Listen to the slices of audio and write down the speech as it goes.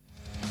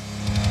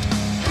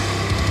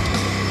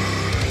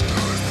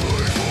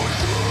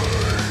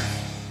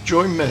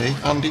Join me,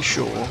 Andy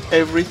Shaw,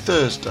 every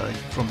Thursday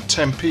from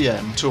 10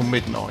 p.m. till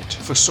midnight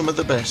for some of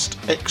the best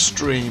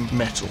extreme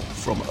metal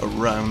from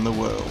around the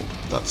world.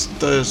 That's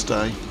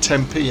Thursday,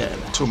 10 p.m.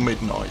 till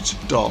midnight,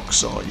 Dark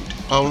Side,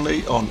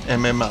 only on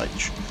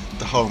MMH,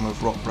 the home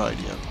of rock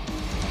radio.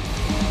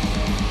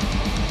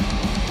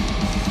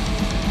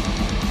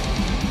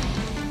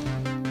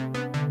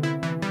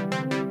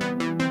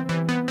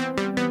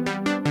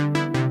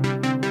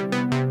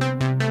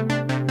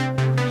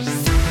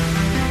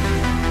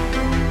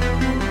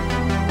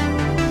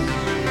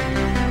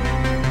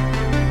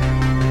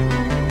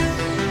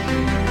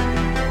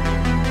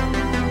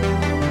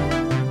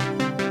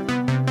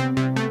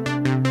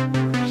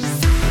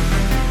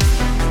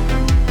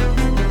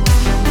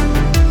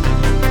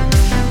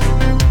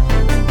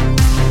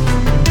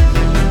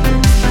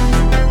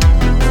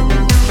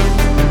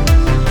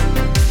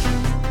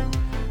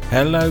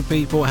 Hello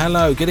people,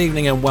 hello, good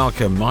evening and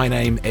welcome. My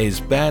name is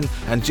Ben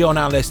and you're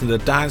now listening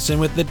to Dancing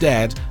with the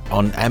Dead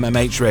on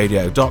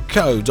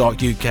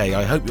mmhradio.co.uk.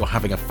 I hope you're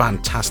having a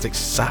fantastic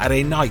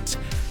Saturday night.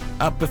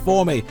 Up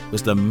before me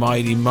was the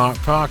mighty Mark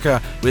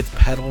Parker with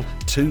Pedal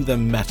to the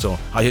Metal.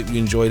 I hope you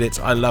enjoyed it.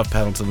 I love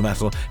Pedal to the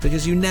Metal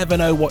because you never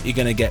know what you're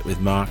going to get with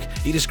Mark.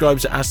 He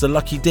describes it as the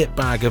lucky dip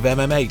bag of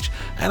MMH,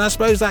 and I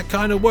suppose that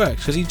kind of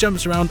works because he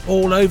jumps around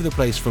all over the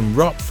place, from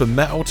rock, from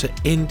metal to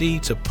indie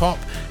to pop.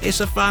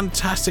 It's a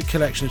fantastic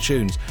collection of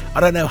tunes.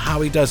 I don't know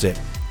how he does it.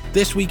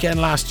 This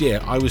weekend last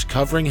year I was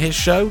covering his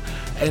show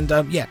and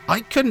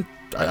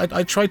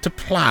I tried to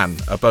plan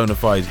a bona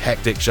fide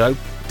hectic show.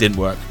 Didn't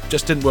work,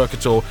 just didn't work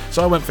at all.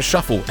 So I went for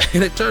shuffle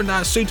and it turned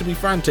out suitably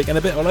frantic and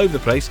a bit all over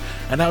the place,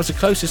 and that was the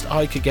closest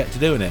I could get to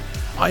doing it.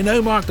 I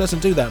know Mark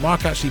doesn't do that.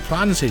 Mark actually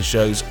plans his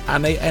shows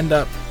and they end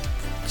up,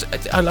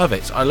 I love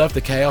it. I love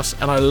the chaos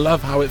and I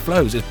love how it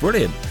flows. It's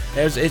brilliant.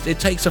 It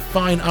takes a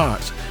fine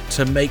art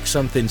to make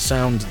something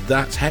sound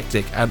that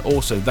hectic and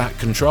also that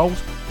controlled,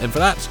 and for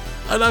that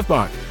I love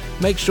Mark.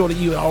 Make sure that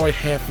you are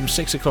here from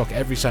 6 o'clock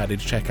every Saturday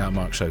to check out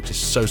Mark's show. It's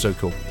so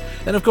cool.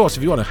 Then of course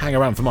if you want to hang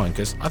around for mine,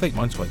 because I think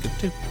mine's quite good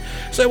too.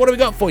 So what have we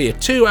got for you?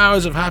 2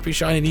 hours of happy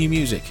shiny new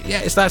music. Yeah,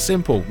 it's that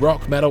simple.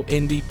 Rock, metal,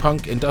 indie,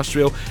 punk,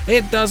 industrial.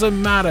 It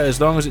doesn't matter as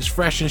long as it's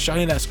fresh and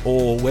shiny. That's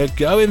all we're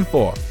going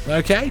for.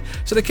 Okay?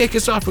 So to kick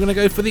us off, we're going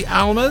to go for the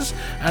Almas,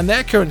 and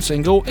their current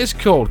single is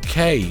called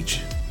Cage.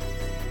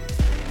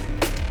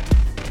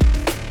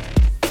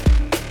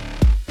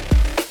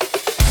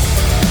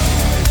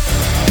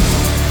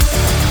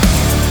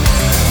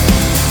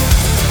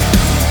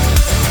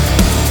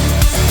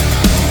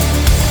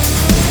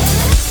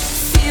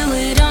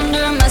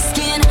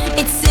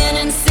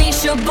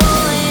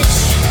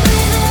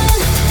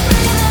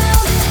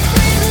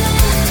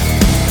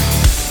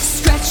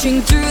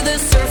 Stretching through the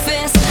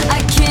surface, I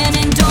can't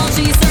indulge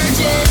these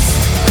urges.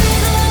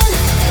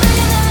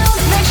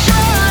 Make sure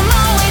I'm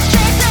always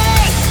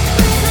chasing,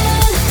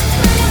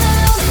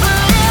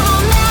 but it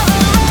will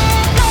never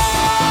let go.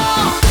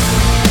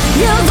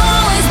 You've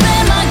always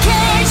been my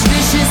cage,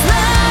 vicious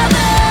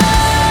leather.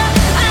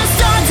 I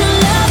start to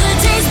love the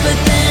taste, but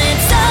then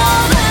it's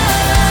over.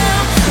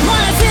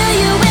 Wanna feel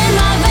you in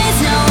my veins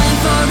now and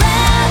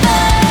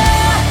forever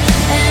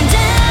and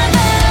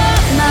ever,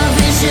 my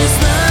vicious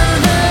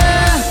lover.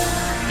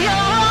 You'll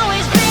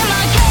always be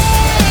my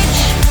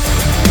cage.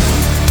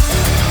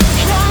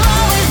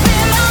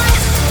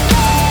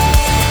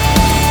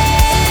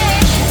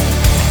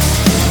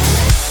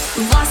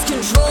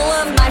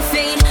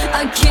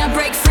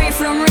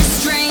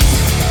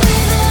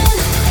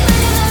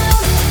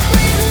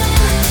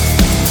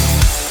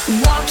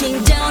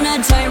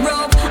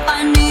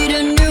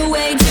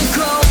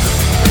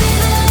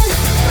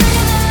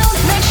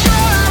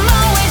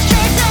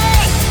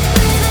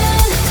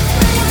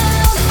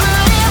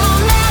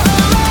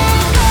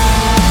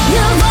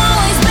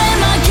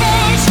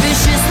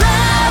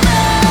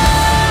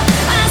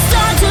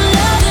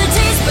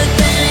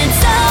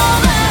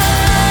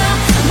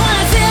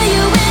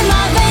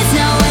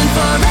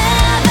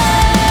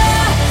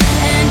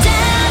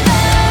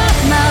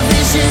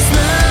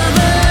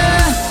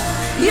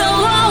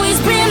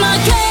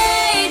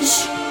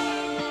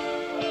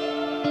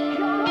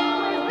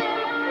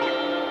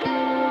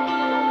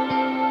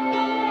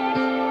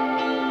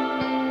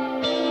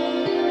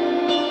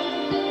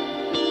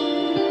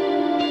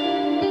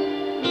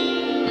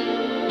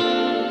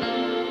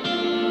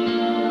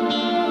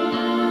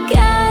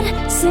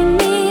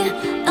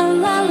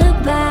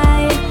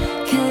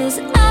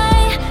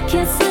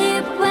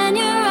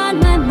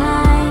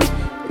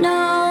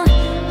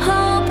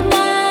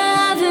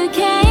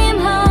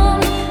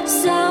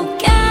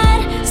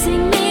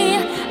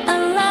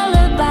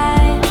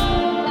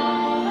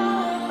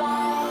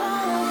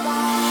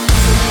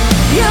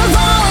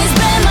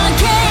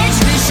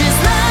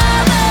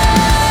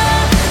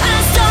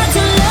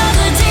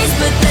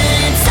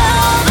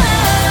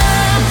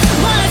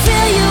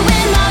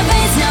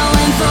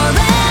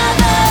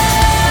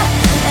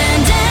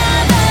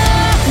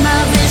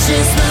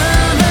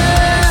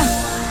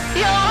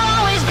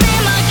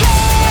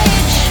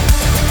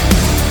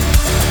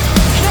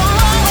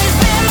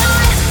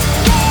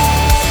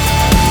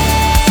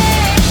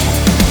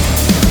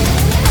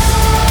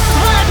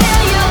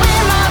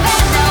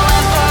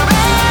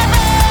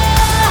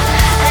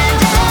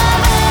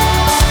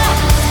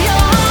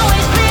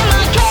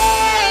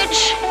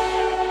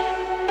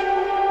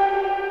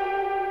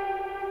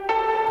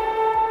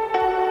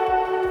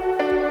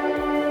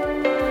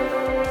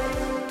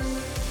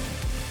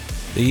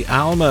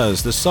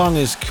 Almas. The song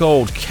is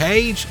called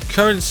Cage,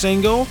 current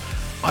single.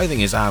 I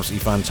think it's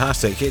absolutely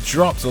fantastic. It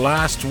dropped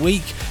last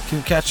week. You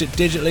can catch it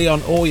digitally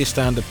on all your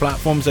standard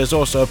platforms. There's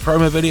also a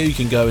promo video you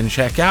can go and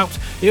check out.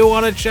 You'll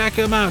want to check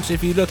them out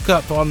if you look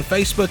up on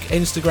Facebook,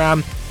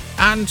 Instagram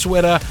and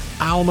Twitter,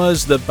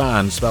 Almas the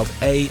Band, spelled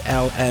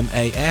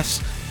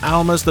A-L-M-A-S.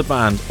 Almas the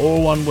Band,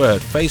 all one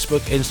word.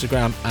 Facebook,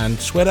 Instagram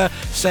and Twitter,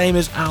 same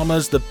as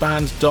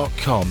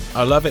almastheband.com.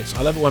 I love it.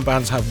 I love it when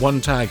bands have one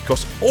tag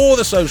across all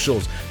the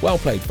socials. Well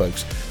played,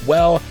 folks.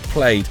 Well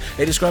played.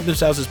 They describe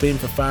themselves as being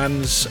for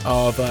fans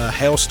of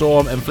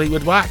Hailstorm and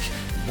Fleetwood Mac.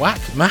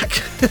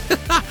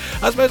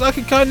 I suppose I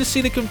can kind of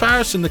see the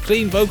comparison. The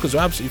clean vocals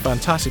are absolutely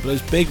fantastic, but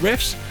those big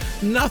riffs,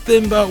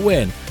 nothing but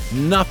win.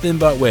 Nothing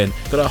but win.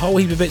 Got a whole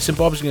heap of bits and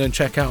bobs you can go and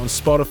check out on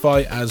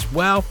Spotify as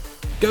well.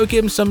 Go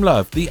give them some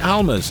love. The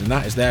Almas, and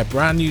that is their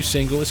brand new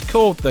single. It's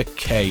called The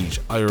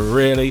Cage. I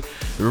really,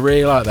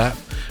 really like that.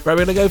 Right,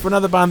 we're going to go for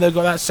another band. They've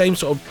got that same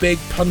sort of big,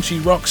 punchy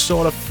rock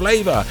sort of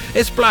flavour.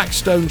 It's Black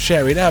Stone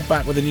Cherry. They're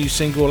back with a new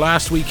single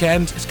last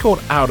weekend. It's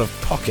called Out of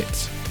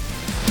Pocket.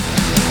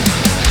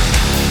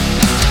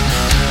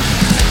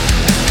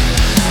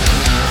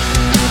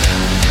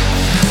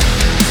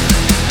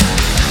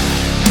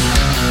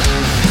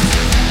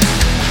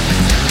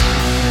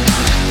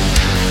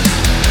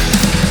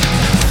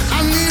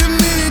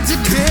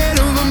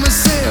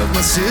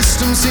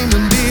 System seem to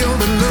be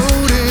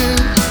overloaded.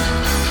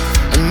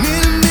 I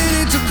need a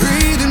minute to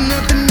breathe and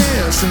nothing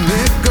else, and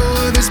let go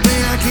of this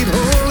pain I keep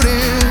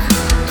holding.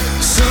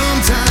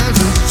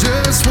 Sometimes I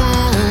just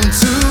want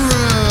to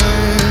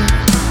run.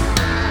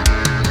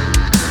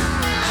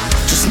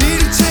 Just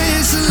need a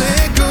chance to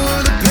let go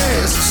of the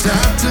past and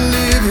stop to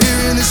live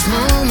here in this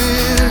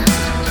moment.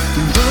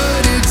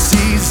 But it's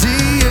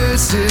easier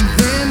said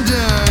than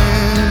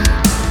done.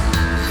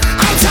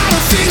 I'm tired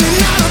of feeling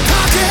out of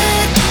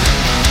pocket.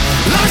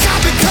 Like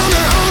I've become the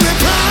only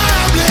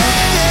problem.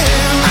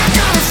 I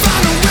gotta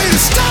find a way to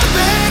stop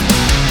it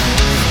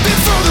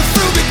before the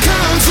fruit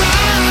becomes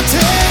rotten.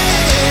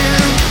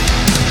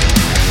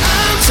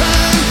 I'm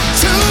trying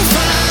to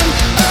find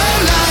a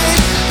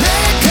light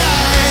that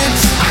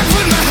guides. I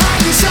put my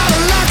heart inside a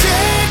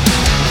locket.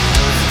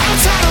 I'm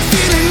tired of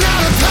feeling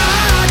out of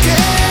pocket.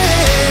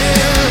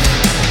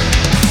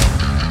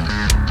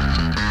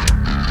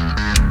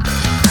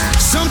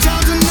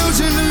 Sometimes the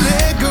notion to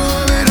let go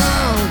of it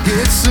all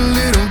gets a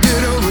little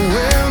bit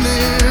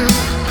overwhelming.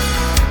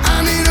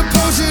 I need a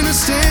potion to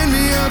stand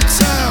me up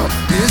tall.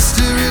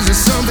 Mystery isn't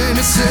something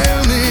to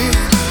sell me.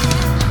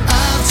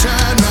 I've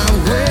tried my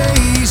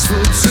ways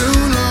for too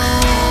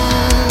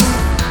long.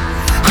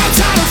 I'm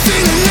tired of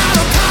feeling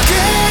out of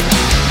pocket.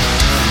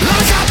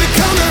 Like I've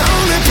become the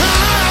only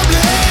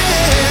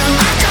problem.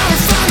 I gotta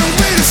find a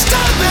way to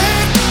stop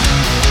it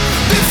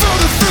before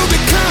the fruit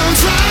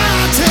becomes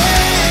rotten.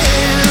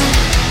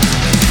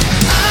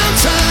 I'm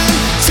trying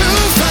to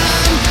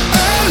find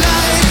a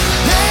light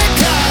that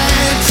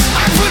guides.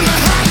 I put my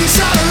heart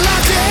inside a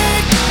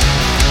locket.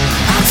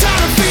 I'm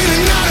tired of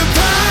feeling out of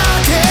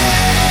pocket.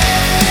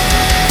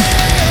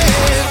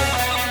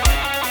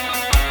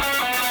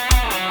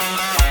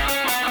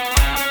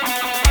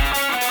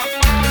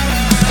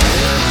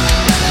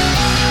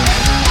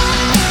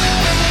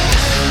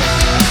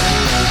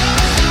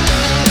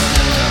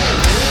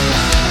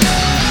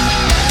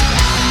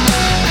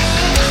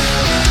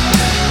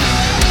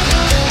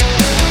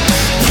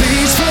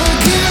 Please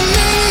forgive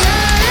me, I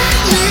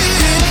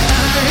admit it.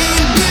 I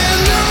ain't been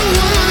the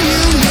one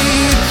you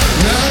need.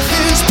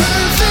 Nothing's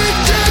perfect,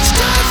 just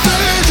a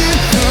virgin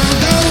of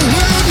the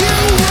world you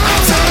want.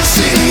 I'm tired of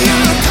sitting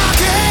out of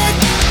pocket.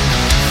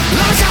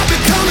 Like I've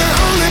become the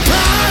only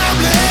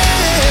problem.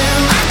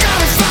 I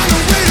gotta find a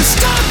way to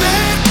stop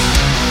it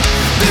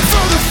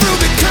before the fruit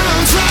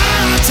becomes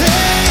rotten.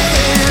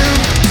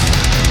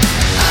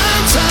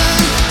 I'm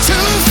trying to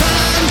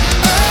find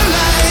a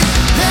light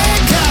that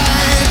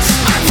guides.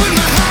 I put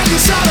my heart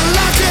inside a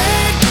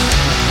locket.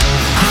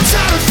 I'm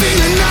tired of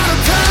feeling out of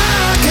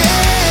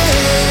pocket.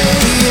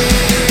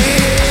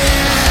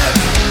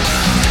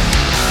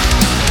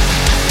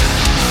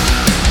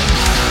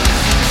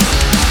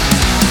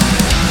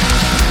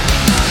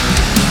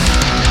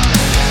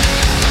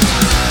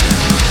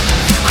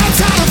 I'm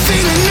tired of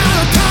feeling out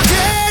of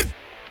pocket.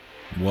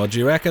 What do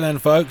you reckon then,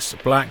 folks?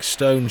 Black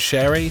Stone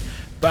Cherry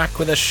back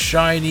with a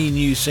shiny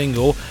new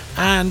single.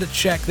 And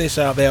check this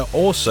out there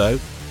also,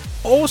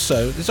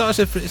 it's not as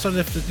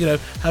if you know,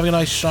 having a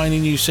nice shiny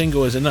new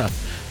single is enough.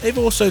 They've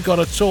also got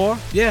a tour.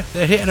 Yeah,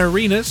 they're hitting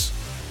arenas.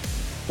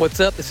 What's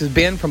up? This is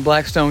Ben from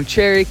Black Stone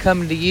Cherry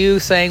coming to you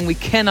saying we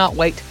cannot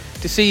wait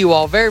to see you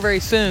all very, very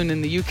soon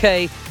in the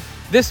UK.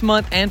 This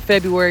month and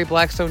February,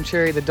 Black Stone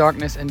Cherry, The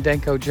Darkness, and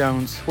Danko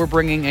Jones. We're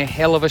bringing a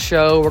hell of a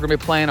show. We're going to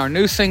be playing our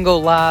new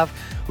single live.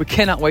 We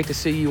cannot wait to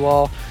see you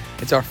all.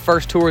 It's our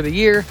first tour of the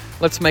year.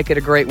 Let's make it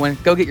a great one.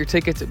 Go get your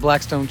tickets at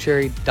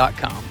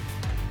blackstonecherry.com.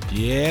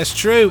 Yeah, it's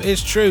true.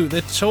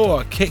 The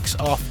tour kicks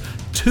off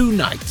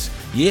tonight.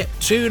 Yep,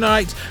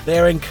 tonight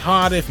they're in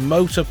Cardiff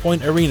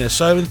Motorpoint Arena.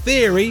 So in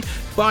theory,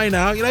 by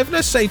now,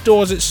 let's say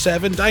doors at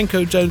 7,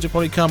 Danko Jones will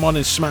probably come on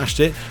and smashed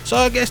it. So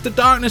I guess the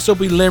Darkness will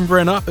be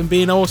limbering up and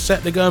being all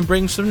set to go and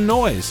bring some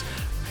noise.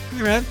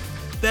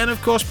 Then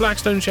of course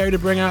Blackstone Cherry to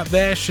bring out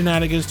their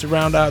shenanigans to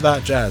round out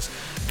that jazz.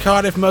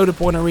 Cardiff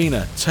Motorpoint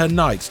Arena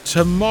tonight.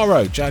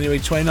 Tomorrow, January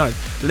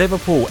 29th,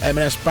 Liverpool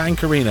M&S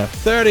Bank Arena.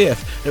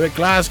 30th, they're at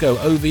Glasgow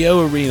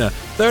OVO Arena.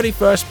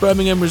 31st,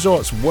 Birmingham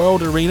Resorts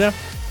World Arena.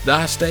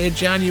 Last day of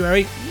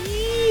January.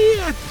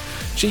 Yeah.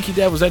 Cheeky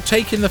Devils, they're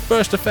taking the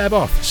 1st of Feb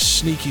off.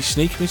 Sneaky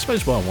sneak. I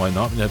suppose, well, why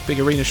not? Big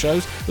arena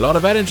shows. A lot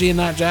of energy in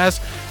that jazz.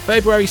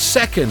 February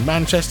 2nd,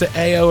 Manchester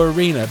AO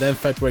Arena. Then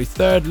February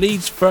 3rd,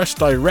 Leeds First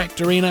Direct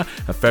Arena.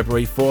 And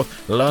February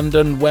 4th,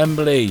 London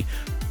Wembley.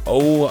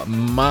 Oh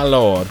my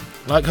lord.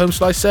 Like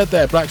Homeslice said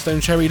there,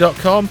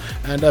 blackstonecherry.com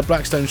and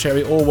Blackstone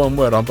Cherry, all one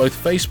word, on both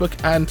Facebook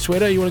and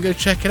Twitter. You want to go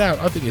check it out?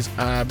 I think it's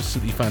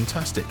absolutely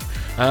fantastic.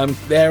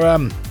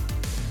 Their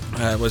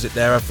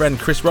friend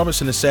Chris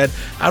Robertson has said,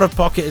 Out of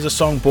Pocket is a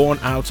song born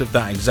out of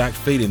that exact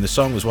feeling. The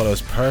song was what I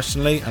was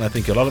personally, and I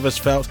think a lot of us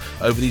felt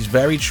over these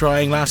very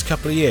trying last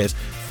couple of years,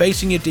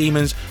 facing your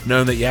demons,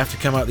 knowing that you have to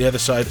come out the other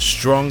side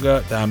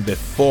stronger than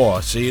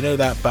before. So you know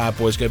that bad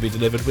boy's going to be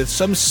delivered with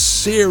some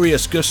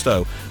serious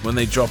gusto when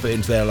they drop it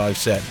into their live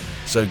set.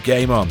 So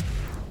game on.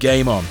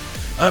 Game on.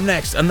 Up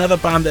next, another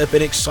band that have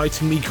been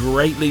exciting me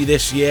greatly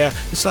this year. I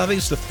think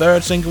it's the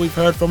 3rd single we've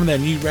heard from them. Their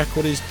new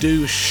record is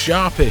due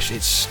sharpish.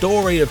 It's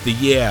Story of the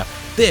Year.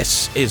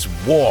 This is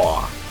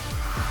War.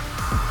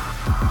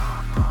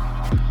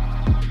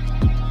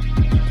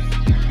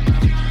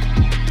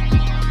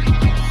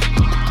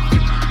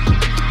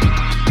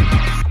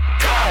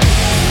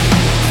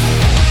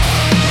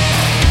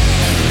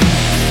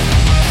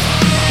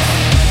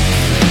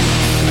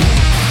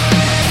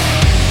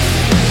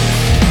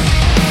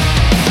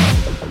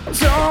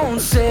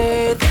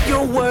 Say that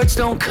your words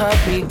don't cut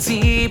me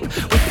deep.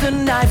 With a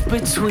knife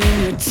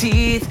between your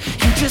teeth,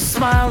 you just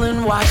smile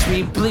and watch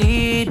me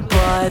bleed.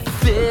 But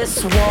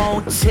this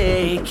won't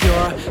take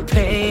your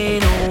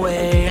pain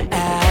away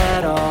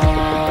at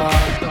all.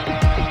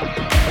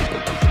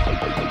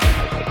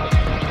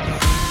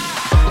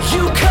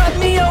 You cut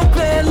me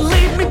open,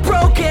 leave me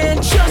broken,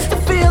 just to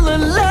feel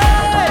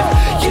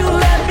alive. You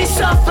let me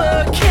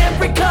suffer, can't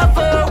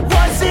recover.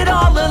 Was it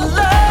all a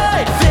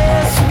lie?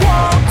 This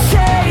won't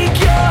take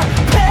your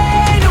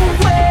pain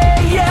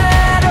away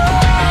at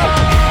all.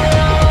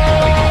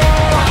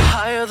 The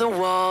higher the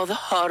wall, the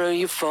harder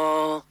you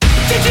fall.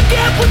 Did you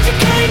get what you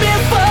came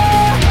here for?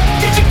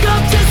 Did you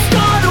come to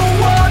start a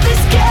war?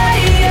 This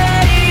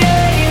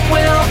game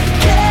will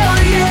kill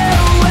you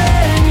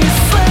when you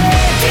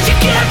sleep. Did you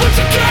get what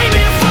you came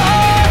here for?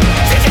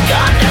 Did you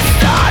come to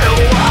start a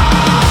war?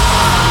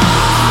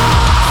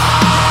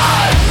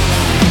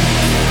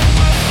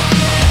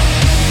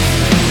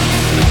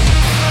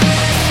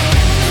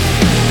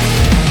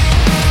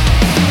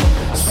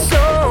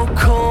 So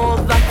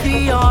cold, like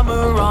the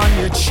armor on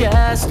your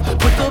chest.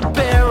 Put the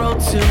barrel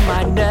to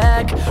my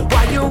neck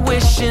while you're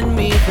wishing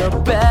me the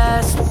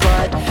best.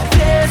 But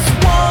this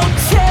won't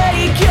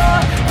take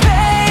your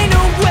pain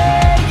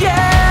away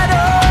at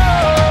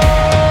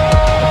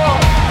all.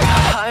 The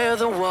higher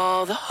the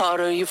wall, the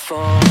harder you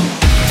fall.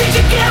 Did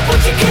you get what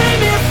you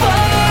came here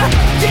for?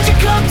 Did you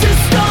come to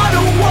start a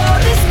war?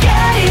 This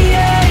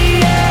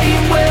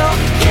game will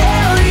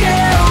kill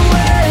you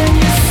when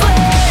you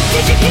sleep.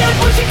 Did you get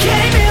what you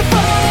came here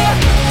for?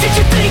 Did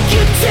you think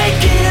you'd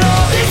take it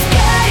all? This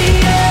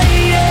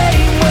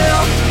game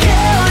will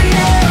kill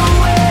you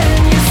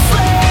when you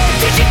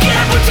sleep. Did you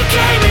get what you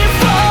came here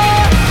for?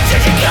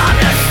 Did you come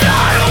to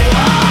start a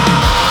war?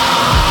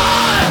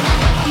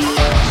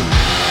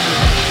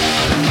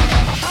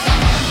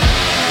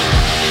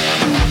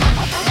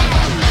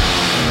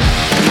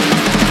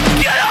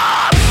 Get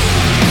up!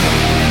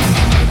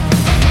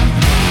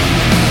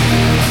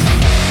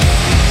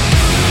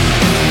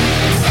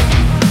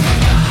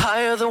 The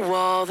higher the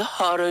wall, the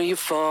harder you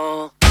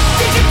fall.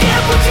 Did you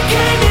get what you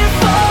came here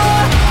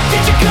for?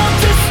 Did you come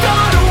to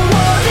start a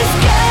war? This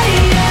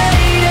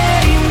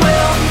game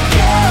will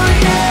kill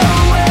you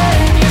when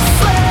you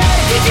sleep.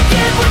 Did you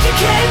get what you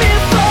came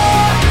here for?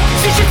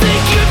 Did you think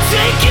you'd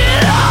take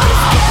it all?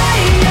 This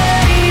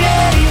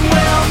game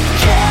will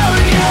kill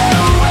you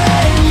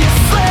when you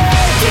sleep.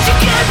 Did you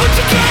get what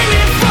you came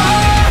here for?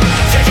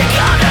 Did you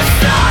come to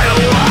start a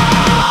war?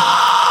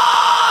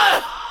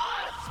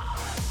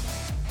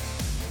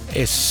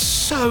 It's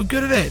so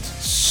good at it.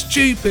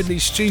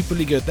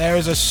 Stupidly good. There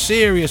is a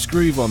serious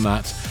groove on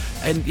that.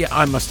 And yeah,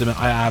 I must admit,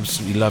 I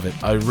absolutely love it.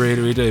 I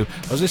really do.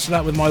 I was listening to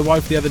that with my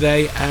wife the other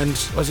day, and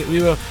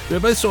we were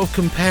both sort of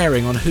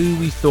comparing on who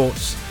we thought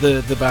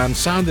the band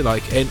sounded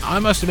like. And I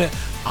must admit,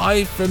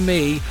 I've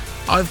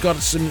got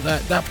some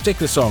that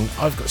particular song.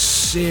 I've got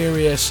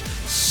serious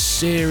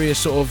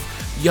sort of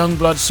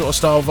Youngblood sort of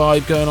style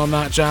vibe going on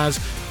that jazz.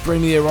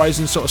 Bring Me the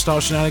Horizon sort of style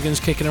shenanigans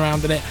kicking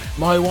around in it.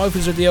 My wife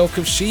was of the ilk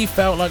of, she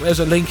felt like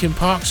there's a Linkin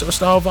Park sort of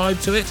style vibe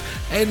to it,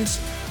 and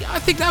I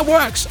think that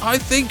works. I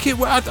think it.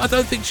 I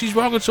don't think she's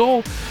wrong at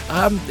all.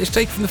 It's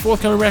taken from the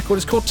forthcoming record.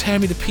 It's called Tear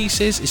Me to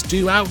Pieces. It's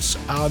due out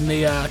on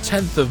the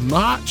 10th of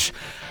March.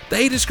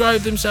 They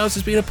describe themselves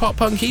as being a pop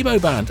punk emo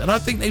band, and I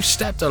think they've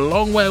stepped a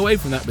long way away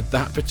from that with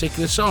that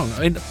particular song. I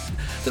mean,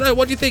 I don't know,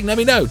 what do you think? Let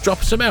me know. Drop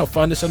us a mail.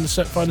 Find us on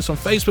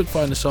Facebook,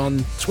 find us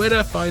on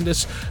Twitter, find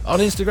us on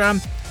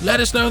Instagram. Let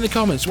us know in the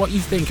comments what you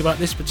think about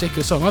this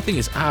particular song. I think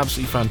it's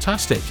absolutely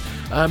fantastic.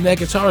 Their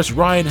guitarist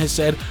Ryan has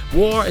said,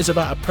 war is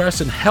about a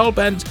person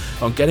hell-bent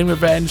on getting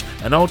revenge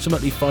and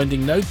ultimately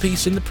finding no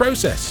peace in the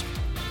process.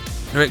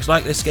 Lyrics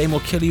like "this game will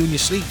kill you in your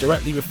sleep"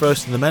 directly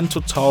refers to the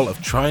mental toll of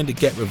trying to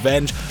get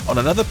revenge on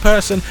another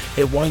person.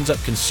 It winds up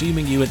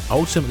consuming you and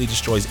ultimately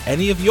destroys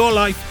any of your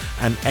life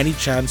and any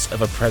chance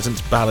of a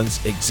present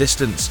balanced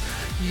existence.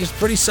 It's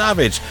pretty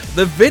savage.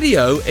 The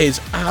video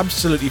is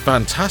absolutely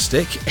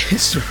fantastic.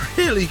 It's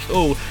really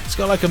cool. It's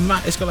got like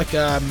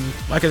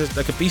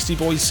a Beastie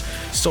Boys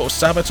sort of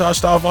Sabotage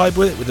style vibe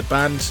with it, with the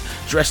band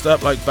dressed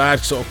up like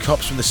bad sort of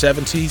cops from the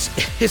 70s.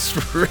 It's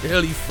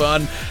really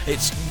fun.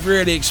 It's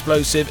really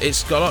explosive.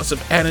 It's got lots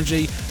of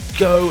energy.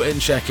 Go and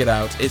check it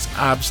out. It's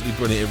absolutely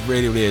brilliant. It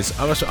really, really is.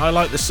 I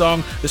like the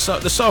song. The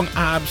song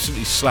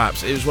absolutely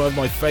slaps. It was one of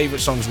my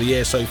favourite songs of the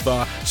year so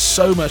far.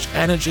 So much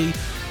energy.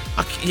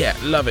 Yeah,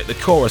 love it. The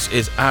chorus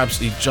is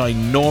absolutely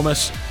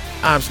ginormous.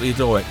 Absolutely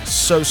adore it.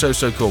 So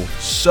cool.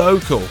 So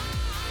cool.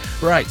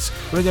 Right,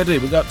 what are we going to do?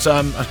 We've got,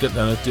 I'm going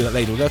to do that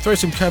later. We're going to throw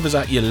some covers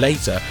at you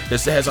later,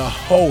 because there's a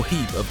whole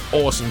heap of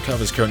awesome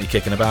covers currently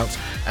kicking about.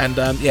 And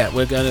yeah,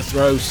 we're going to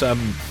throw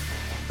some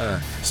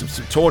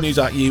tour news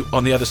at you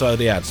on the other side of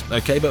the ads.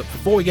 Okay, but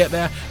before we get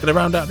there, I'm going to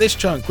round out this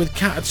chunk with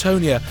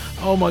Catatonia.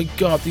 Oh my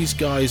god, these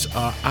guys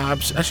are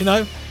actually,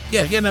 no.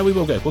 Yeah, no, we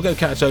will go. We'll go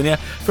Catatonia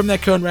from their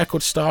current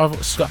record,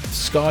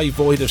 Sky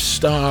Void of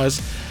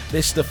Stars.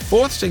 This is the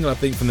fourth single, I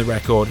think, from the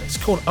record. It's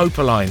called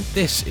Opaline.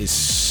 This is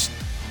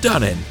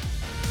stunning.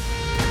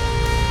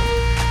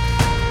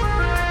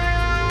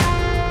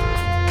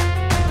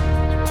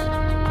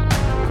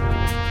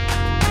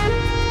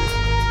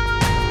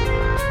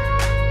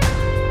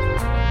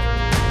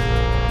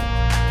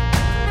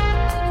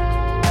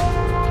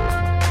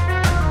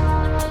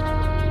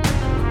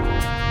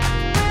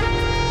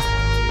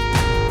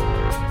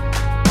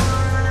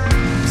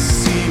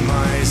 See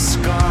my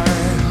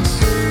scars,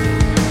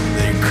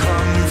 they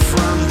come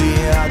from the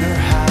other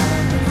half.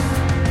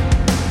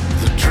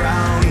 The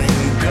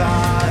drowning God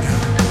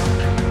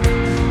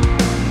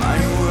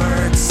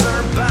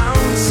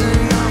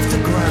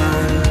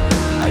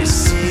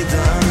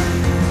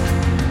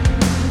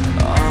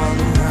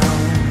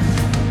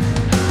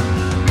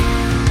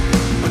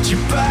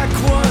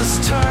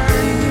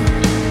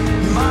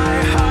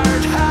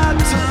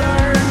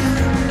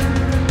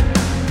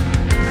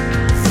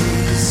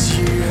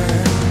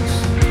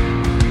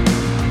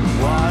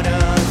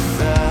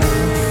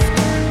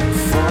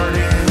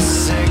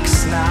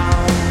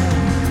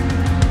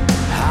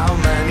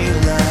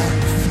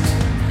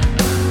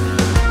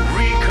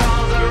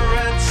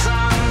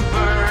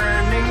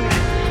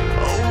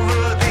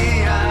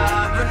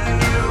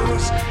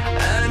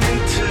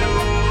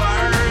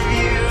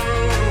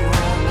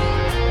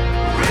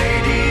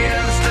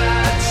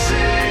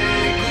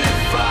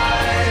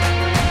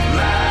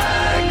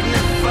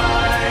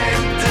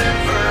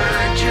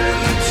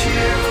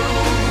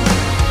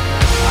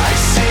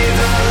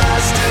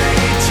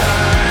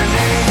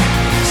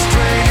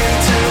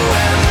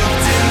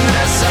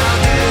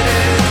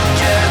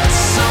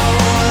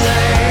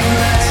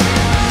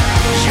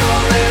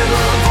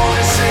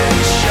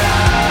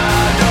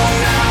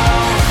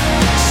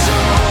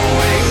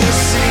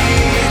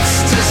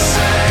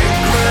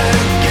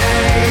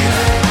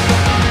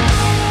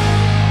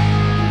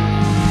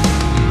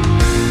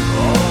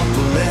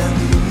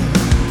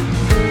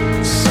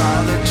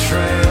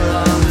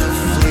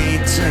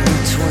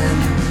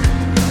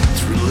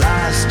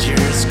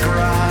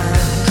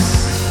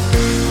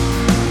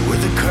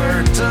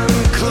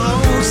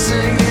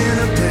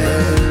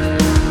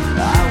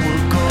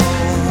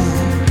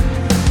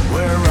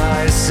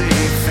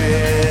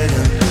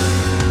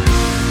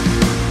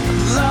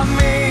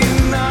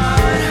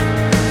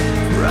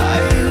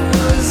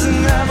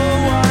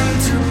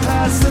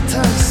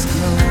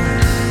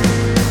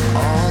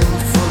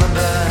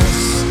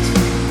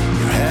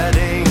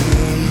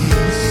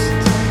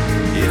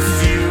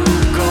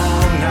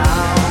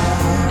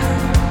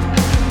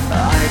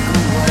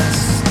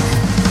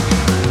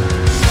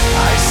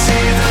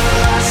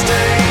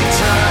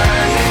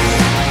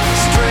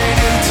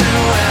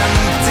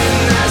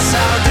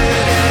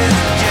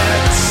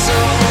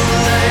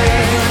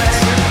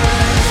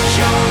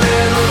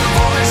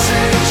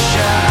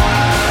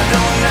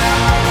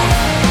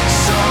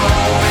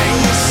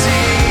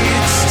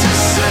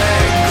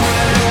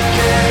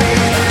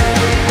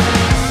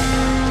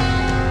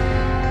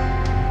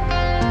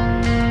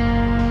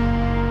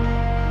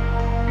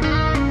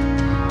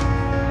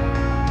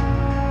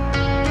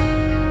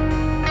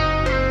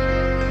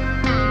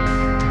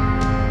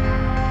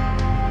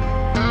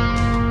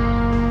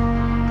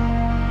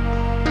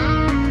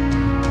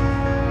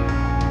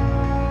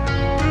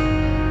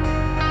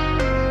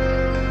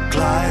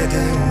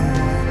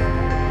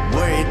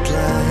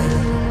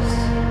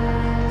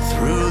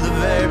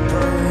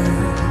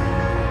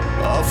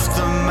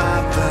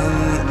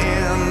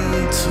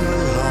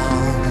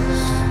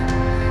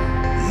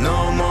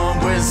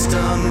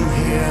one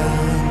here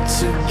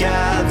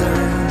together.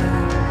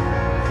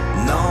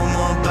 No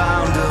more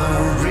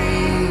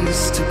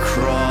boundaries to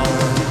cross.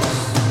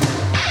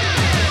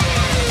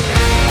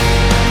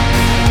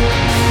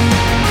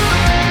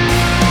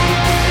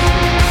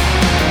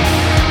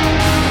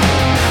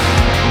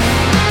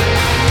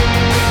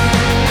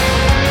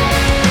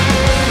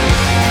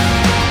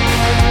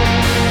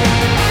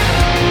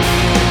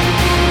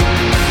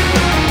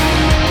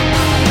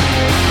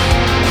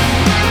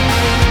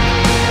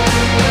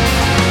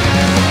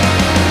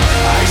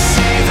 I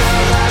see the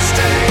last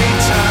day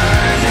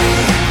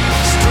turning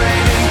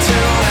straight into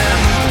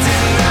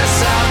emptiness.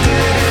 How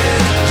did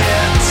it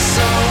get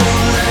so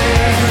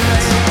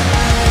late?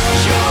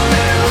 Your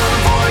little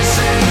voice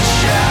in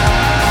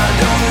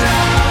shadow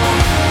now,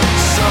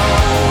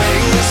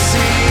 sowing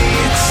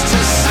seeds to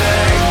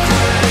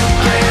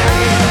segregate.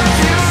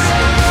 You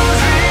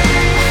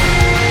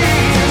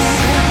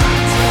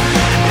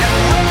it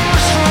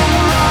rose from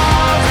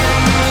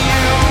loving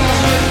you,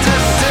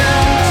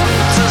 destined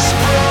to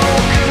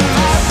spoken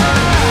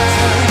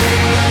society.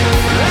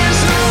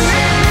 There's no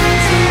need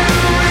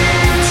to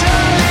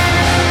retaliate,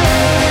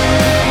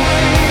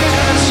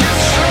 as your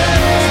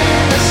train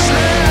is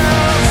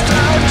left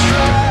out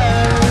track.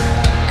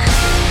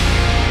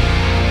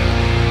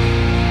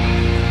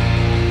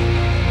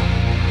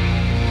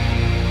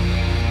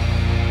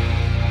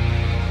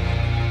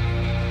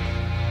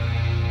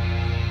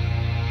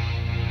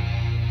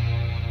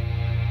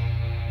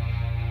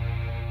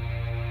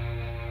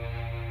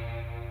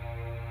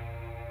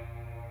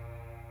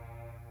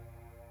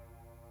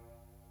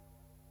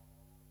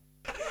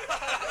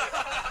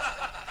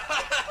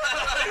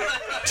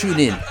 Tune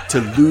in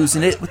to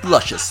Losing It with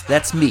Luscious.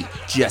 That's me,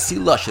 Jesse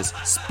Luscious,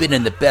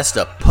 spinning the best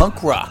of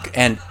punk rock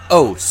and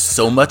oh,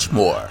 so much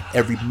more.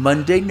 Every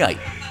Monday night,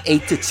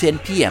 8 to 10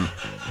 p.m.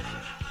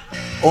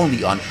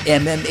 Only on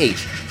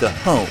MMH, the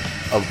home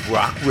of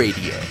rock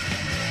radio.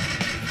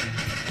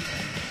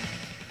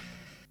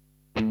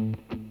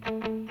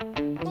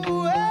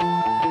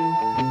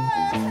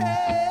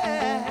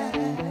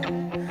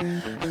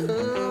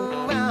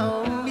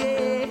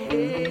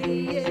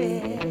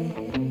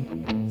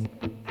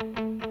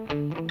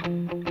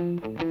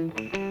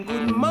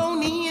 Good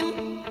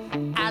morning,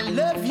 I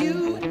love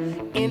you,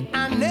 and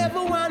I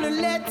never wanna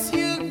let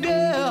you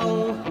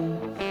go.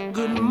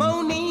 Good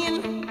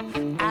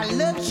morning, I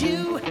love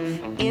you,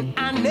 and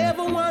I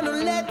never wanna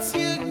let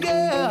you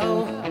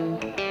go.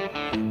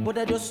 But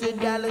I just say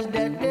dollars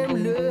that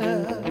them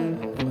love.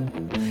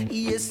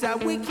 Yes, I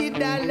wicked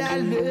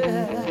dollar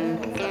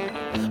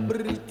love.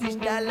 British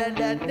dollar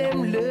that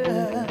them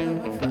love.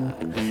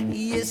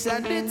 Yes, I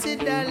dirty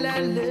dollar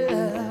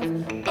love.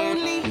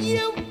 Only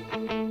you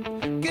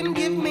can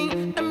give me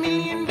 $1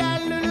 million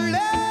love.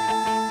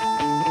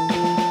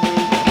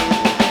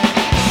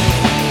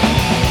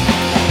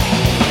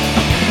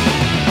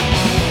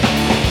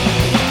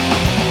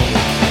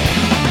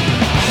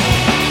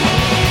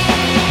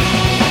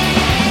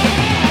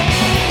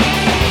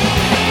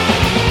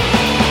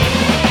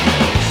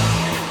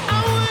 I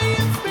want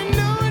you to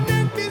know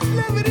that this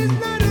love it is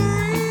not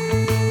real.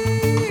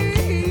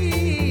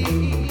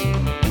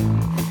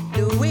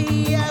 The way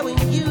I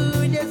with you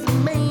just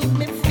made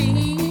me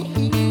feel,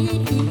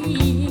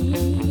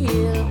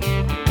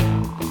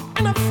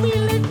 and I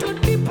feel it too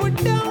deeper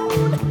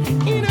down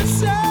in a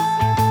soul.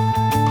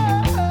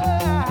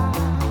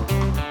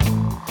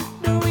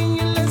 The way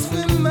you lust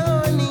for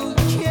money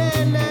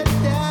cannot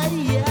die.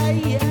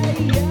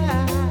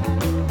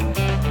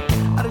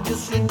 I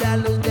just say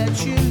dollars that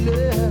you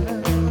love.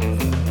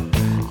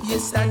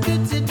 Yes, I do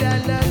to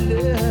dollar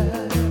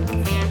love.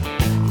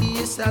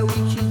 Yes, I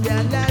wish you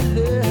dollar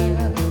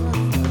love.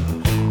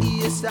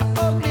 Yes, I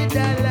ugly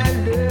dollar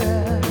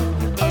love.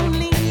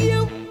 Only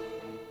you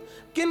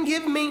can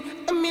give me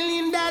 $1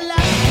 million.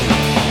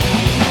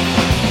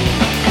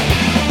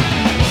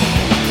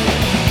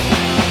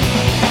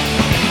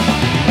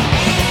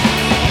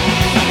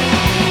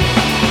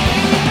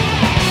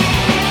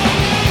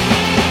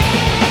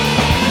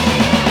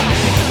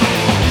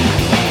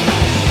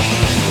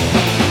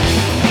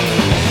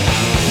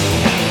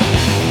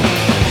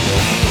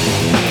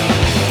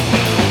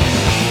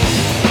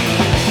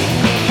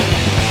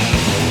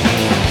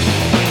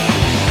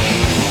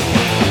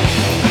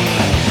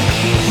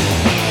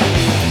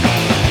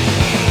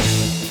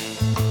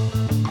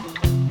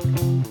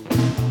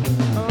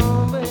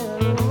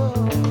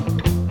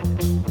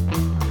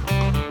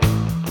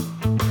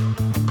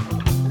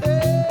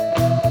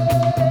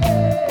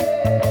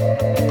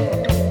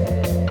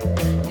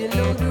 You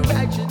know the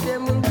righteous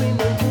them will win,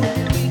 the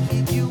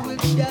wicked you will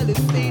surely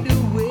fade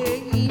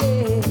away.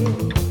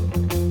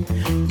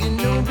 You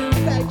know the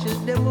righteous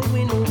them will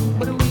win,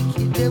 but the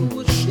wicked them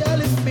will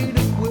surely fade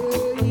away.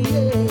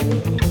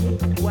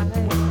 Why?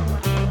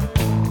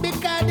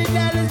 Because the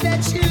dollars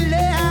that you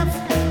love,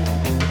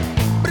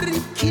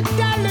 bricky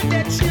dollar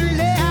that you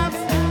love,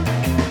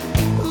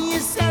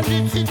 yes, I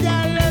did the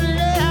dollar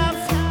love,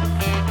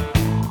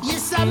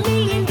 yes, $1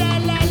 million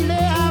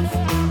love.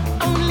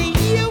 Only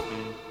you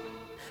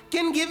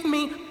can give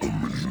me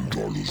 $1 million.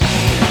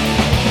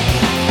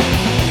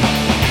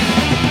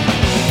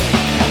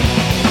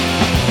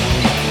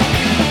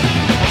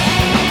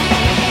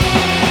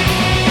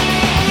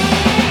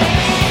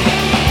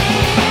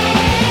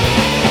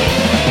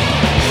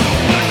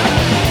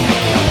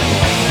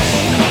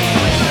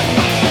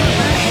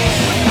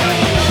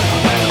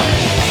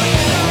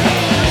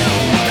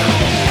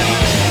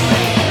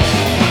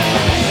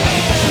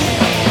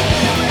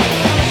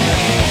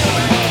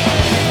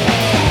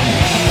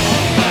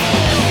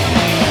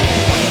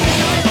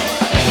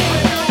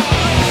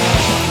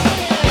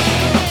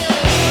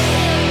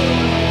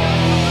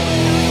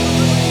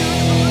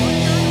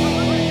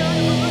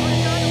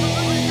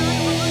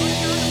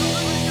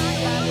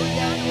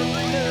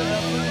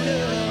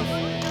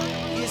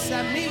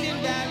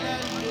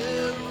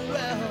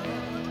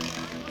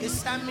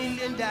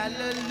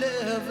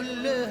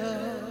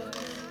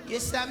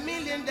 It's a $1 million love. It's a $1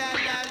 million love.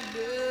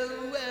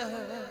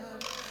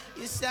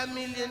 It's a $1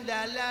 million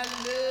love.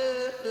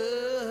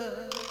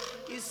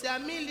 It's a $1 million love. It's a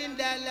 $1 million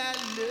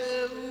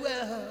love.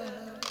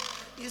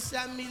 It's a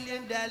 $1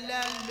 million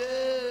love.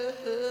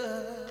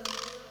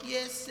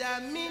 Yes,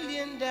 $1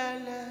 million.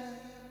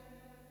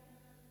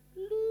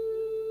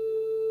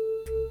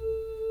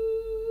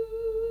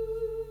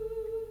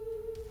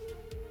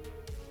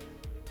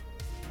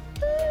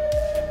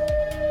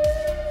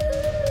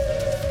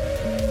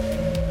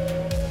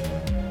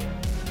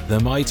 The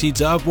Mighty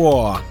Dub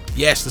War.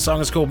 Yes, the song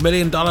is called $1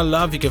 Million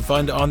Love. You can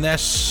find it on their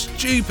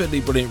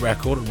stupidly brilliant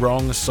record,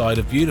 Wrong Side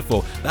of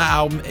Beautiful. That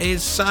album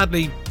is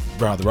sadly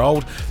rather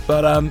old,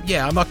 but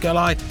yeah, I'm not gonna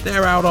lie,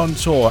 they're out on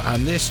tour,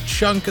 and this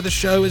chunk of the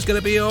show is gonna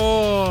be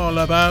all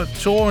about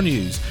tour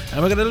news,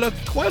 and we're gonna look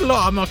quite a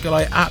lot, I'm not gonna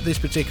lie, at this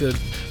particular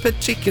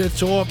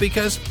tour,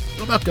 because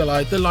I'm not gonna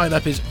lie, the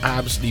lineup is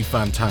absolutely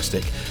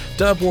fantastic.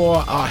 Dub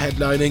War are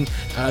headlining.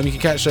 You can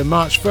catch them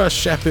March 1st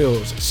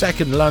Sheffield,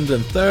 2nd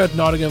London, 3rd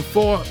Nottingham,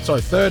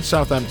 3rd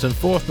Southampton,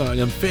 4th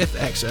Nottingham,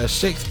 5th Exeter,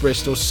 6th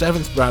Bristol,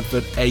 7th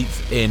Bradford,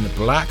 8th in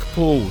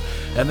Blackpool.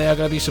 And they are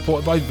going to be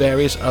supported by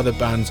various other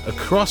bands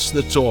across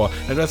the tour.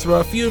 I'm going to throw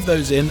a few of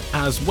those in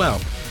as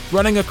well.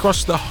 Running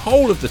across the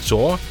whole of the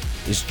tour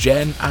is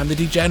Jen and the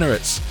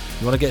Degenerates.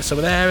 You want to get some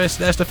of their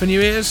stuff in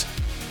your ears?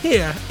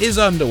 Here is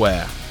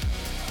Underwear.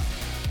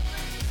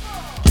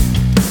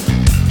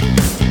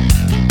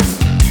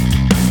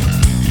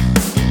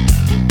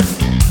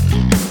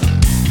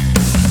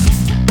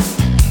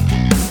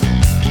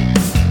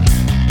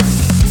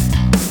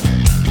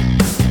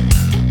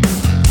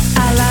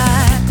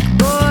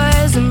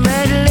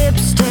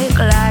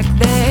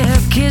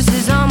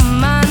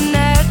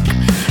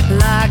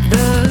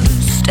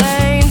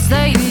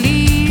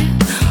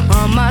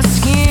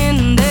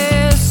 Skin,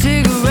 their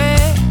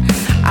cigarette.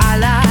 I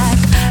like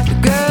the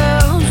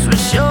girls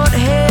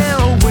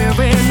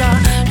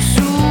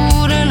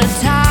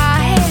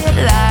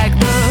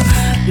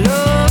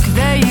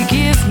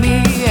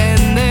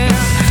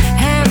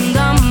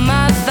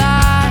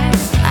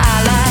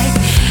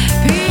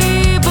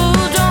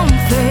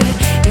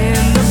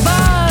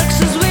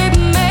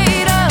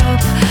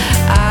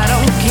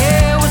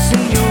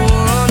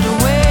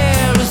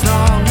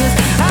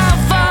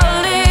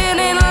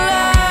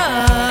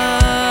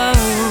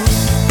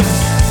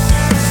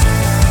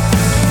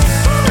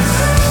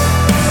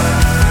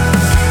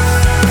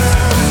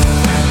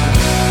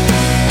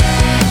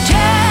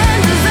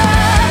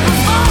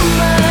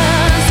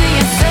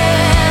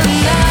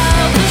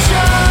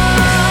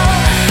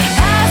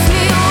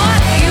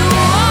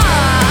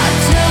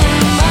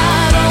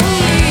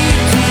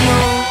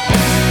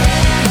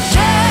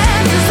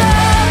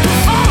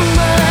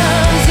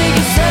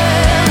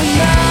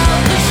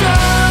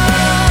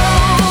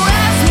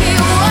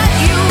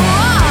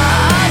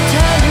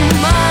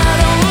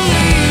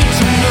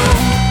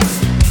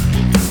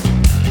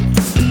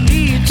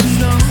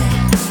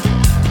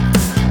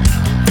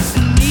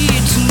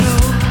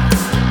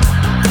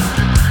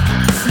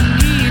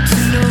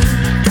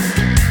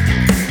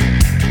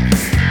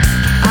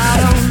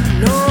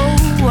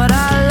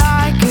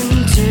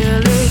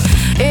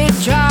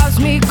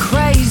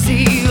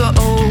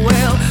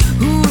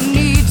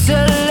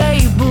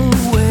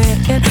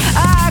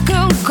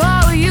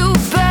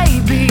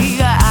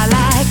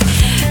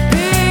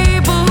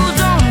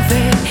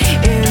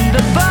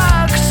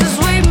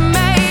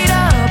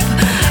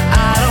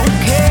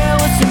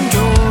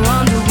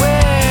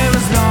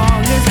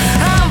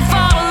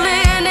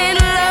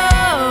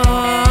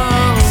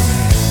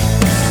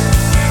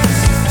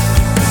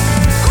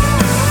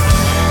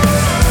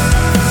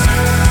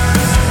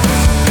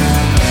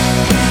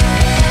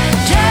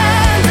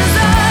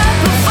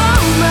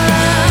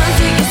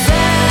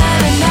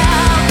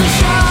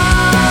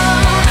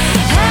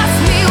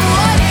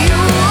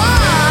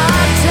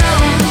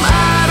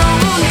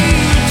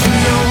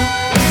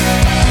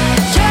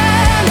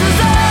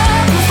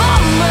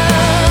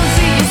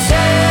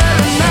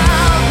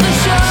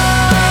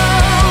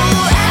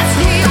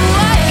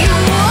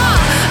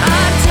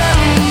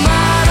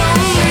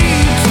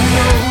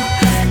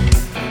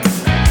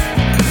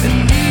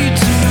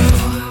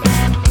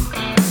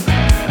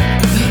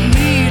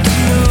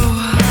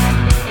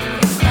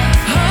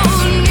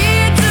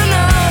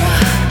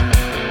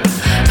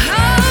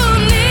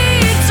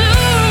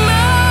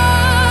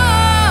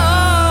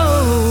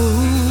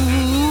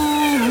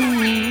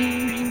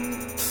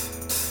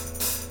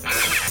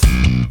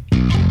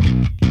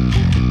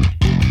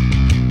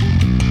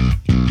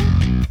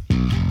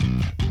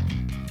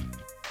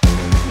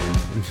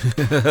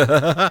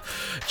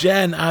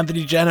Jen and the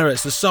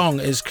Degenerates. The song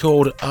is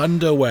called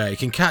Underwear. You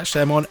can catch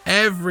them on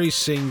every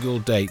single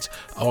date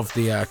of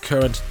the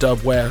current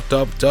Dub War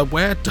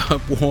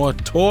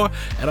tour.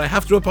 And I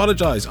have to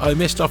apologise, I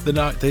missed off the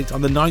night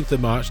on the 9th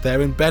of March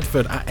there in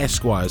Bedford at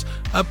Esquires.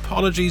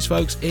 Apologies,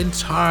 folks,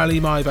 entirely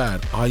my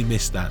bad. I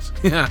missed that.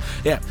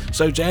 Yeah.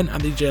 So Jen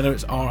and the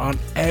Degenerates are on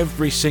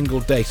every single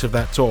date of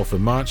that tour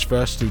from March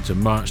 1st through to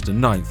March the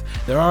 9th.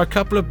 There are a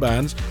couple of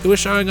bands who are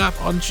showing up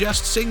on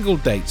just single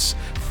dates.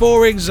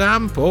 For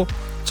example,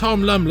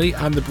 Tom Lumley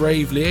and the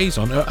Brave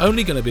Liaison are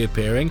only going to be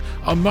appearing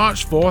on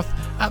March 4th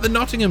at the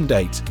Nottingham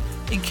date.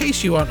 In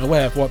case you aren't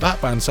aware of what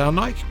that band sound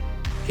like,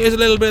 here's a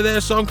little bit of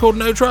their song called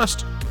No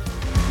Trust.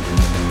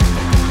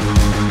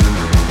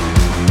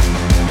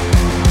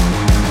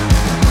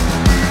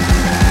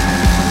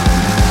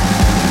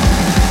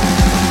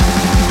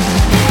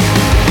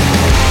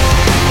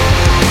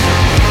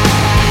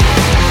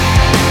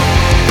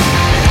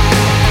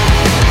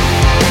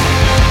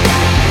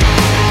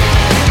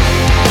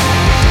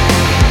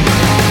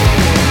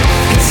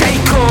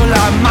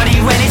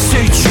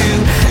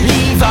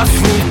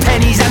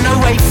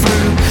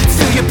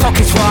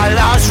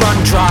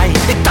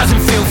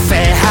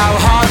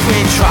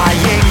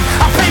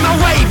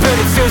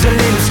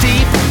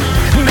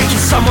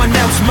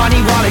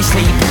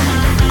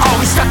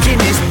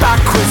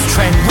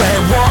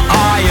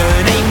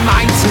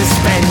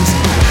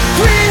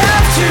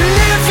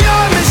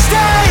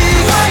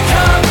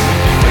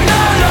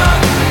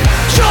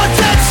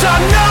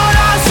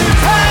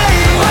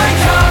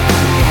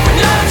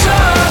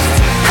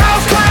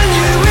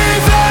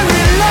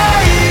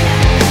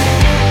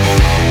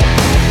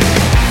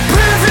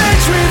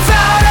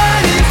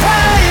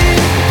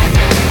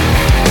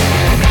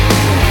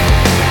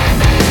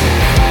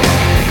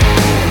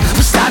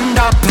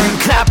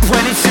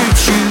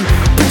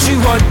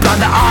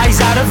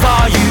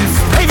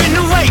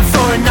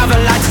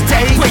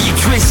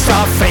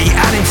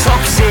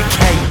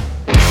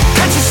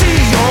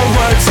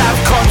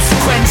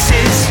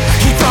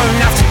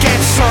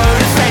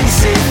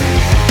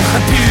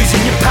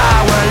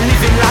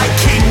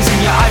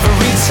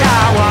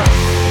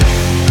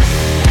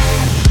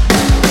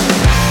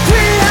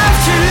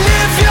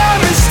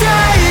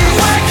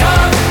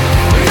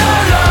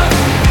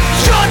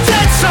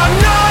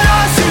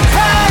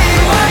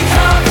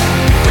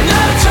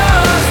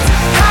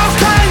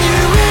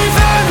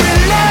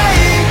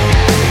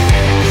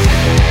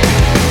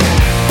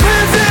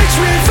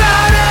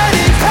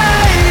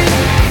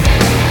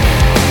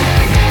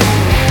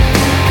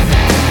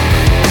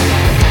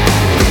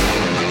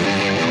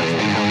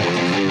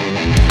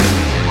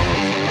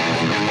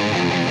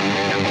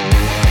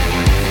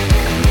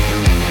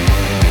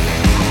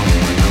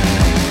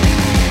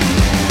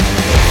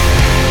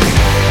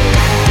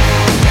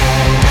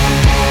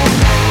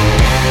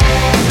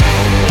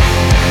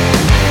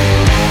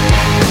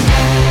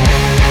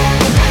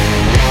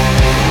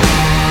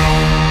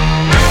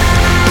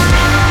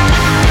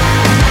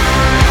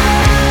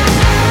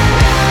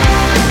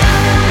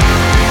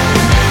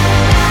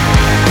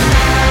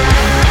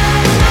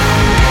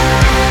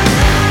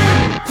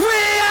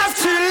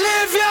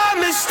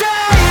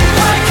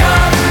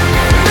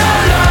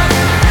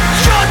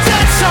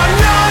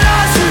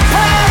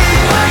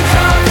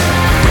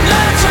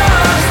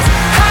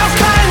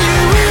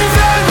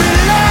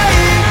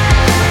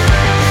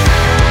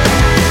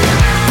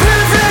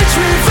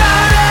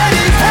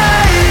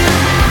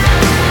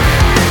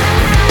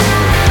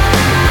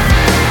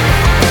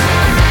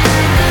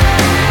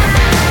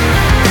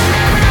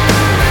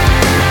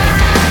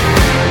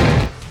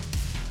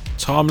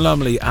 Tom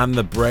Lumley and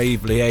the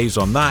Brave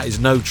Liaison. That is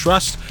No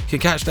Trust. You can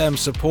catch them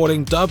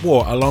supporting Dub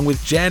War along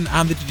with Jen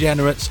and the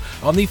Degenerates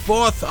on the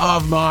 4th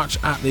of March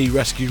at the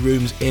Rescue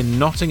Rooms in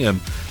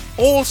Nottingham.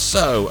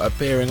 Also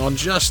appearing on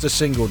just a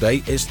single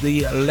date is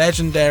the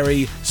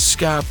legendary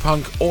ska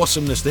punk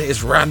awesomeness that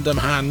is Random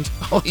Hand.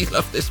 Oh, you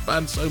love this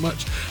band so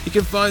much. You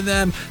can find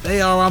them.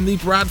 They are on the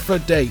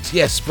Bradford date.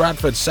 Yes,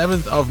 Bradford,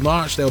 7th of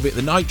March. They'll be at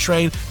the Night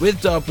Train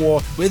with Dub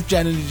War, with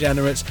Jen and the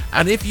Degenerates.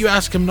 And if you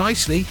ask them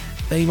nicely,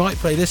 they might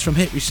play this from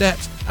Hit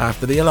Reset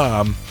after the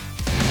alarm.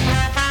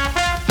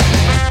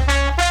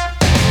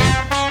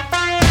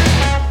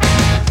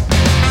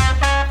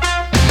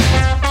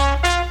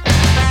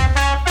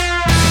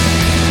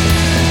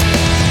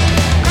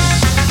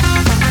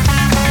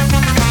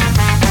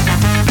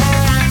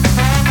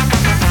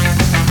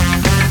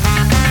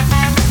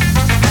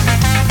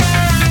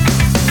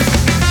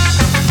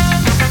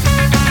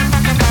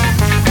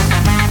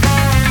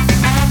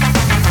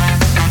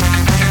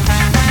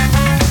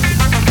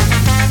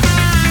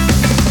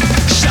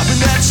 Shopping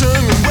that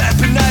tongue and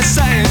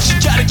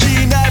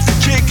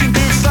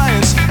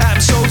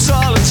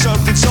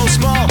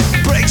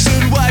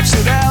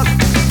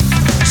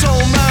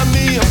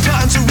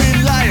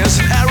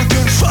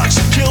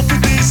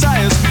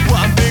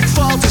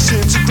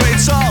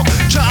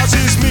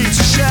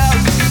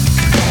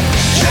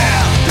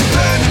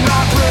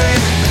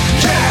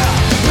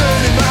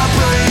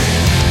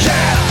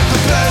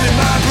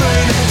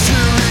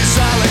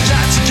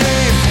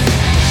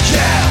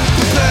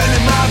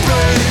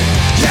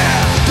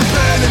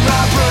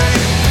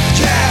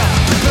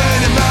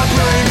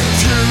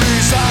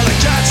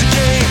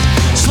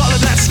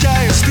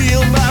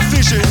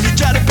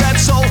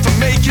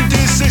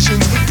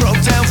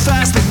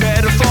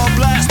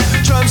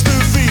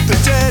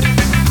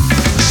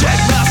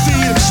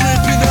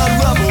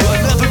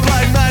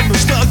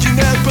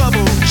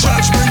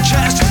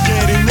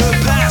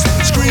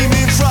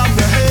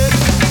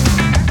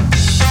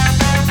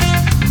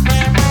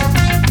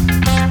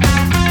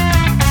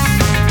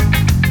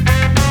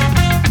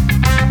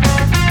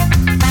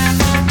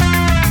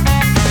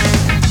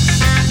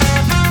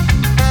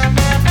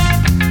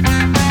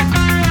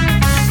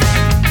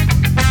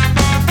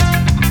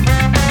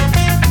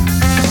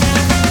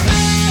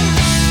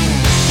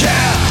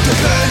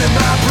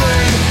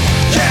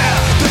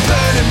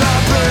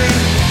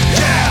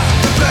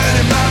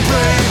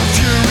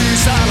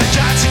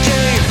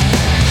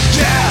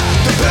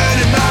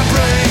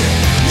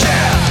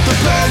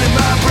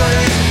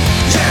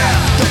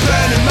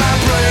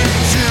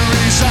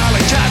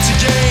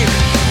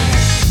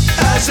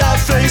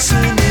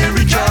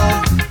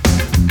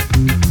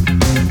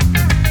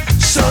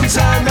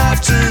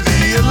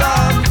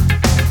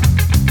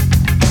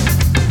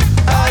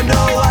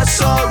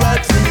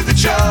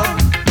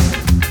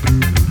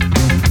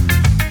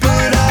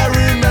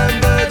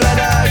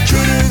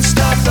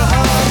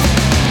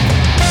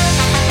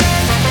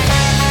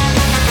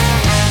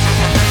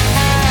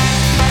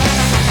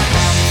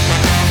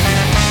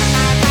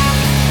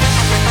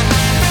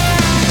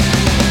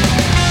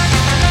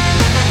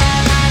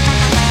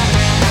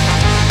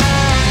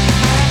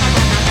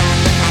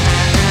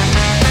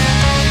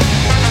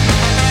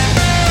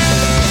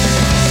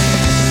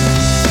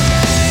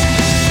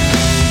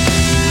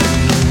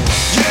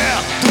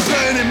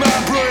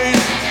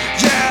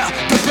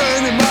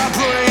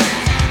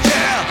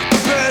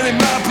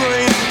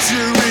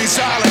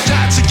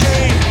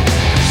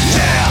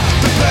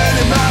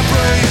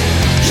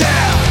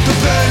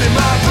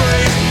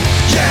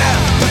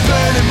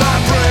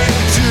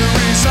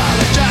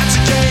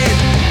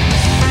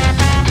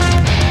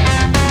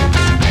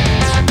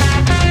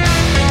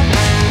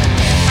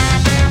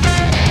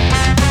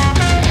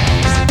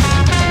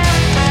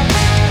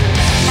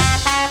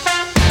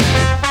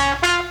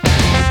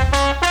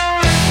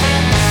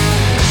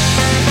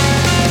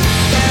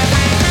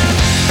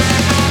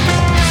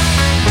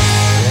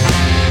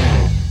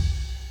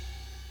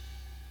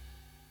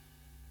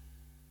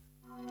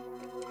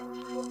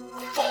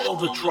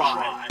the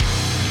Tribe.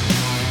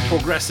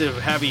 Progressive,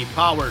 heavy,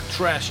 power,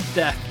 trash,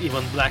 death,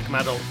 even black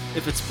metal.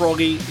 If it's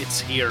proggy, it's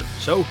here.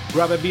 So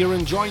grab a beer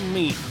and join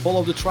me.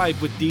 Follow the Tribe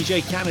with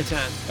DJ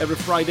Canitan every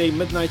Friday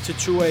midnight to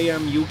 2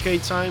 a.m. UK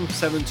time,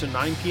 7 to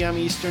 9 p.m.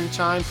 Eastern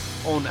time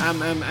on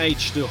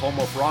MMH, the home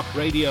of rock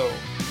radio.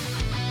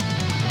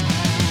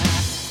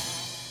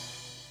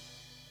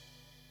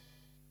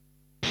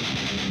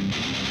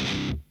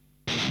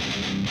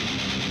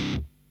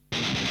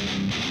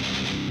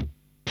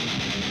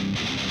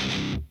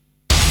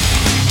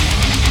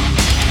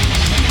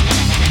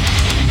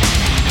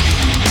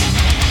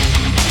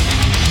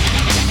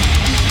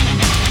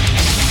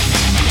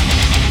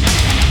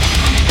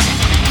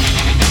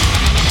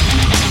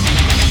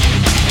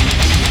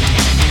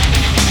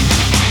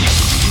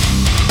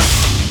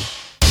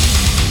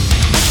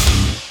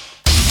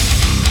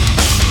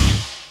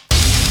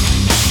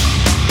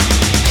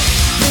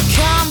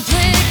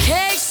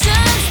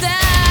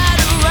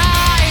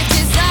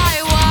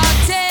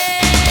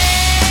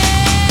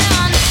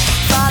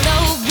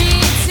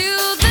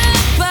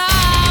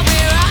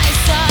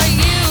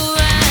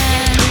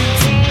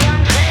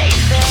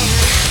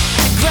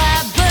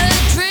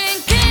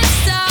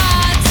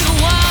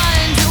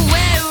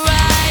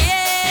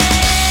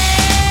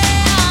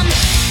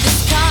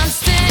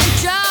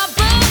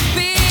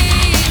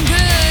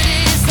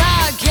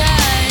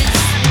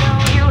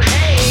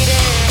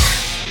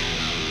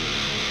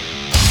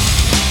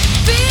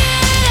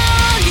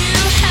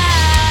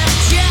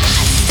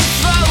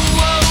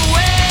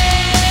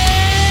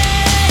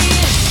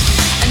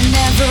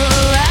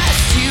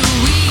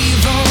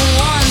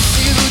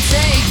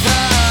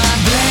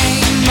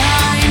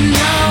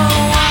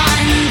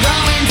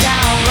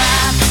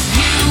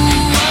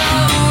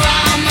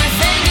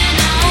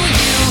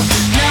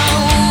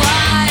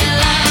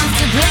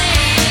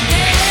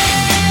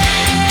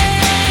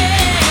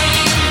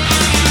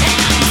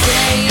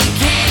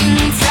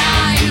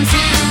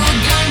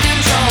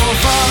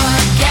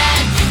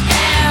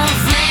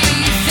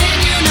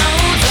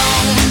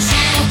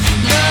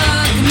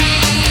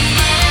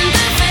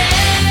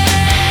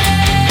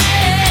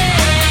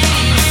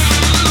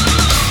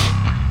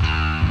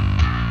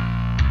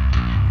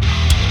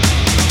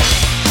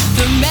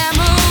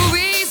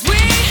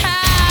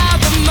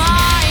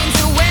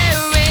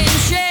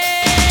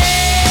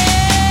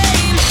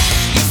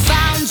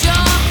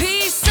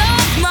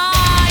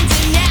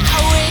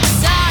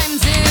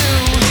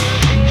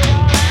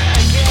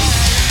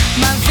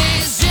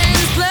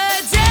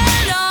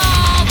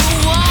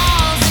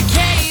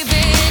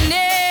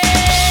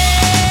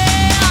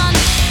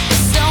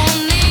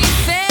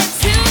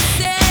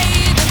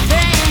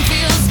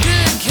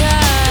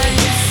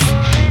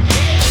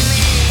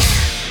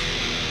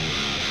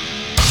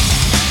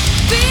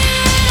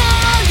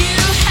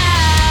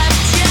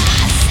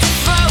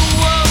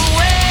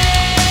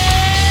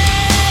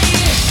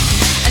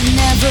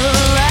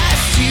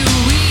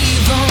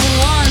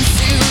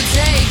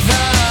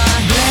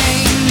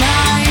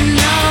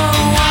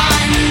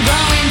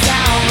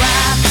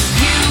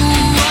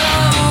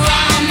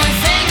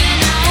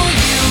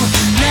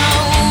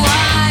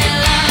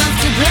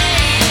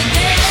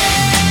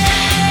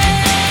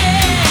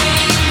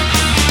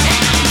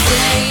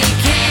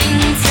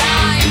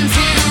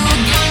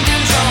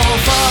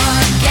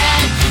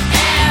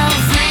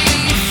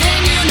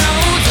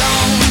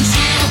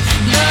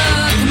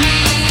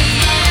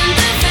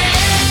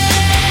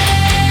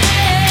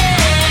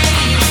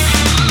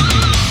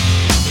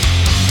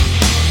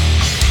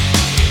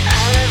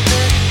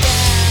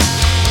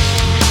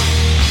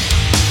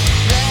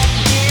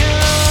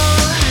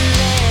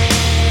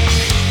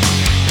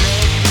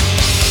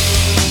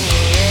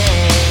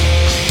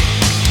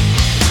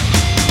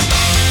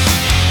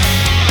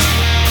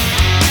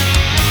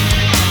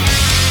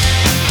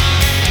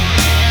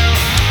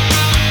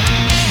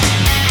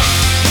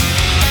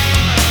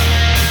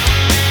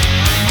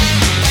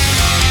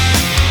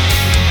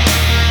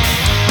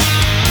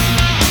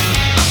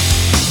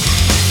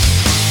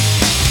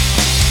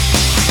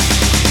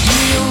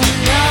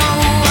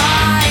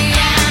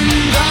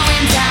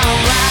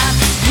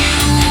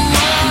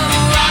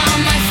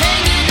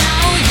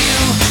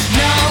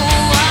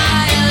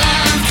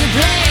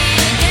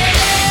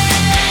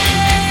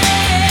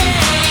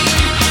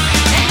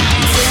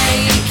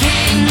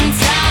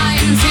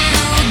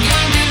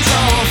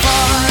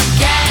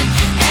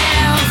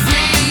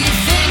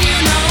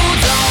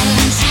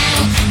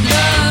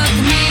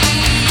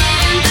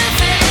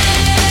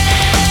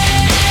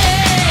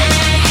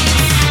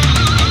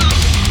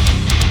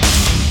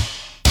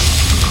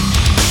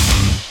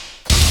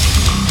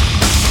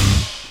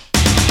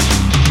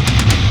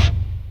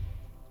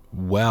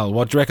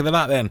 What do you reckon of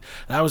that then?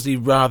 That was the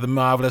rather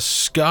marvellous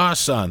Scar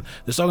Son.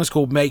 The song is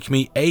called Make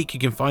Me Ache. You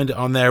can find it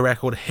on their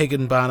record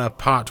Higginbanner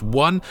Part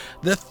 1.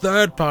 The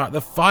third part, the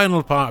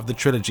final part of the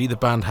trilogy the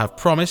band have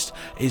promised,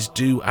 is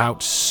due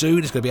out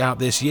soon. It's going to be out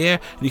this year,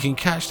 and you can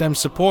catch them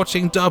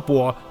supporting Dub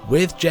War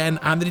with Jen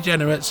and the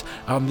Degenerates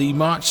on the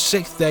March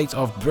 6th date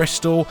of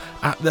Bristol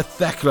at the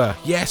Thekla.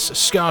 Yes,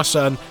 Scar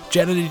Son,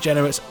 Jen and the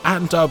Degenerates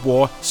and Dub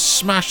War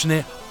smashing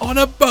it on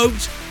a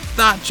boat.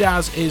 That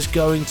jazz is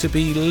going to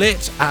be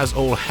lit as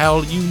all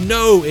hell. You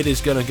know it is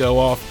going to go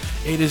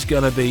off. It is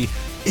going to be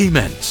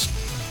immense.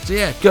 So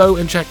yeah, go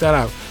and check that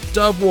out.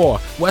 Dub War,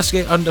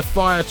 Westgate Under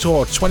Fire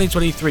Tour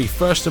 2023,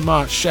 1st of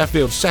March,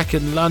 Sheffield,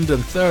 2nd London,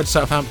 3rd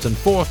Southampton,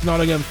 4th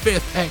Nottingham,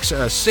 5th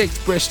Exeter,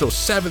 6th Bristol,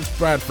 7th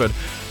Bradford,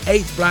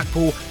 8th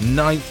Blackpool,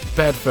 9th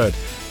Bedford.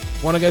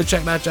 Want to go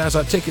check that jazz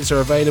out? Tickets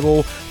are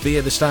available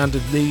via the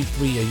standard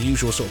via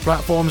usual sort of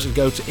platforms, and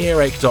go to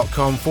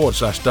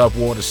earache.com/Dub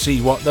War to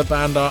see what the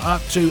band are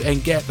up to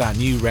and get that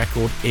new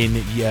record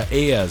in your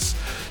ears.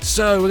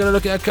 So we're going to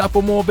look at a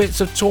couple more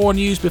bits of tour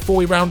news before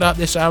we round out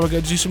this hour. We're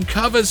going to do some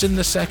covers in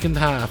the second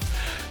half.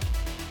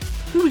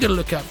 Who are we going to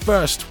look at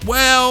first?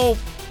 Well,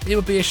 it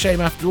would be a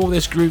shame after all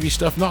this groovy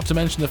stuff not to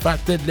mention the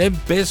fact that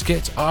Limp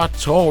Bizkit are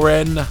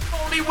touring.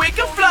 Only we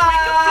can fly.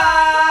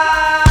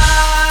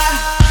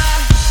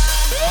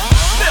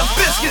 Limp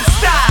Bizkit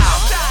style.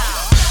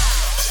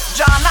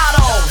 John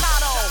Otto,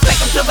 take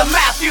him to the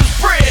Matthews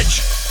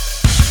Bridge.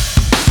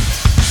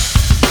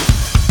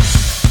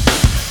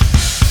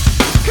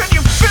 Can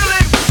you feel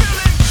it?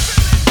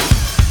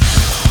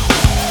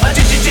 A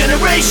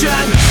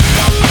generation.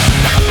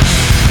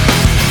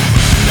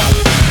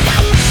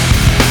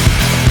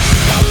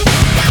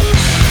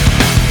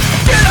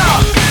 Get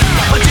up!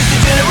 A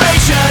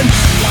generation.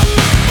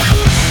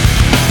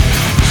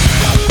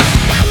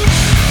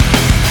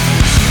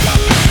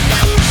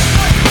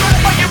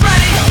 Are you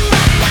ready?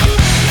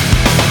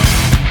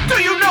 Do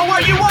you know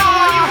where you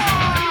are?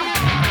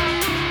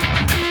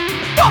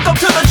 Welcome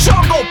to the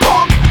jungle,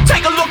 punk.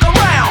 Take a look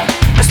around.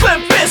 It's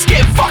Limp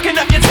Bizkit fucking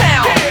up your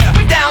town.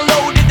 We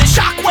downloaded the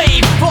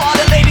shockwave for all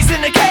the ladies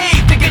in the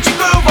cave to get your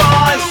groove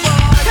on.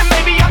 And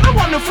maybe I'm the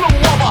one who flew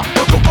over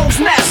the cuckoo's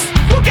nest.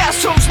 Well,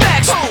 guess who's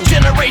next?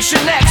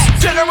 Generation X,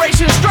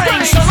 Generation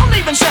Strange. So don't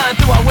even shine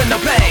through our window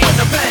pane.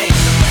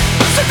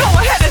 So go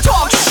ahead and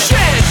talk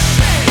shit.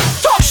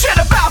 Talk shit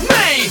about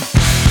me.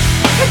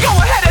 And go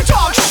ahead and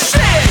talk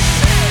shit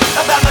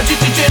about my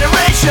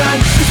generation.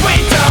 'Cause we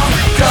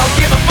don't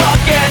give a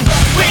fuck, and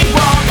we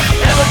won't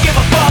ever give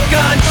a fuck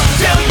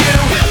until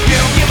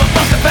you give a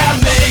fuck about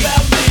me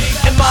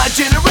and my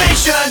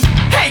generation.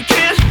 Hey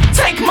kid,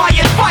 take my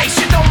advice.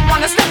 You don't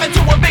wanna step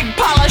into a big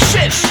pile of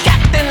shit.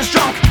 Captain's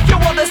drunk, your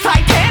world is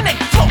Titanic,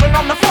 floating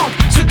on the funk,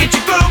 so get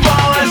your groove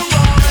on.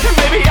 And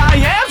maybe I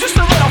am just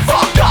a little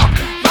fucked up.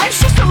 Life's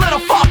just a little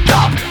fucked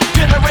up.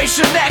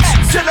 Generation X,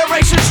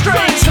 Generation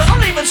Strange. So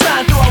don't even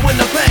shine through our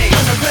window pane.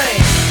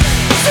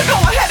 So go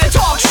ahead and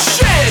talk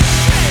shit.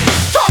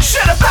 Talk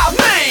shit about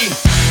me.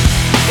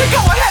 And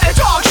go ahead and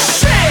talk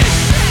shit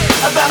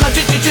about my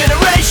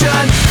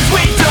generation. 'Cause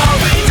we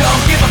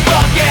don't give a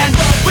fuck, and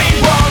we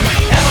won't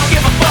ever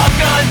give a fuck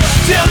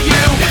until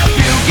you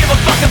give a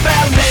fuck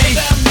about me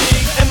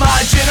and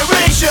my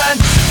generation.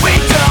 We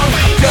don't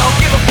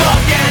give a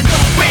fuck, and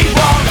we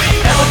won't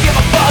ever give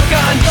a fuck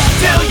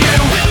until you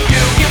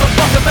give a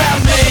fuck about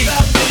me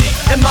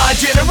and my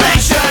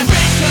generation.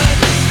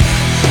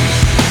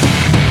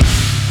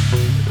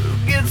 Who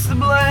gets the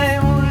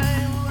blame?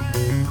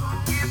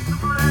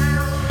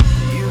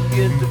 You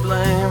get the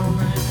blame,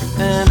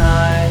 and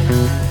I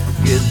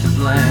get the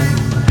blame.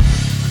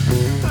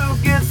 Who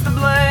gets the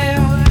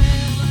blame?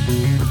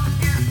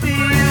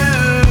 You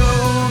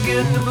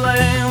get the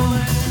blame,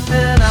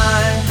 and I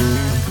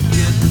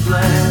get the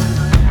blame.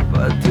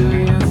 But do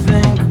you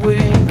think we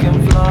can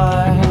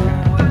fly?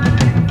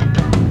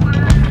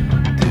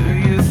 Do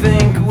you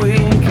think we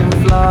can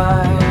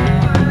fly?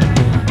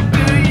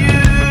 Do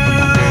you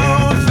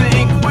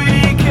think we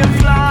can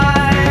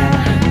fly?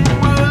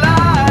 Well,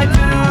 I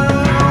do.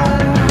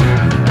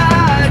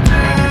 I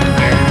do.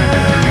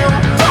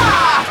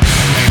 Ah!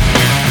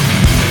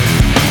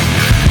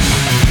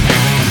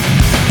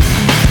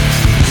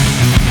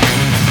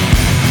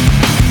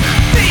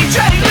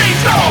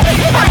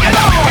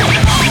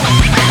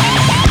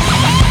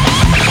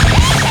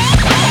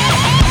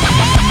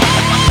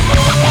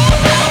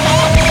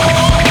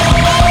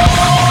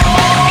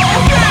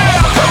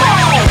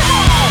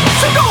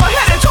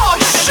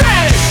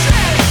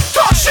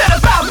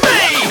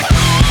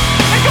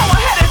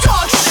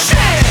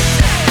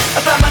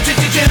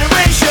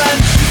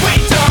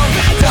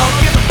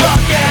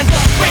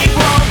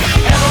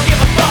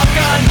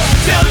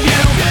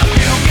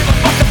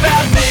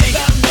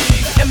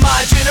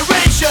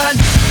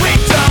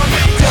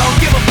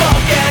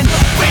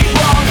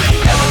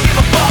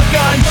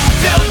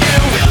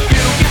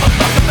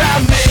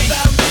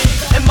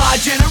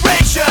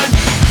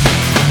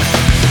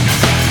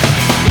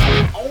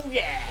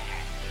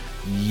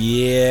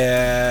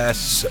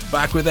 Yes,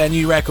 back with their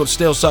new record,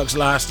 Still Sucks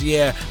Last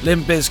Year.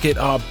 Limp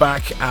Bizkit are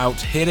back out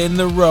hitting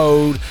the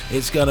road.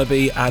 It's going to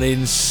be an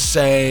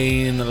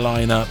insane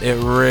lineup. It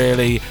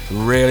really,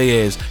 really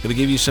is. Going to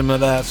give you some of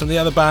the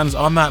other bands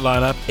on that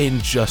lineup in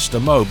just a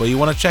mo. But you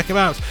want to check them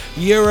out.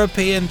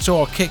 European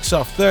tour kicks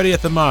off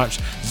 30th of March.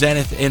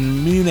 Zenith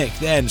in Munich,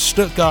 then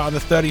Stuttgart on the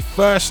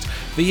 31st,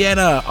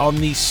 Vienna on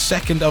the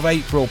 2nd of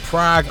April,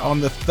 Prague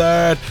on the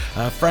 3rd,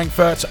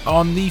 Frankfurt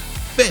on the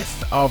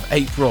 5th of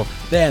April,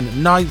 then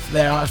 9th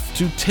they are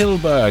to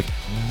Tilburg,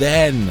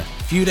 then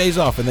a few days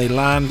off and they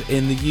land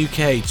in the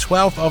UK.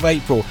 12th of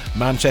April,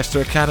 Manchester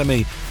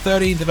Academy,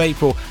 13th of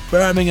April,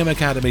 Birmingham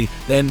Academy,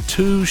 then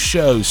 2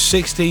 shows,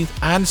 16th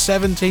and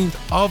 17th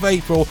of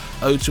April,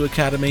 O2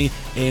 Academy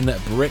in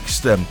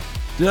Brixton.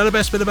 You know the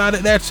best bit about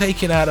it? They're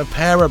taking out a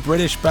pair of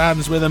British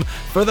bands with them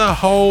for the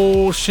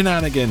whole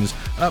shenanigans.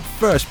 Up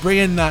first,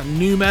 bringing that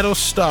new metal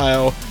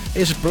style,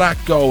 is Black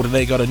Gold, and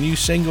they got a new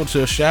single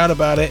to shout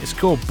about it. It's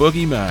called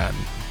Boogeyman.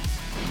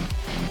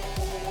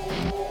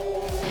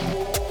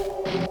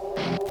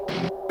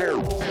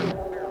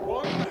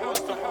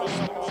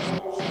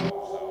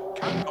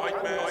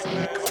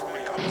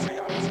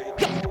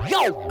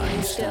 Are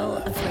you still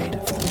afraid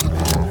of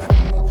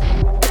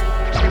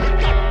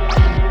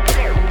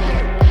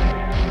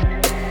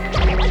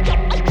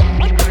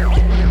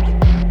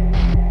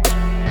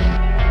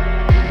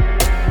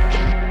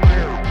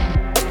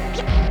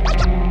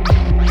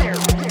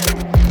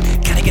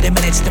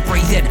To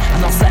breathe in, I'm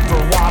not slept for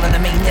a while, and I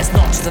mean there's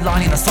not just a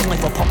line in a song like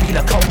for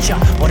popular culture.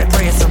 What a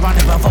prayer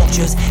surrounded by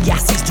vultures, yeah,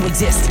 cease to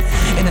exist.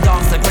 In the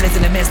darkness, like brothers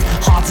in the mist,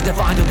 hard to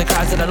define all the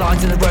crowds that are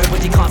lines in the road,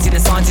 but you can't see the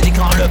signs and you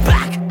can't look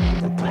back.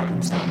 The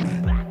problem's not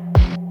me.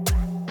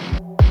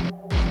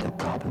 The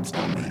problem's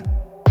not me.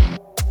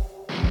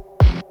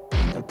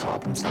 The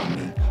problem's not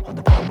me. On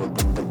the power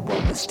in the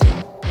world, but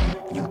still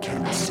you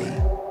cannot see.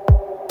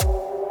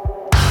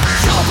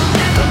 You'll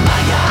remember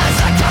my eyes,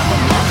 I got a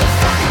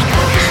motherfucking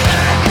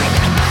boogeyman.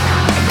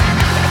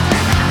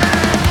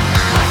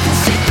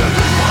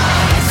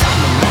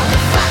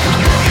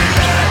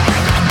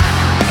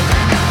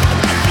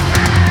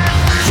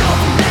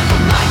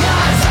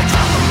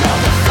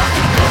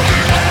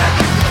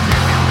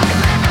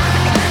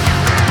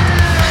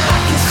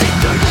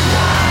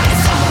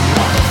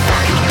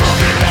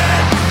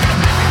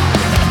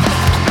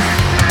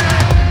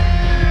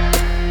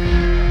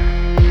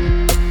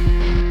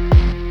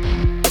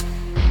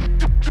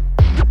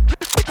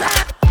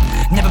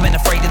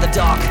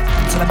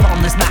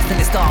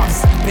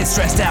 Been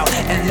stressed out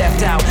and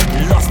left out,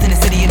 lost in the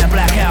city in a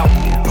blackout.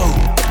 Boom,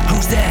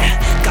 who's there?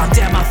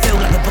 Goddamn, I feel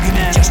like the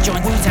boogeyman. Just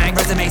joined Wu-Tang,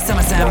 resume,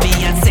 SummerSlam, me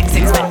and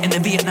 6-6 met in the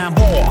Vietnam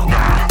War.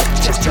 Nah,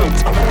 just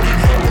jokes, I'm on it,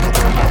 with a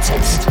burn my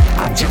toast.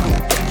 I'm jiggle,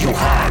 you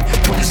hide,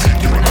 when you see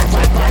you and I'm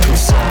right by your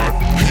side.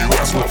 You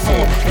ask what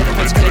for, and the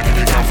rest gonna get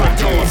you down front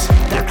doors.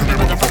 That could be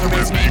motherfucker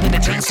with me with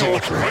a chainsaw.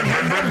 Run,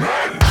 run, run,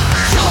 run.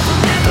 You'll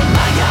remember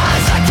my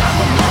eyes, I got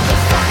a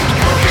motherfucking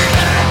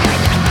boogeyman.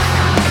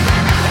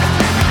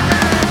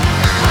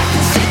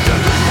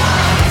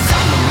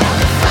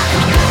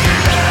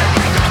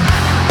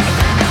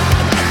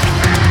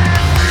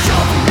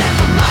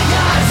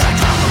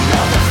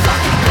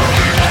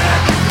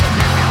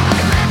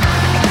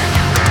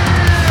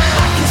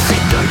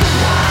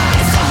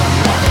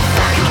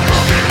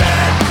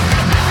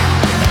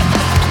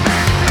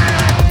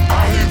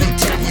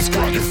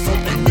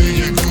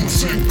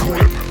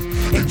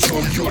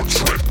 Your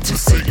trip to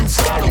Satan's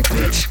hollow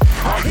pitch.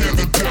 I hear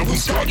the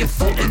devil's got your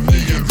foot in me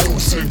and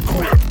losing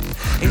grip.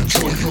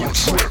 Enjoy your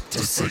trip to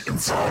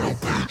Satan's hollow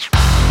pitch.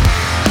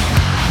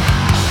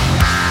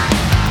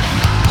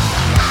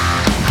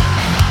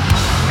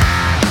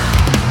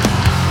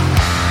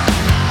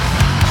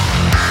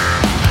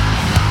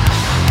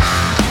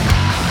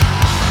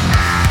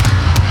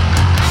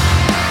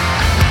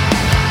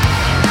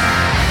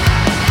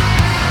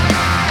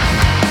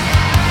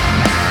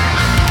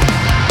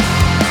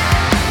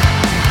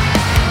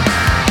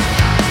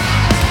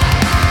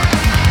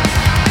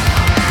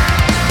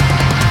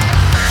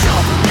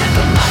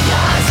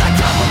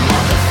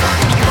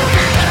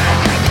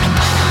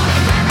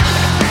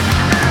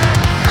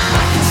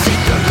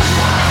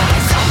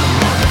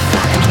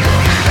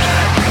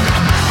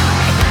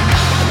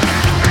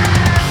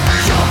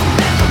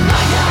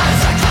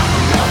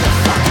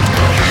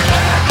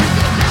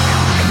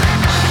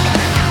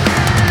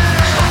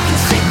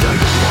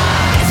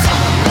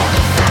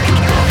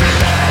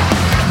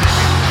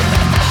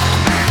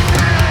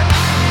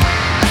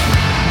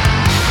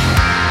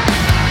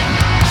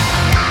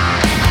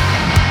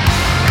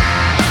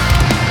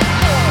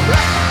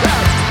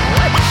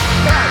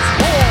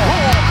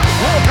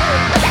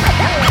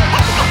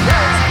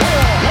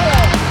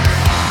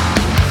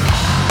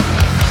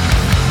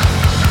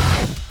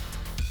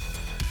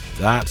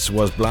 That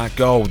was Black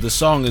Gold. The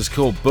song is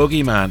called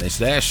Boogeyman. It's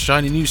their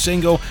shiny new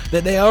single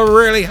that they are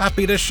really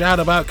happy to shout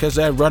about because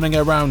they're running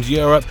around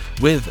Europe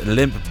with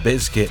Limp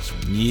Bizkit.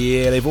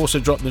 Yeah, they've also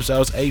dropped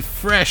themselves a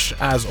fresh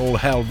as all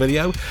hell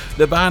video.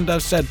 The band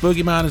have said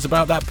Boogeyman is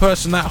about that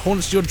person that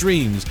haunts your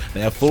dreams.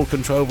 They have full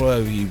control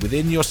over you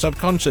within your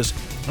subconscious,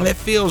 and it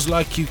feels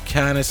like you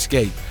can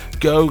escape.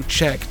 Go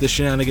check the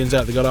shenanigans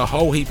out. They got a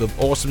whole heap of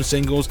awesome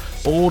singles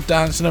all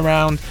dancing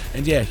around,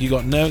 and yeah, you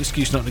got no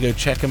excuse not to go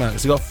check them out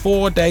because they got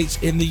 4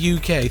 dates in the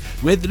UK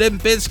with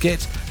Limp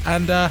Bizkit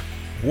and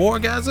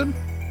Wargasm.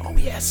 Oh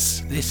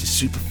yes, this is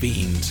Super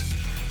Fiend.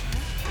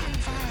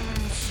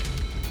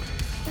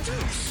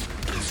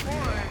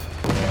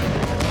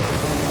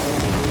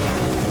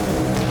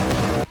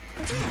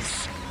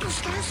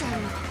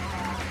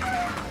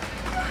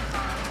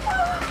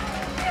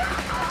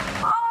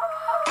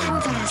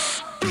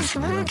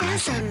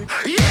 Orgasm.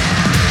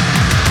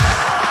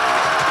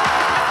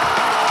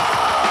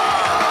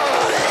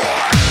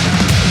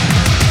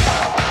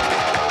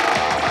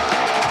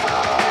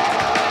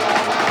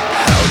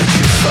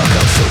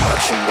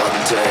 In one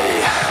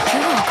day, You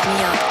woke me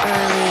up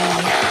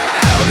early.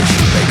 how did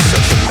you make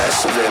such a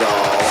mess of it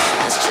all?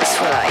 That's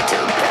just what I do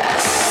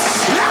best.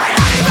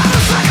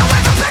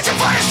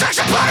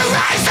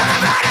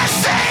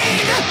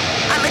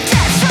 I'm a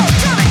dead soul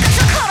dummy 'cause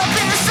you're caught up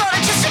in the soda,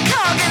 just a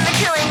cog in the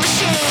killing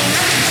machine.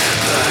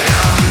 But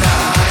I'm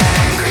not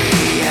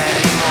angry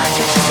anymore.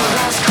 Just a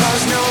lost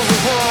cause, no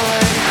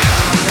reward.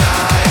 I'm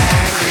not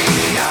angry,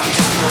 I'm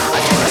just bored.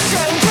 I do the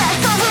same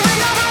death over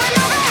and over and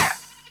over.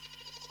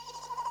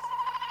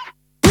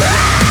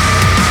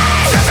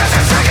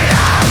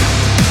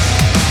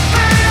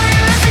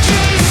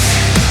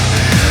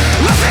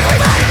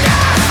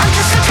 I'm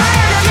just so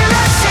tired of your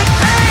love sick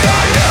pain.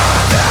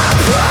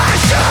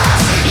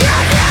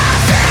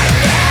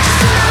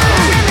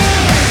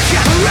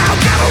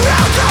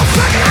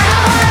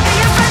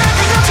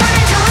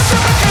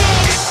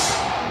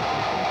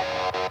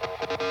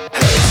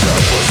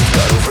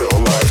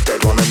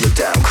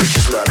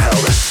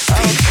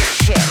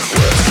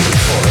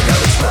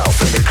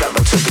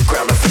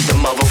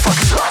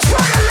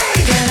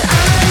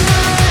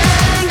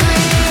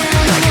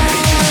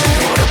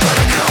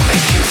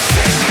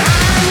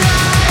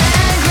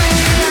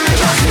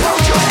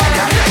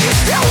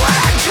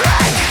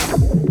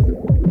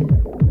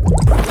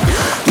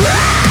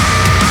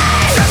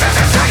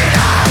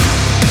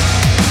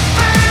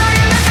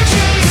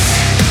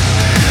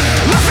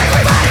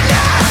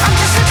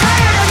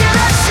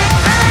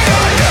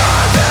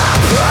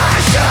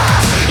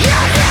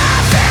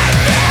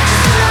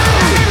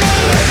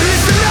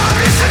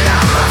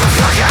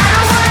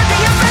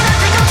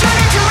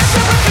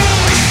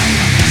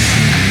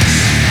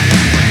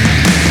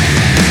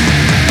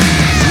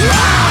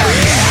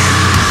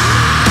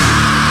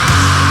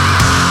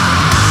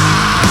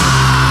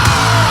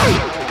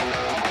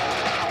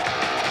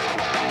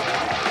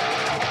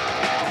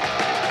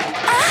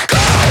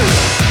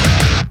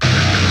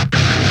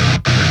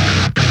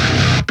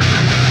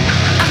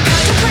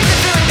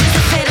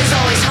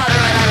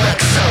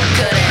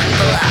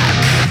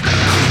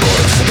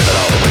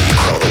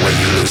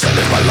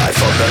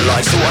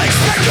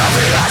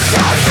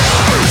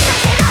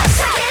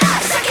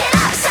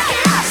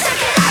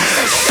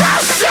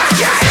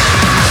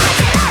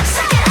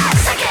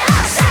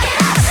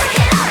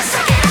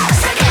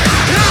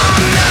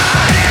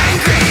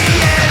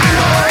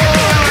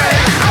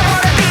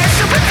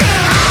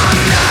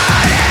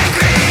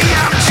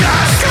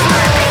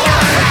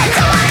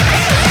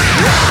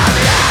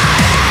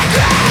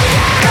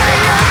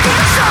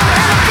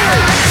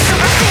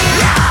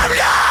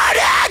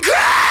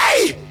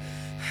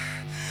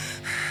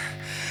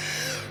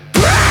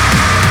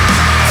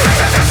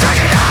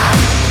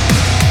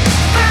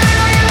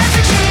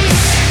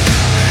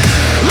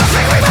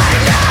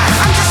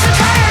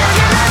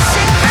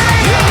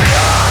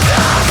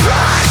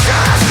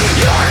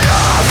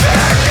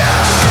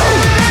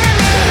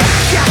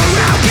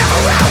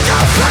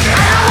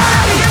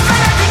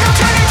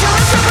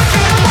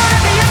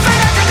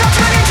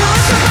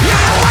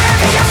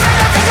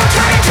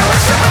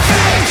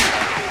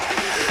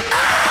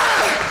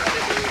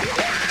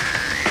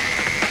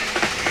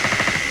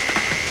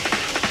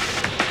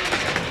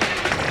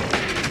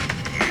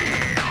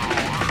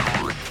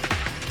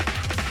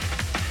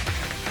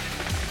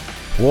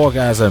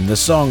 Wargasm. The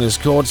song is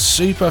called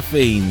Super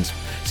Fiend.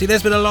 See,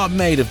 there's been a lot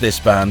made of this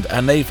band,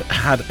 and they've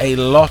had a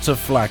lot of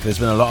flack. There's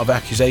been a lot of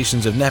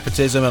accusations of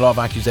nepotism, a lot of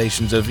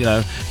accusations of,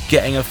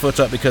 getting a foot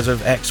up because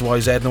of X, Y,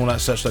 Z and all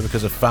that such, like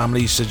because of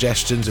family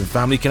suggestions and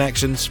family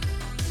connections.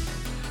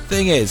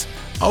 Thing is,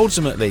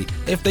 ultimately,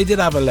 if they did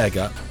have a leg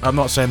up, I'm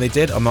not saying they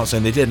did, I'm not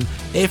saying they didn't,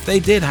 if they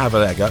did have a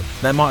leg up,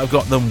 they might have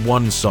got them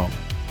one song.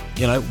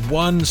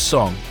 One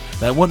song.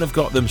 They wouldn't have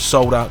got them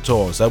sold out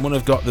tours. They wouldn't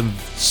have got them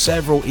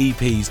several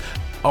EPs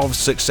of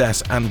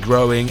success and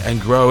growing and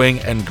growing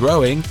and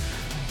growing.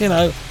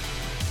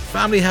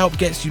 Family Help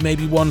gets you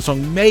maybe one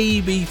song,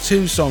 maybe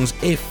two songs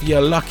if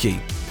you're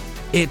lucky.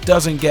 it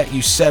doesn't get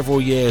you several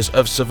years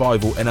of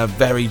survival in a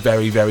very,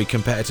 very, very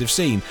competitive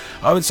scene.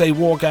 I would say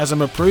Wargasm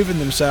have proven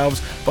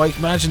themselves by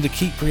managing to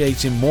keep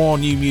creating more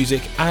new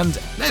music, and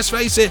let's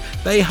face it,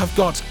 they have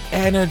got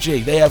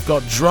energy, they have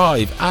got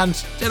drive,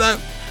 and you know,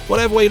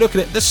 whatever way you look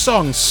at it, the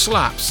song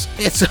slaps.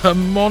 It's a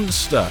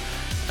monster.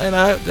 You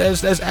know,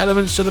 there's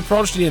elements to the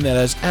Prodigy in there,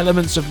 there's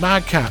elements of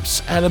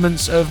Madcaps,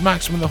 elements of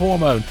Maximum the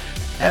Hormone,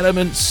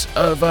 elements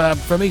of,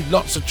 for me,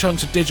 lots of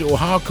chunks of digital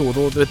hardcore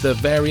with the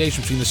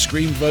variation between the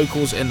screamed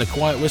vocals and the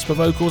quiet whisper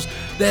vocals.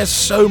 There's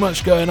so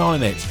much going on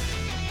in it.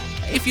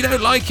 If you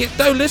don't like it,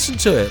 don't listen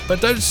to it,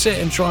 but don't sit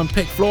and try and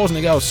pick flaws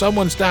and go,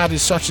 someone's dad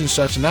is such and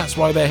such and that's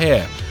why they're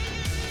here.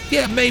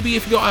 Yeah, maybe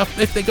if they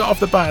got off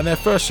the bat and their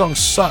first song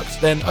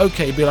sucked, then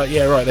okay, be like,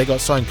 yeah, right, they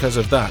got signed because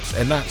of that,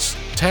 and that's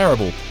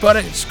terrible. But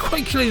it's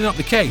quite clearly not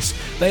the case.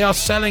 They are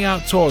selling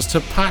out tours to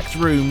packed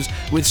rooms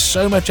with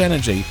so much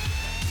energy.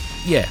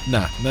 Yeah,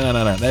 no.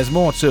 There's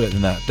more to it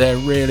than that. There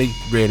really,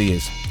 really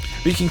is.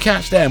 But you can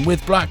catch them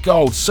with Black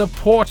Gold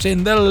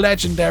supporting the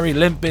legendary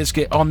Limp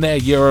Bizkit on their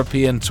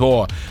European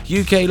tour.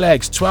 UK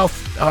legs,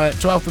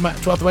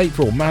 12th of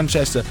April,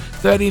 Manchester,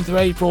 13th of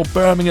April,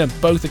 Birmingham,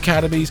 both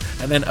academies,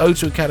 and then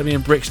O2 Academy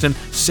in Brixton,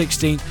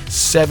 16th,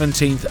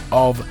 17th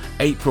of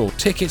April.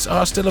 Tickets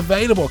are still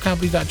available. Can't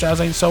believe that jazz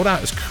ain't sold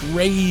out. It's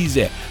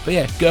crazy. But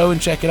yeah, go and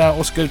check it out.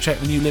 Also go check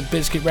the new Limp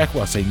Bizkit record.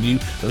 Well, I say new,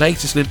 the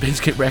latest Limp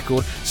Bizkit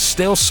record.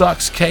 Still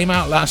Sucks, came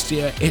out last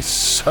year. It's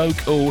so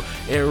cool.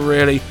 It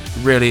really,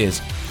 really is.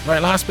 Right,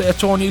 last bit of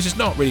tour news. It's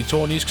not really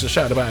tour news because I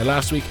shouted about it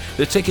last week.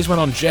 The tickets went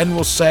on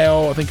general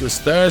sale, I think it was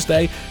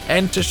Thursday.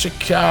 Enter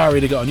Shikari.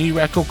 They got a new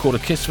record called A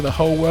Kiss for the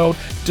Whole World,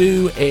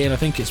 due in, I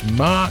think it's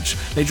March.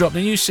 They dropped a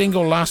new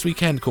single last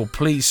weekend called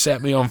Please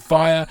Set Me On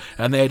Fire,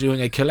 and they're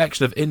doing a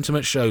collection of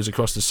intimate shows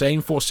across the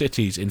same 4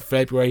 cities in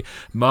February,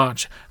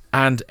 March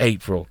and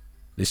April.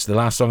 This is the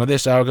last song of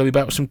this hour. I'm going to be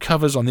back with some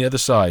covers on the other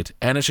side.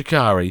 Enter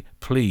Shikari,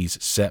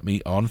 Please Set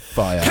Me On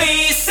Fire.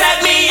 Please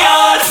set me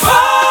on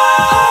fire.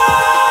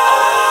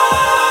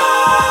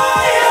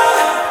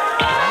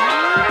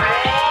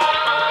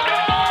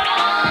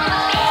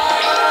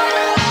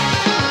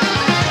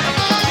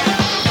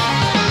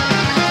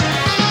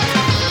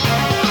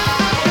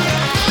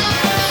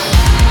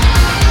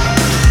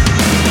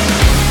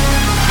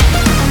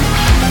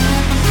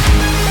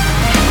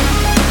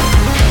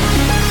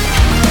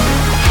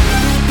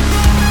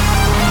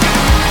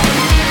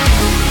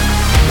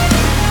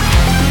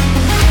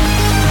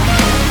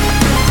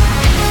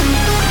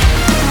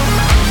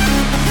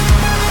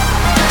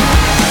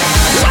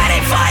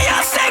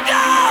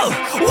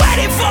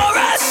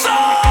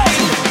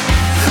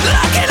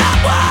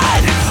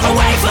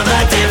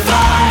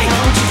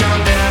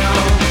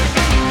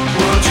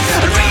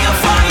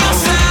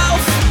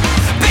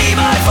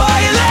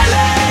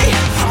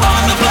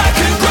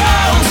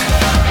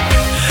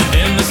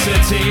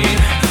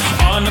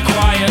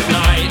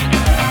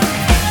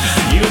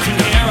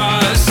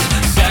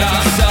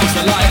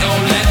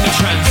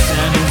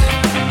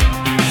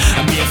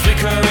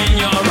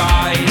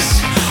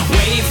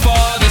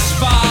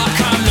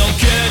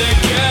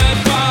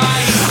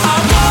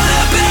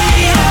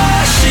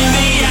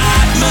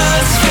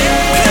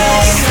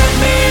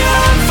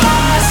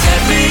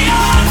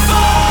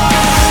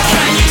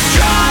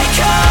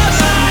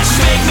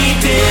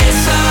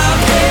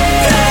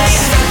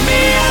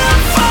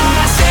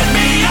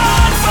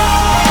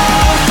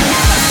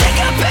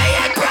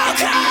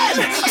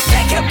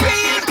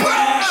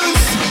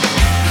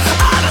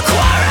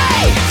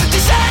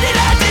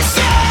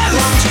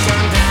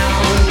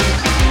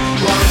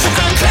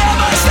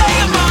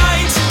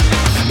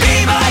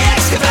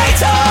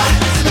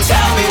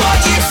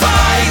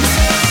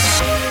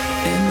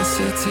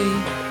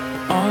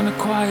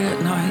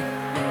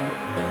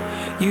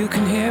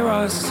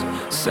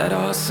 Set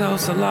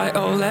ourselves alight,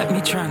 oh let me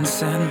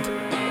transcend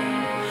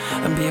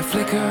and be a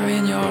flicker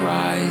in your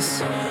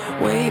eyes.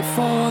 Wait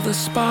for the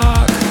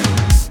spark.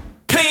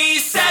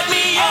 Please set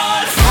me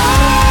on fire.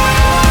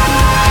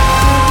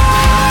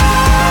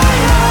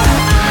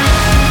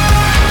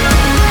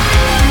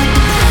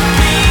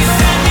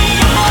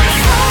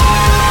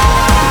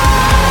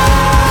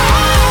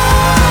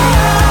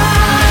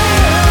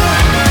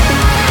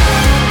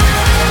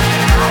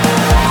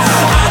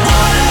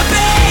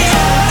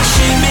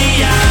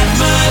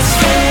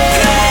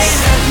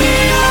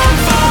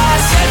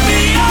 Set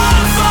me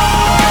on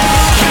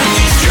fire. Can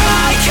you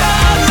strike a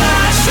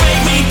match,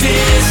 make me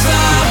disappear?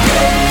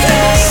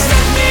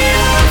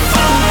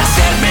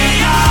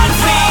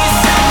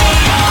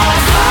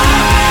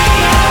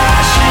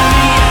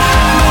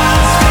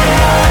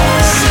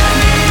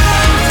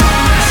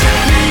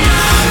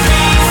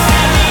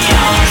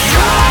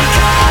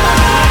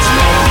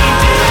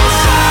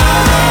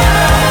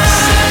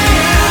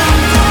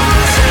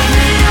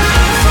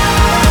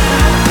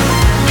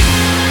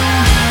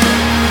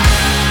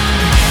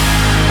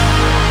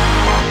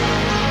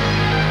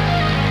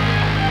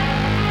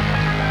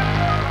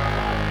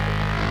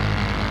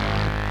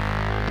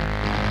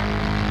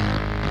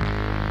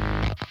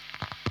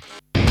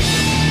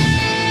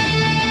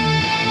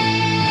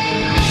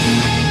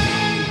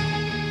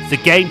 The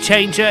Game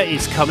Changer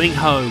is coming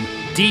home.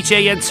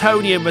 DJ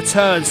Antonian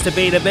returns to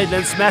being a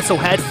Midlands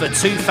metalhead for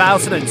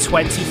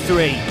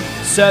 2023,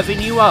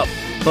 serving you up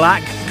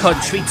black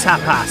country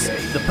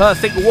tapas, the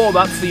perfect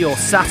warm-up for your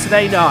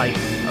Saturday night.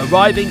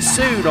 Arriving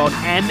soon on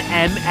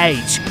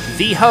MMH,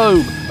 the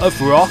home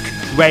of rock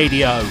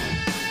radio.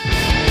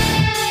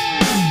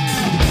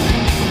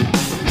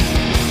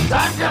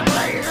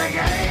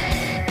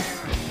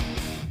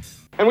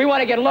 And we want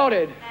to get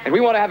loaded, and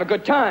we want to have a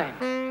good time.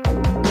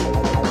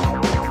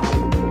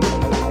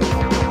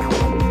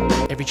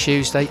 Every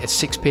Tuesday at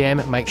 6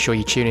 p.m, make sure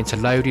you tune into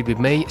Loaded with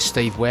me,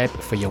 Steve Webb,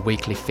 for your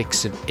weekly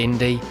fix of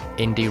indie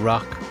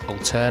rock,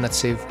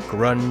 alternative,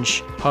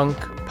 grunge, punk,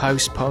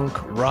 post-punk,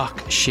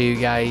 rock,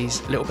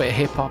 shoegaze, a little bit of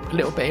hip-hop, a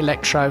little bit of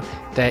electro.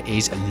 There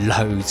is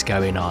loads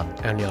going on.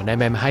 Only on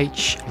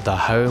MMH, the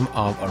home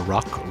of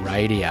rock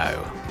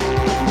radio.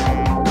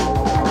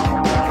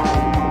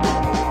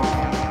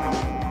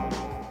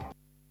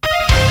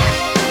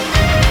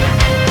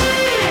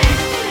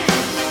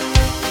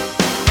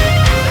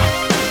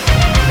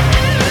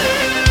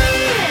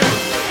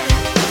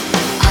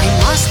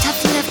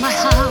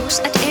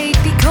 At 8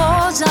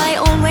 because I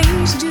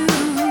always do.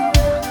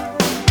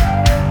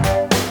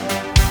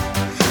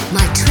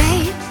 My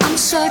train, I'm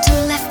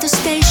certain, left the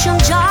station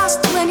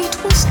just when it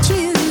was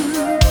due.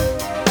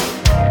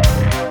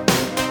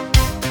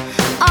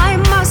 I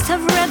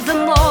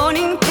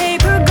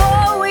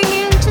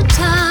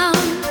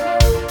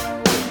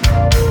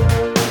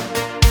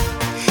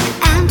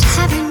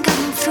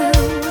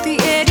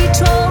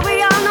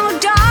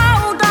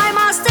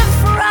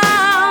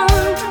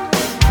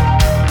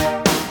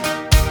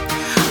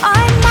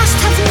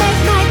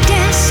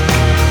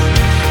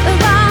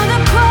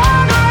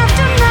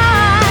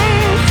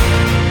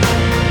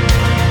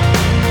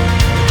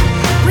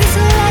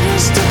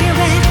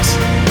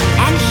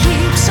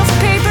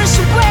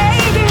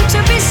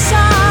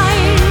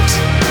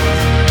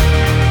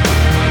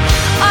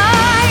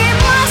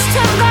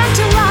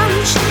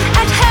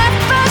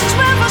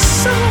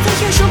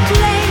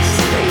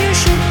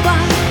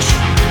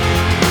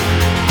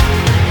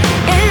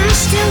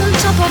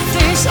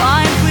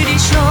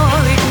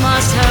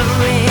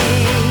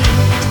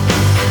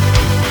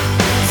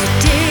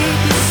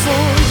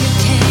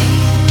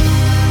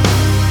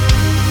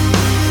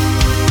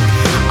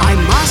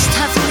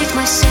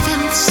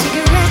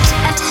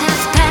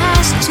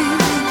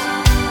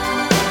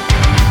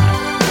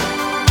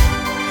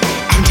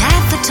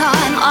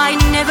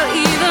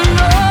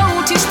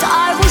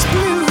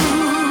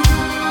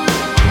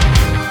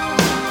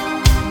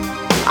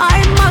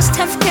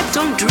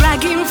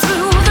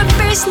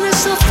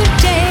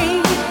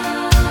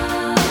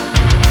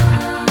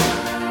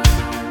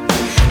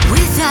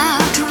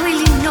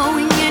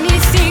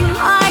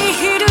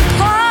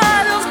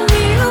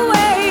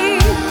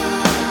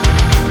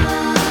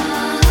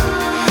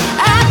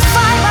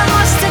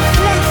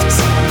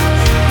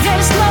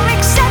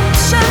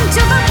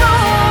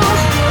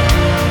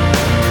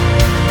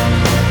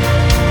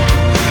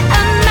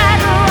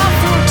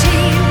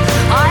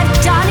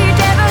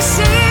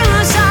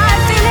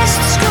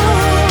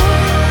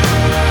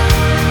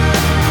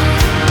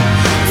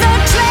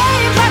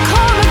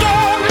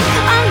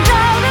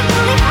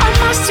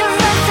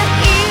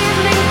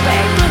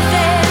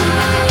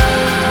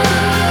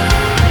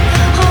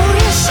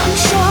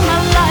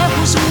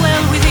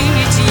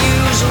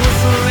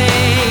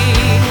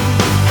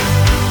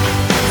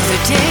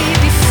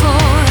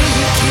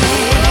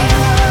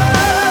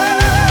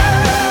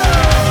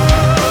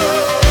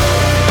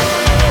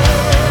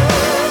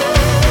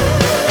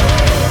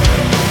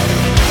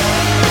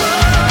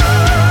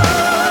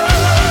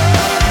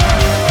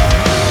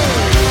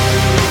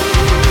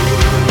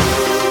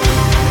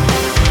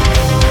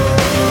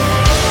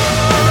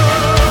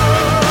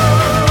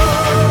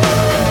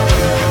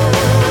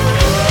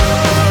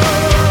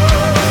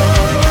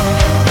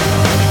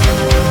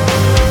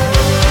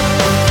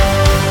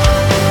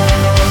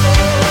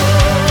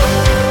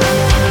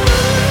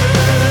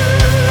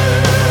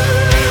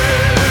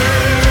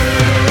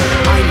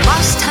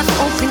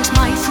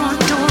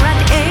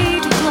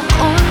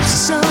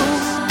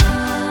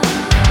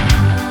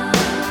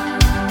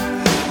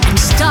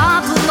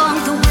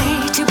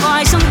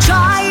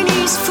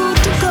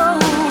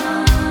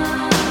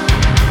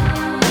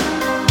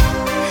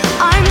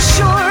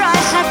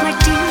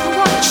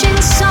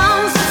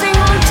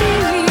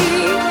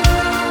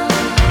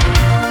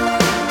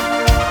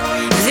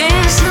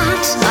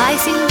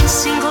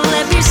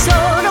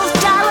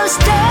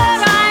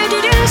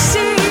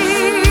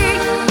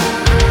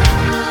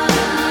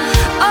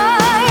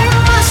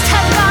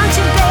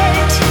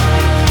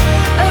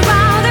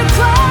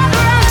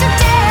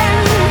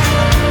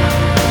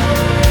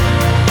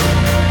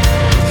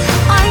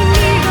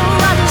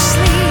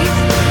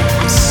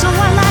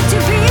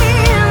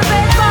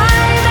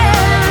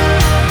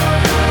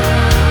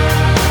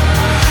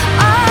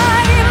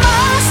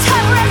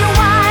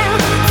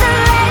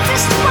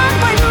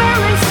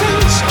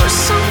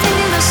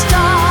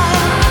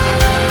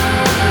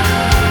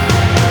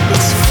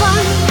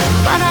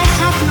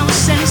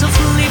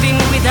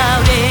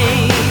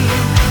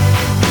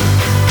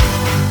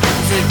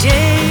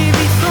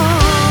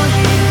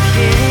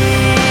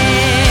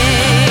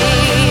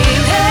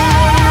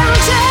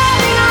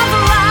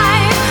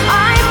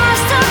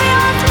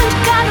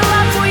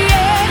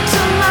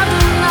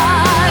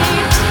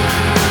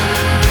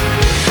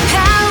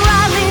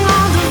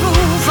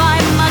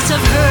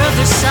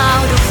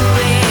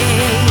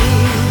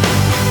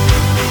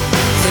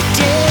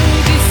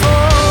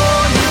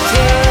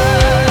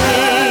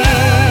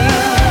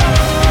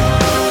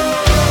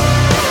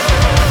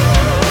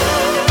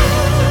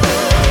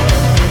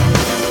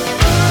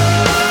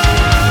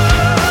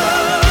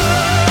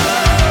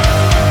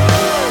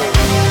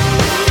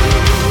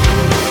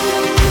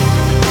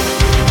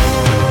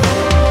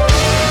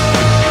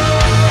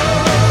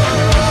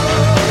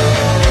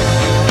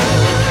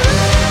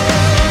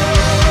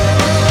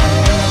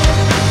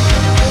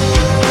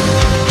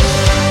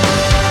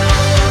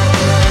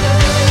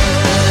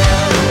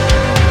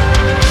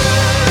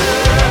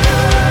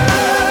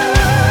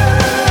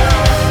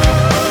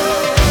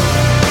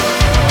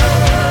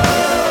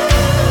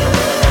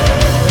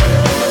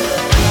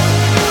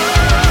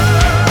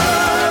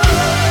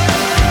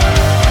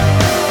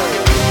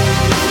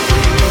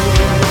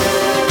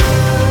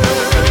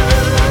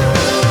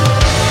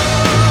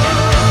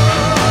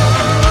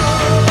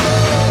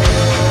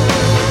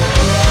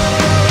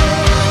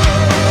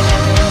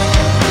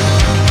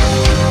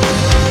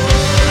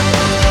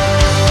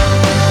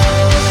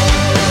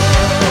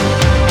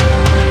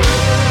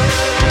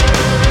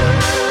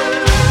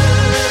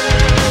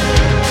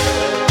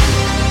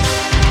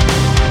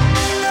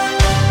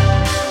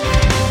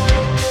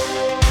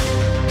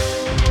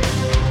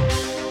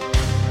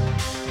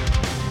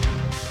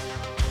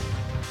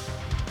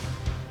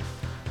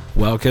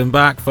Welcome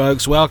back,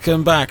 folks.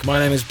 Welcome back. My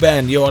name is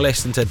Ben. You're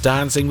listening to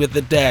Dancing with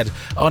the Dead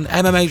on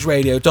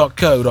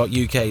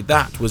mmhradio.co.uk.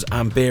 That was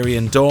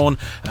Amberian Dawn.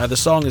 The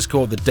song is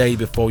called The Day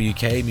Before You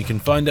Came. You can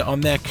find it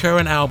on their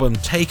current album,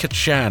 Take a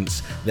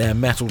Chance, their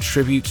metal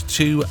tribute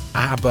to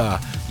ABBA.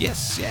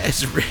 Yes,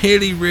 it's a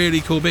really,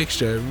 really cool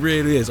mixture. It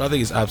really is. I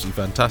think it's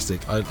absolutely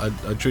fantastic. I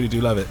truly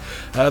do love it.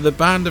 The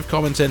band have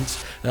commented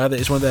that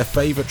it's one of their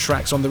favourite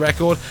tracks on the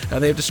record,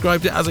 and they have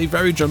described it as a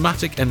very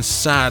dramatic and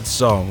sad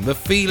song. The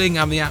feeling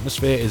and the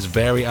atmosphere is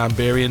very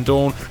Amberian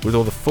Dawn, with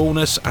all the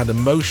fullness and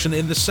emotion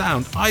in the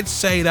sound. I'd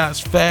say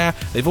that's fair.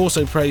 They've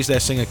also praised their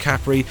singer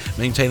Capri,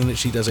 maintaining that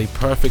she does a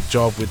perfect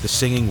job with the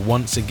singing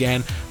once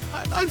again.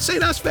 I'd say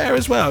that's fair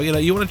as well. You know,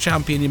 you want to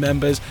champion your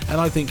members, and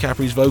I think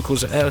Capri's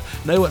vocals,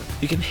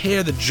 you can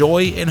hear the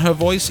joy in her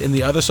voice in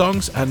the other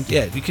songs, and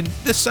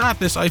the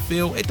sadness, I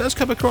feel, it does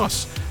come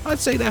across. I'd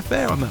say they're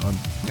fair on that one.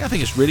 I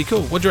think it's really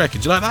cool. What do you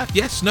reckon? Do you like that?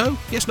 Yes, no?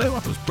 Yes, no? I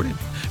thought it was brilliant.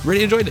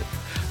 Really enjoyed it.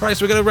 Right,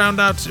 so we're going to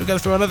round out, we're going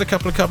to throw another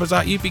couple of covers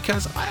at you,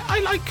 because I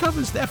like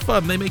covers. They're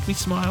fun. They make me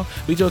smile.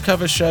 We do a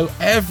cover show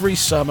every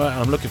summer, and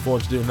I'm looking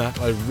forward to doing that.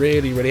 I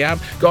really, really am.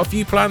 Got a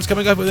few plans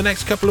coming up over the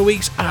next couple of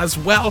weeks as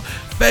well.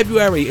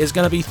 February is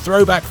going to be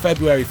Throwback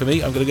February for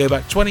me. I'm going to go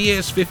back 20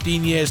 years,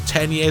 15 years,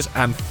 10 years,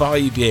 and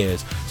 5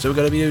 years. So we're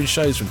going to be doing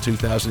shows from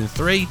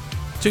 2003,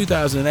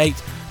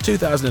 2008,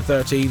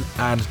 2013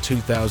 and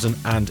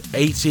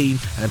 2018,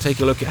 and take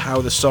a look at how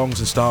the songs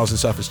and styles and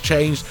stuff has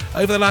changed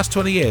over the last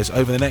 20 years.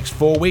 Over the next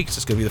 4 weeks,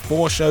 it's going to be the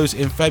 4 shows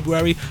in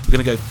February. We're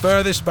going to go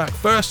furthest back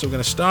first, so we're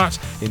going to start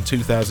in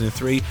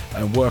 2003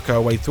 and work our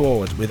way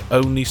forward with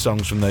only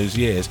songs from those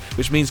years,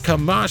 which means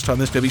come March time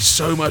there's going to be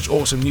so much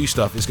awesome new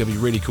stuff. It's going to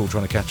be really cool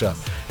trying to catch up,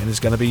 and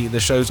the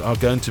shows are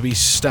going to be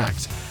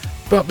stacked.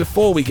 But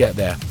before we get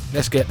there,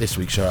 let's get this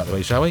week's show out of the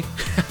way, shall we?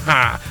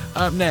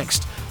 Up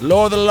next,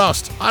 Law of the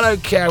Lost. I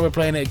don't care, we're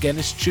playing it again.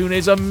 This tune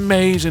is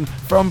amazing.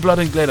 From Blood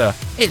and Glitter,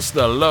 it's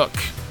The Look.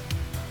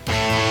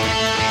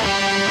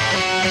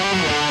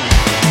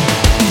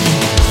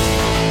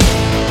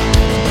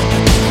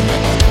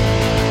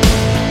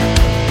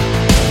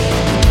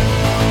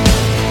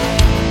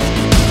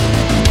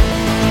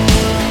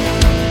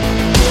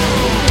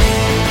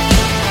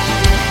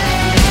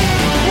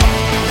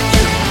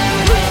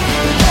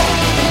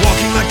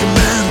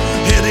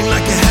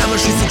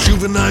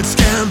 Juvenile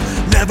scam,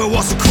 never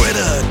was a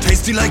quitter,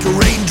 tasty like a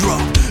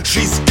raindrop.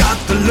 She's got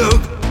the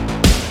look,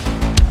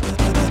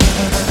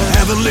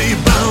 heavenly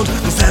bound.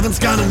 Cause heaven's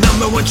got a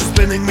number when she's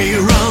spinning me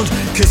around.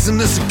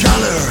 Kissing is a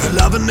color,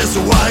 loving is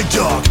a wild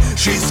dog.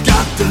 She's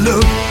got the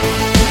look,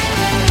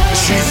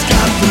 she's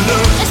got the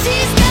look,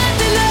 she's got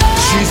the look,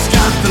 she's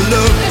got the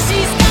look,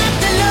 she's got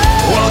the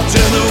look. What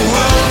in the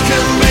world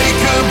can make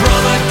a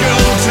brown-eyed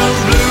girl turn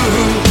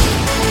blue?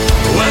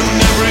 When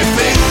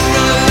everything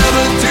I'll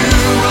ever do,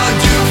 I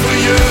do for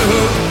you.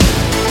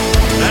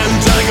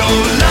 And I go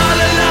la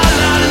la la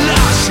la la.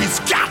 She's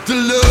got the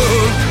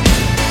look.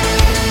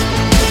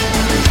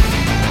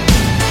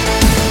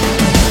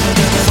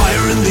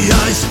 Fire in the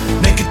eyes,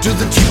 naked to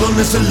the T-bone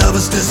is a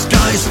lover's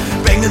disguise.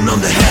 Banging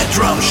on the head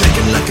drum,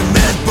 shaking like a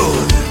mad bull.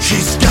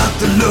 She's got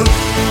the look.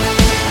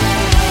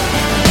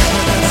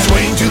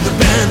 Swaying to the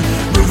band,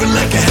 moving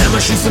like a hammer,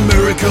 she's a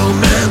miracle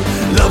man.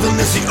 Loving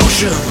is the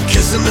ocean,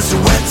 kissing is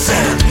the wet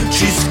sand.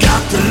 She's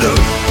got the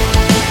look,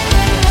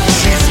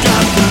 she's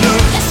got the look,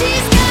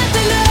 she's got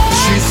the look,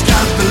 she's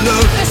got the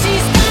look,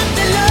 she's got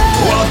the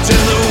look. What in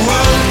the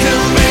world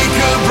can make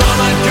a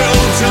brown-eyed girl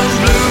turn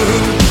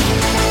blue?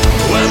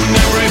 When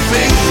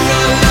everything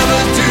I'll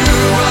ever do,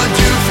 I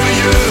do for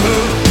you.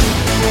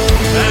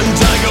 And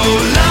I go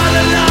la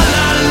la la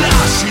la la.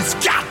 She's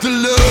got the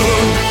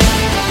look.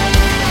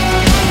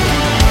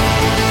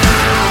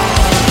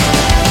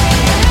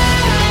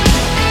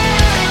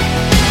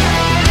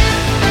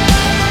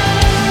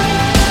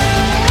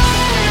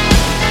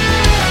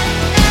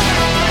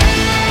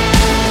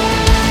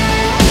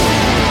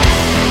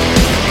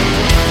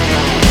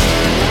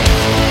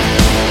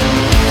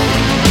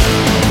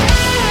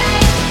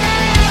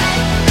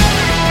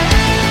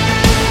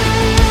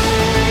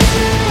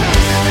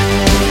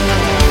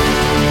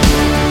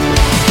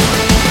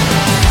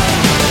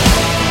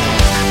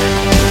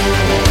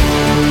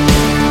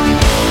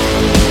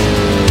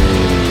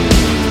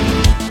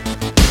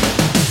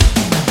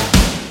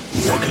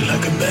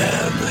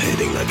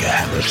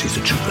 She's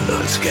a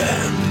juvenile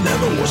scam,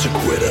 never was a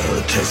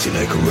quitter, tasty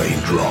like a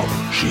raindrop.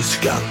 She's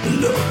got the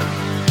look.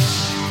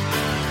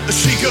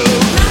 She goes.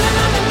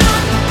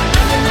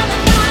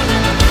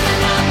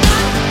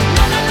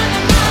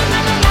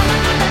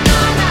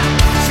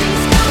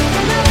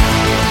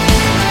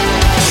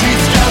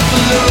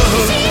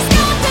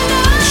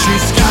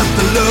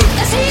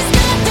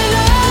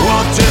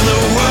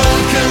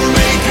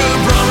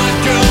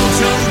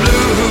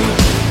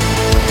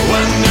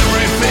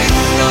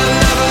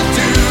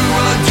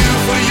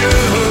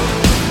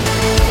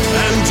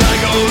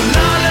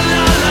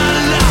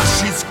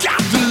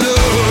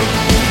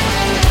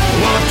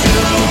 What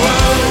in the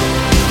world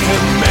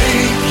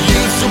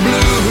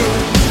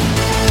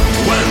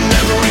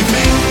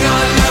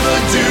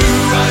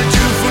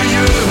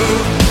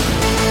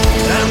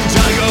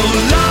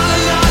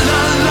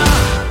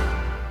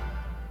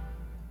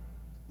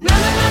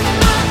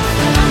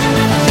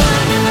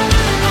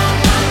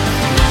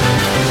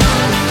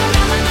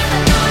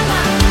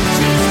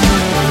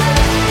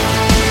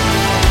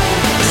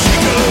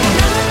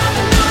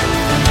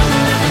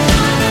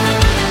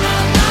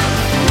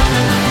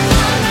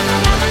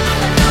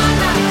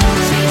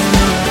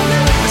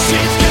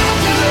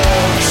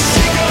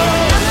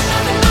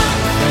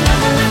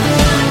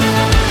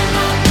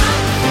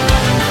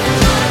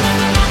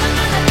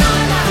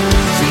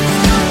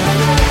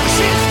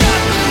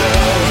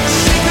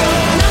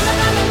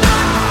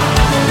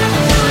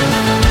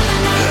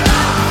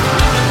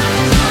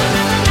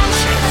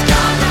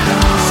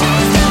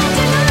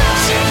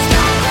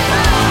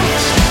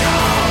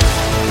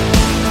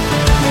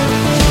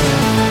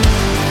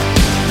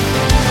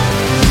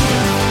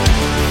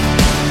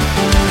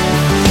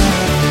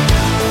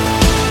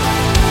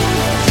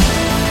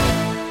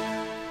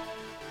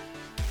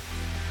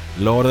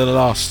Lord of the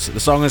Lost. The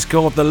song is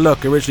called The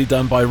Look, originally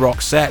done by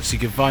Roxette. You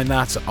can find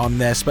that on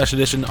their special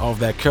edition of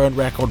their current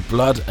record,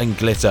 Blood and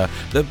Glitter.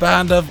 The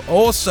band have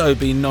also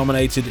been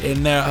nominated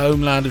in their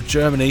homeland of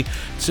Germany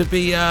to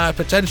be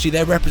potentially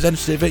their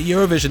representative at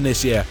Eurovision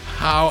this year.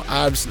 How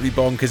absolutely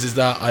bonkers is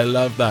that? I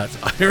love that.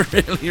 I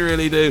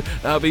really do.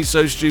 That would be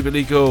so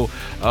stupidly cool.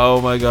 Oh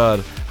my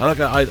god.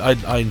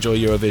 I enjoy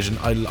Eurovision.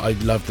 I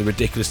love the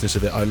ridiculousness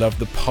of it. I love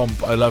the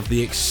pomp. I love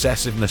the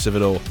excessiveness of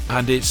it all.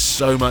 And it's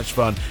so much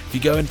fun. If you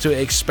go into it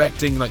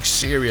expecting like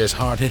serious,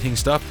 hard-hitting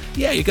stuff,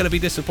 yeah, you're going to be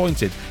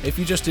disappointed. If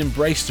you just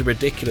embrace the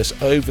ridiculous,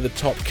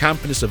 over-the-top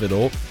campiness of it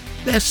all,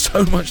 there's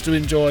so much to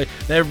enjoy.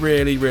 There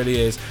really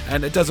is.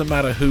 And it doesn't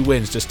matter who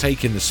wins, just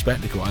take in the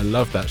spectacle. I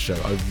love that show.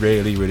 I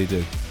really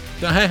do.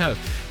 But hey ho,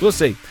 we'll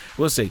see.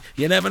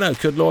 You never know.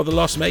 Could Lord of the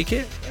Lost make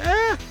it?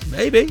 Yeah,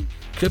 maybe.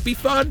 Could be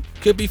fun.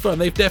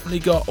 They've definitely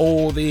got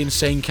all the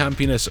insane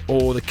campiness,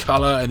 all the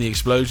colour and the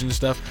explosion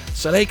stuff.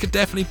 So they could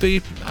definitely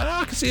be,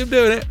 I can see them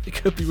doing it. It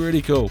could be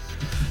really cool.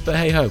 But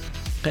hey ho.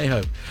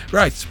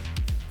 Right.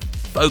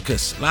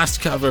 Focus. Last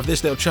cover of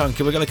this little chunk,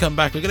 and we're going to come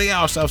back. We're going to get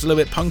ourselves a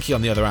little bit punky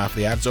on the other half of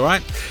the ads,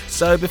 alright?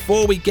 So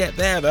before we get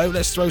there, though,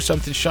 let's throw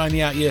something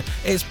shiny at you.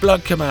 It's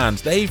Blood Command.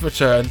 They've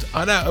returned.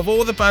 I know, of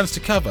all the bands to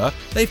cover,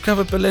 they've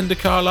covered Belinda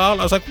Carlisle.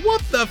 I was like,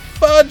 what the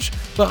fudge?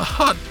 But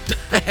hot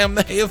damn,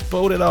 they have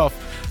pulled it off.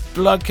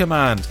 Blood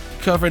Command,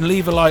 covering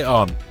Leave a Light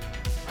On.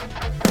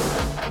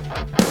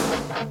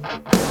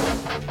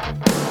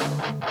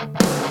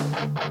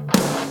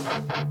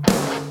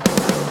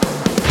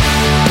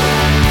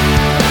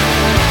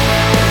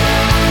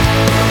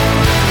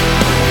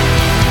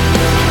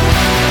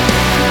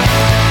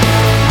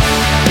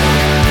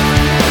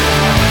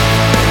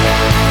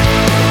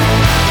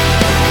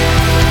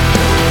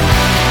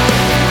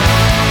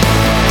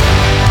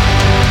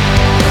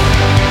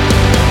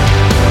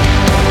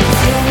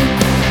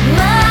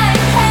 My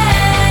hand,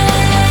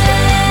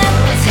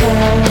 tell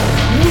me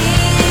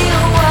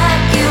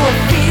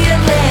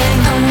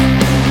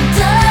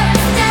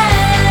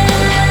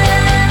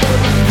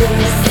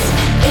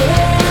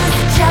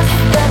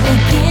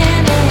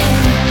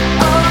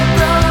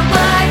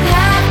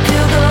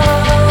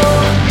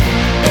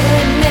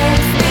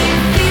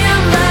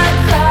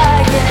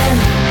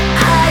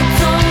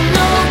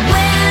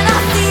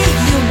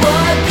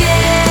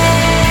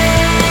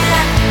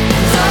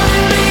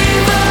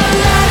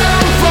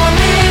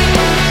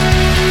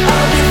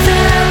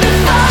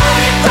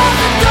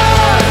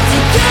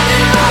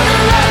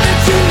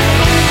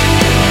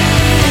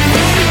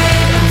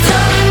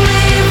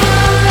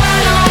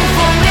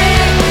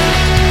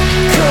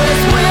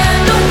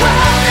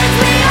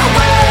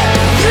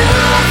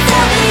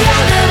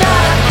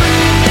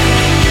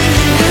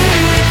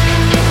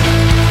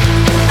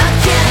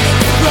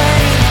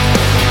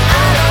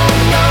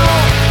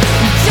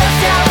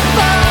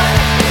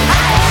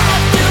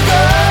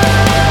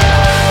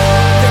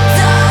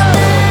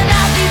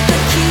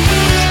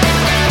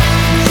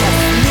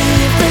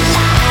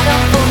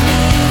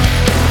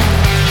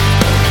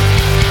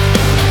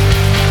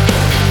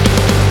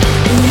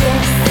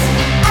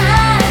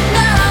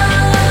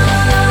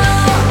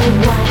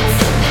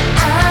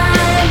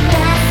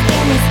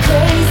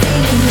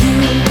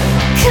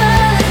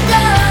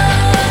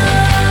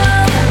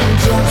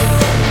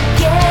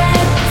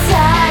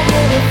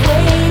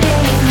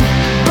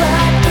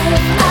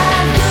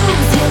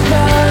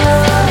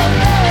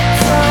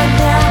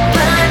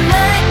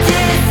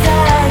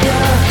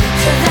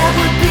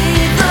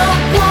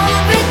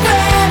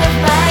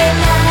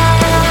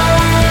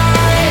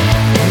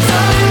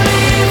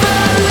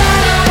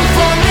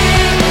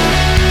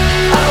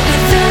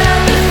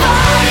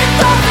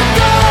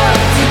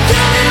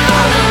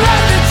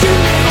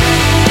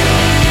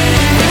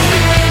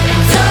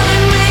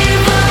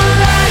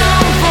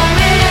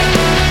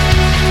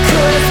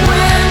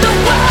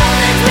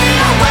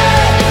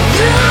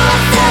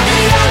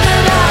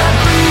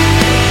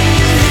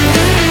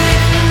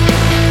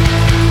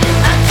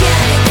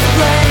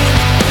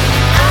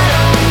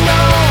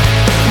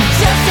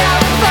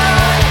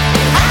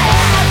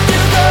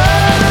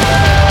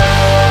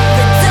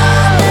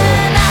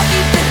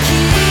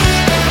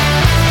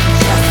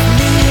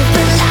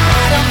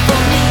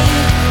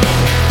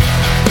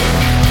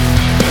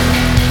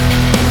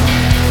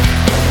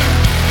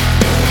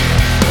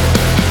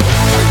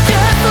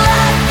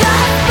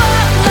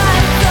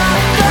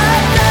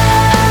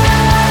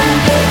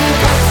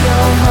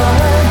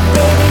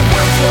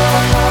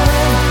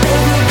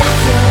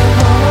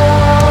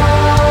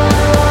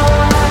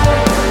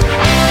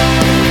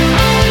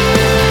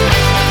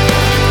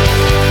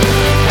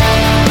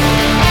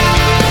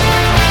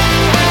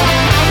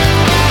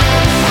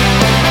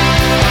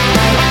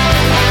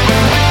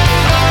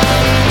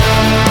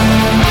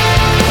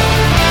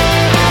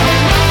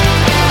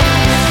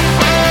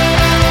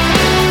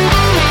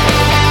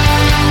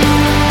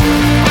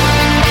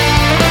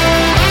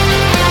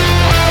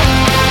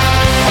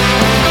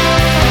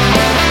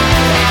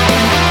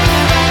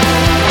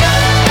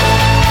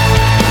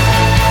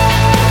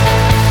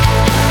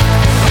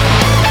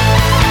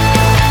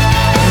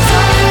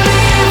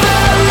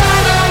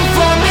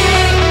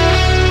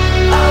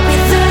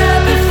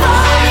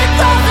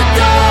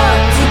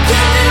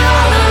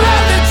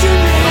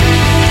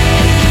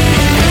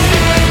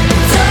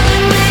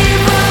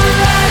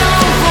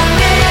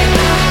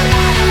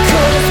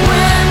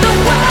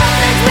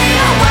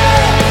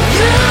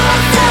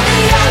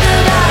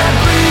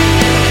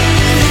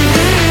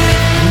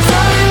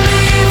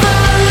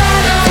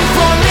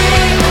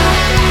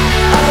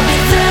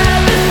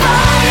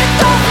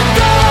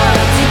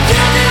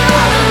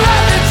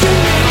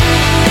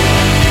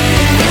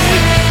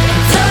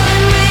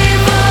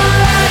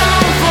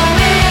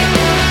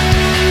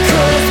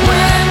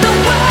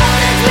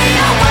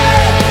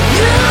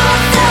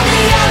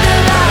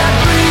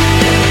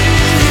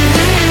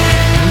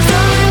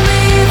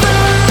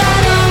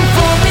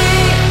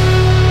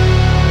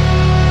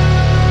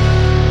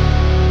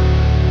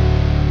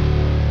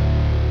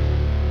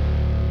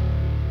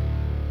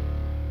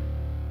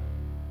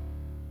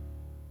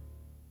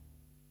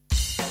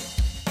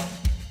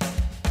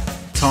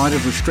Tired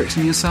of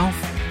restricting yourself?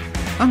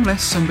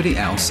 Unless somebody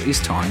else is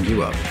tying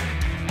you up.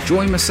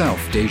 Join myself,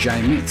 DJ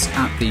Mitz,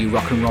 at the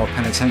Rock and Roll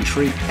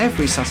Penitentiary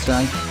every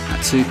Saturday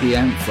at 2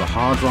 p.m. for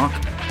hard rock,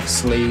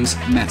 sleaze,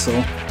 metal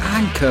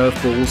and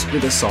curveballs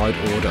with a side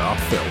order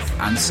of filth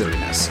and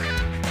silliness.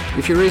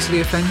 If you're easily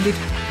offended,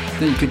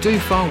 then you could do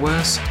far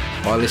worse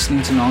by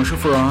listening to Nigel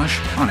Farage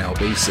on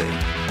LBC.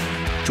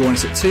 Join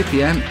us at 2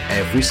 p.m.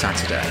 every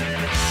Saturday.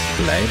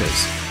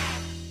 Laters.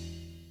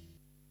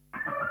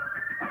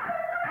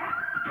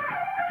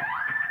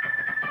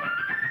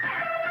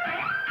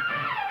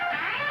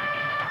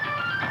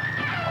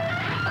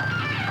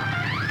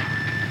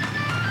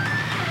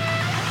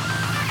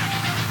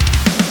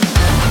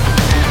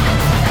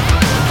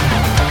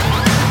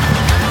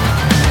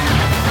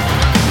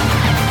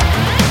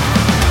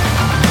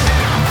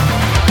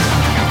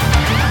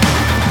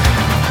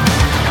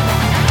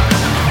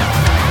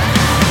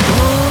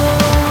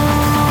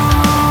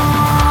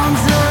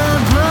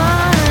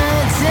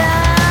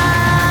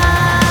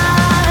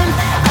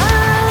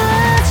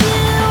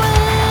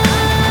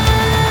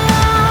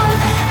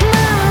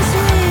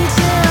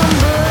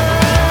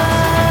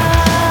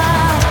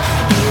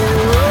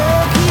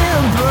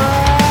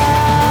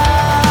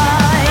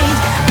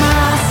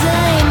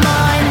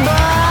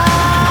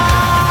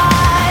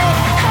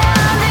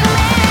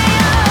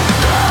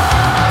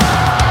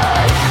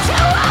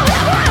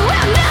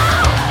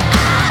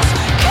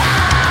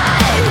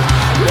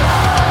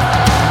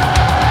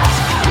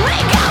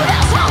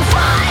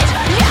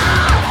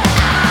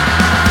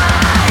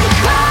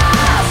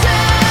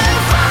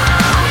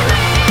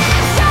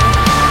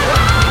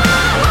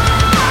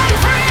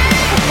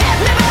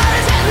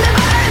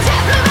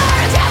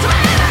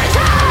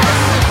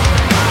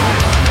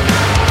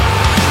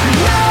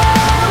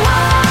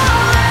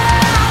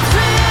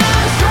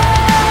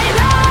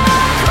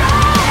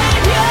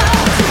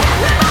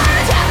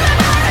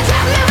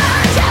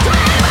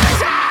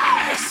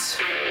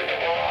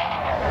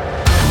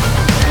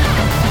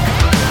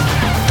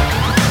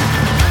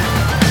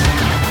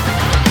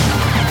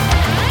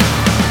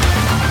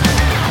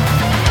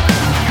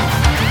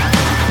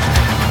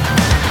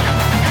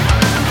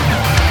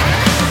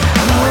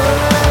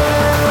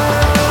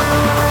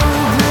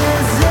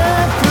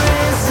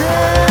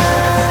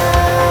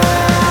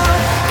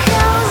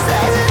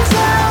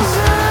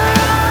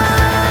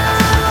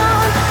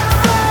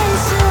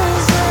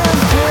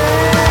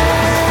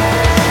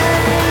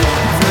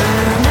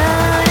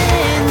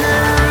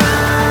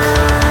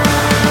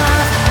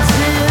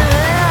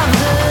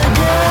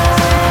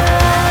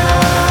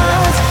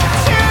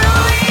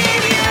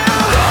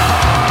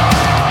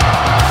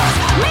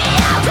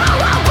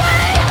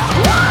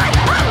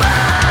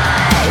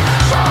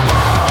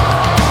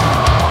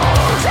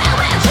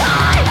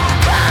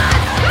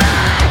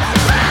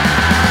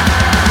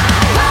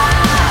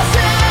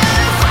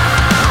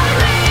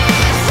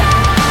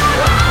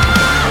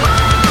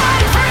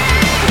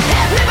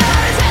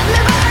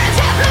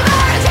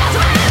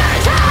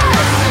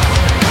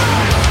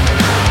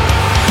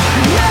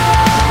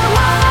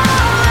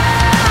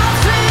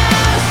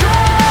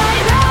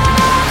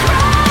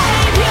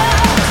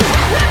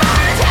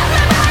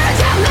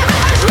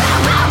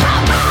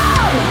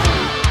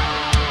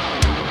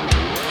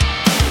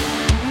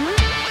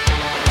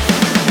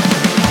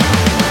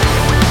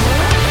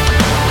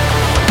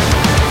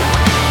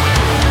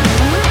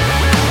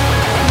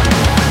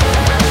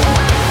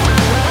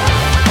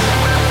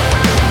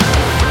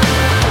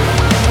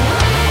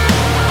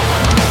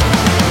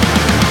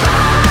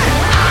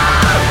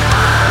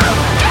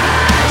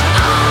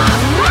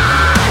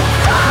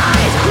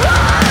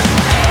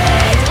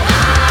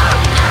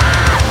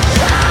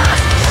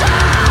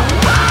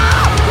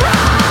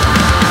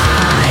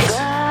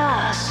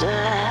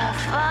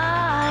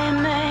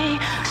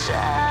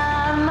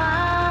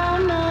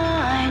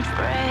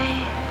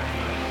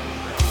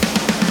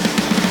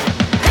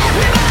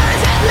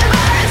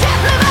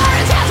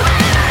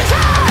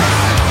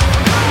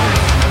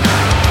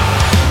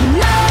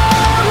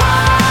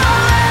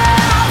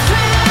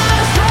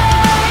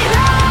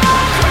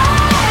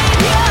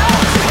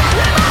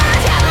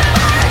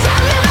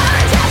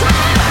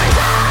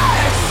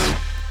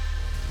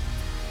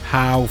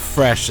 How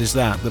fresh is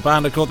that? The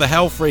band are called the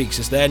Hell Freaks.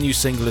 It's their new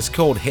single. It's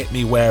called Hit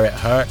Me Where It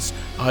Hurts.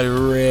 I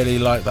really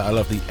like that. I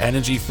love the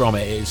energy from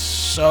it. It is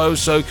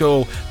so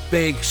cool.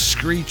 Big,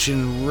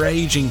 screeching,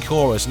 raging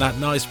chorus and that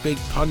nice, big,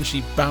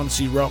 punchy,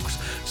 bouncy rocks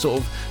sort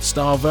of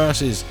style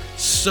verses.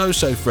 So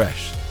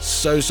fresh.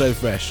 So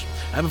fresh.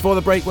 And before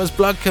the break was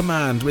Blood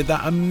Command with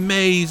that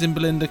amazing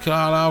Belinda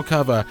Carlisle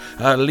cover,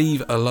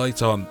 Leave a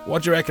Light On.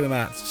 What do you reckon of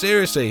that?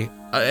 Seriously,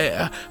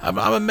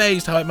 I'm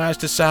amazed how it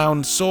managed to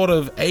sound sort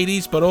of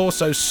 80s but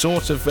also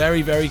sort of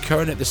very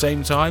current at the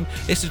same time.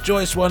 It's a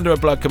joyous wonder of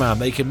Blood Command.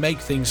 They can make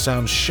things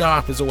sound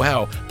sharp as all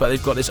hell, but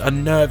they've got this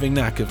unnerving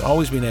knack of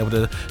always being able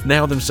to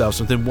nail themselves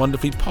something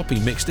wonderfully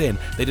poppy mixed in.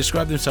 They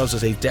describe themselves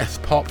as a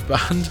death pop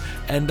band,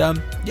 and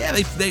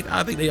I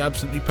think they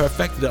absolutely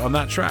perfected it on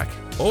that track.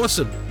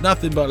 awesome.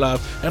 Nothing but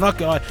love. And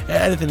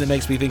anything that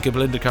makes me think of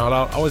Belinda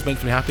Carlisle always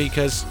makes me happy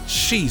because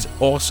she's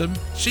awesome.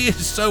 She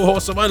is so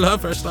awesome. I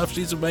love her stuff.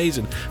 She's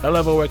amazing. I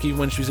love her work even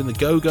when she was in the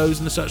Go-Go's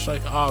and such.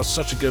 Like, oh,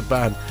 such a good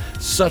band.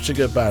 Such a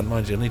good band.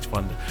 Mind you, I need to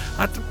find it.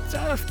 I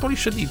probably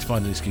should need to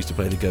find an excuse to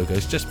play the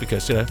Go-Go's just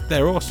because,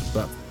 they're awesome.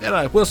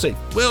 But, we'll see.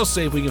 We'll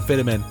see if we can fit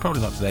them in.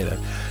 Probably not today, though.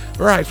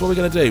 Right, what are we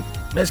going to do?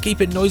 Let's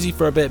keep it noisy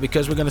for a bit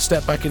because we're going to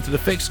step back into the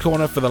fixed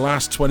corner for the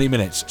last 20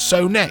 minutes.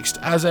 So next,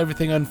 As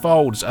Everything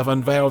Unfolds have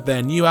unveiled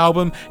their new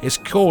album. It's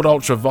called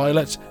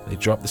Ultraviolet. They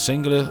dropped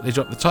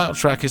the title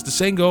track as the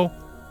single.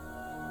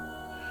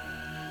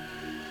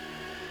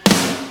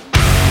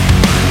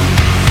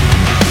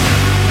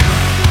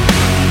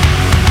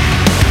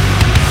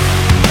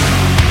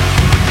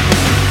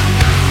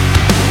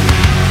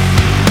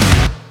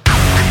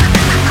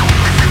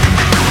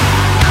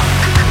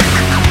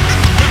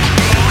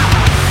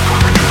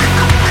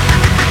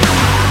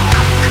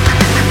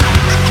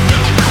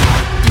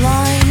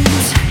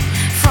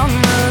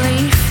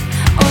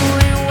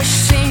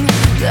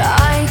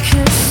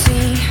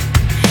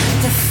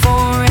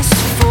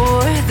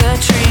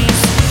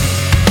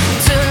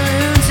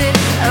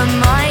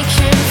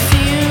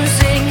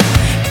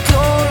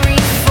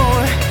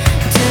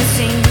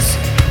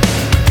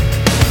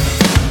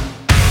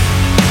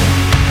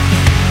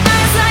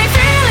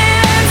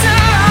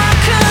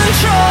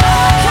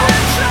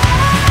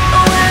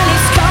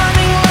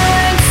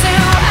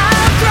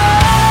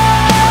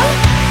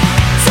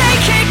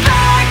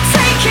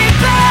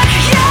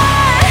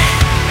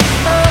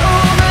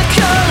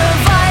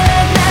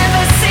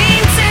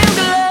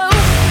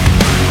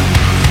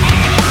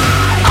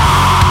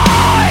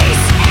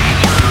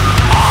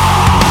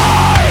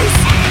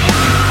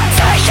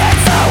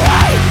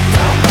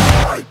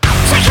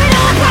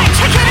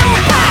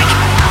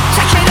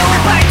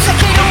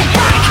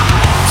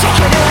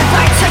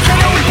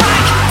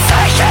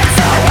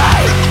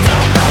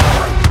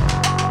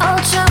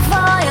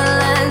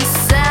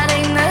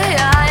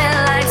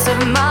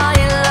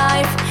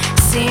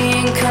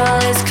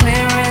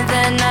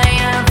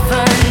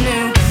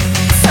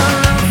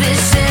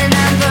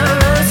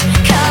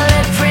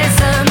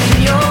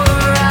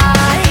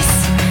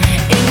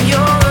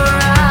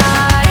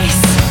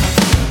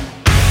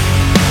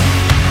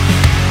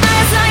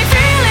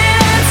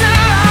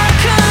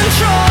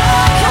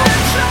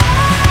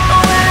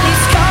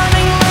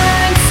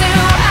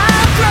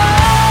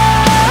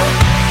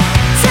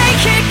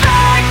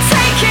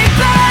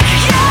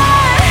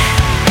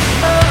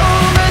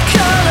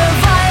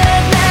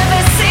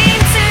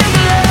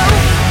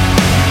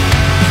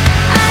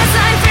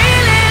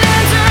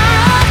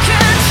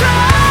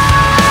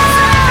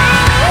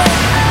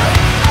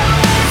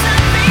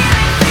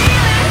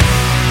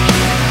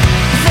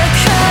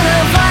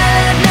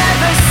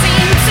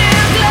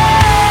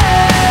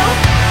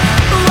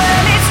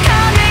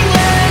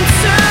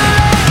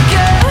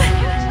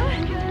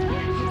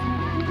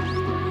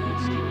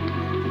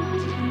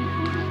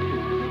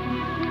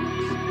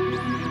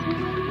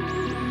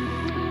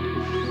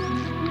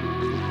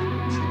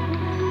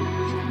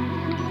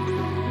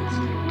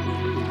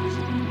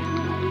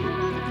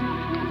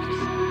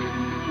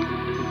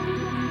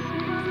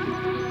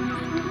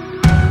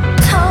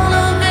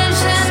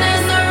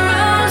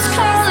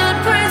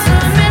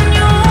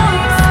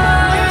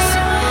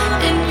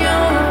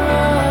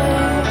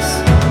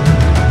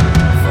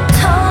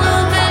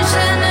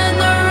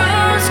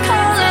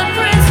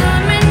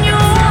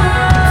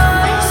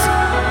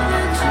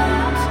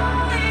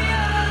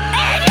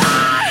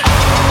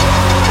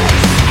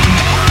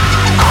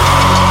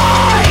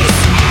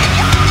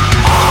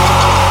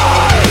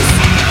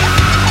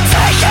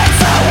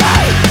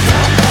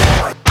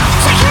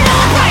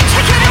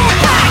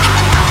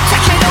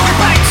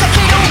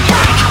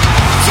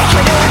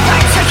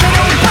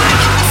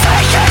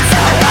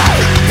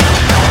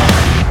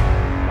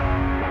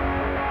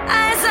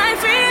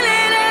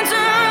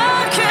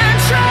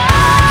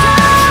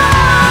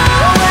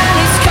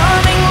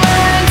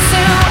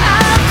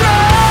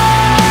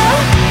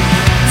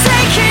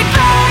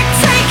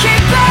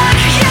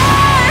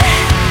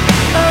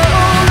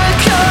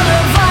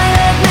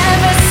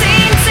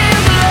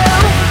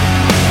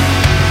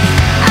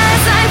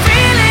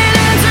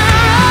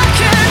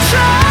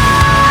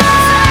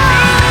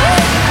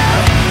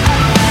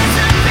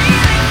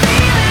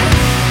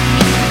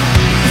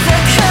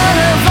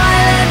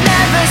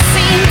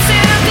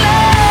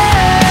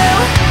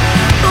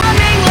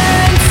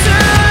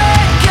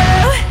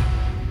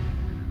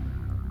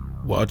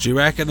 What do you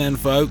reckon then,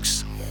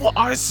 folks?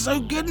 Oh, it's so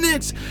good,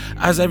 isn't it?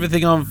 As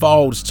Everything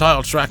Unfolds,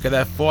 title track of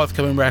their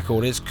forthcoming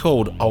record, is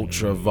called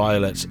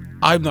Ultraviolet.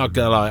 I'm not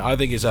gonna lie, I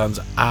think it sounds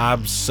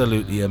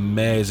absolutely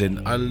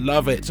amazing. I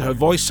love it. Her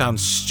voice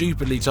sounds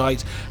stupidly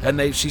tight,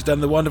 and she's done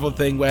the wonderful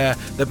thing where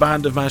the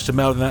band have managed to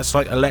meld in that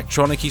slight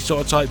electronic-y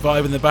sort of type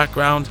vibe in the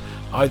background.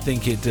 I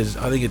think it does.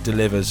 I think it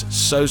delivers.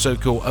 So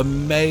cool.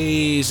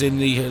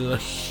 Amazingly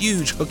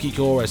huge hooky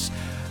chorus.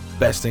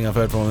 best thing I've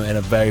heard from them in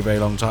a very, very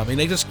long time. I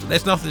mean,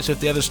 there's nothing as if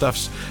the other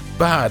stuff's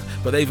bad,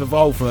 but they've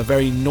evolved from a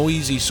very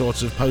noisy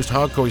sort of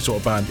post-hardcore sort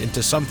of band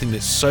into something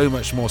that's so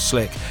much more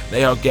slick.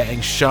 They are getting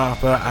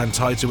sharper and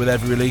tighter with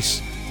every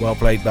release. Well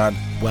played, band.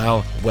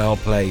 Well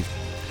played.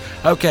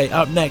 Okay,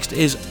 up next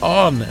is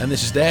On, and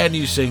this is their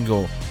new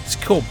single. It's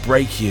called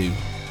Break You.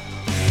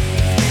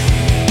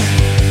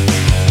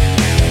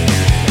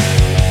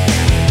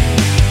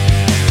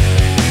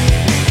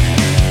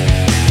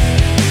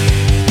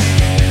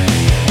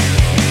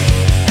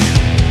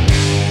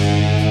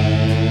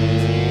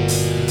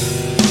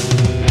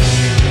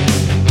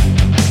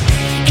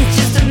 It's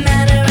just a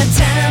matter of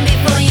time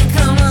before you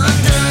come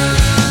undone.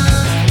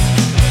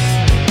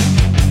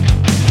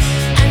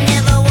 I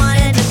never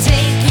wanted to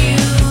take you,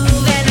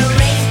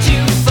 venerate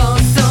you for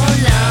so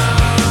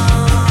long.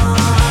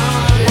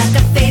 Like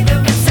a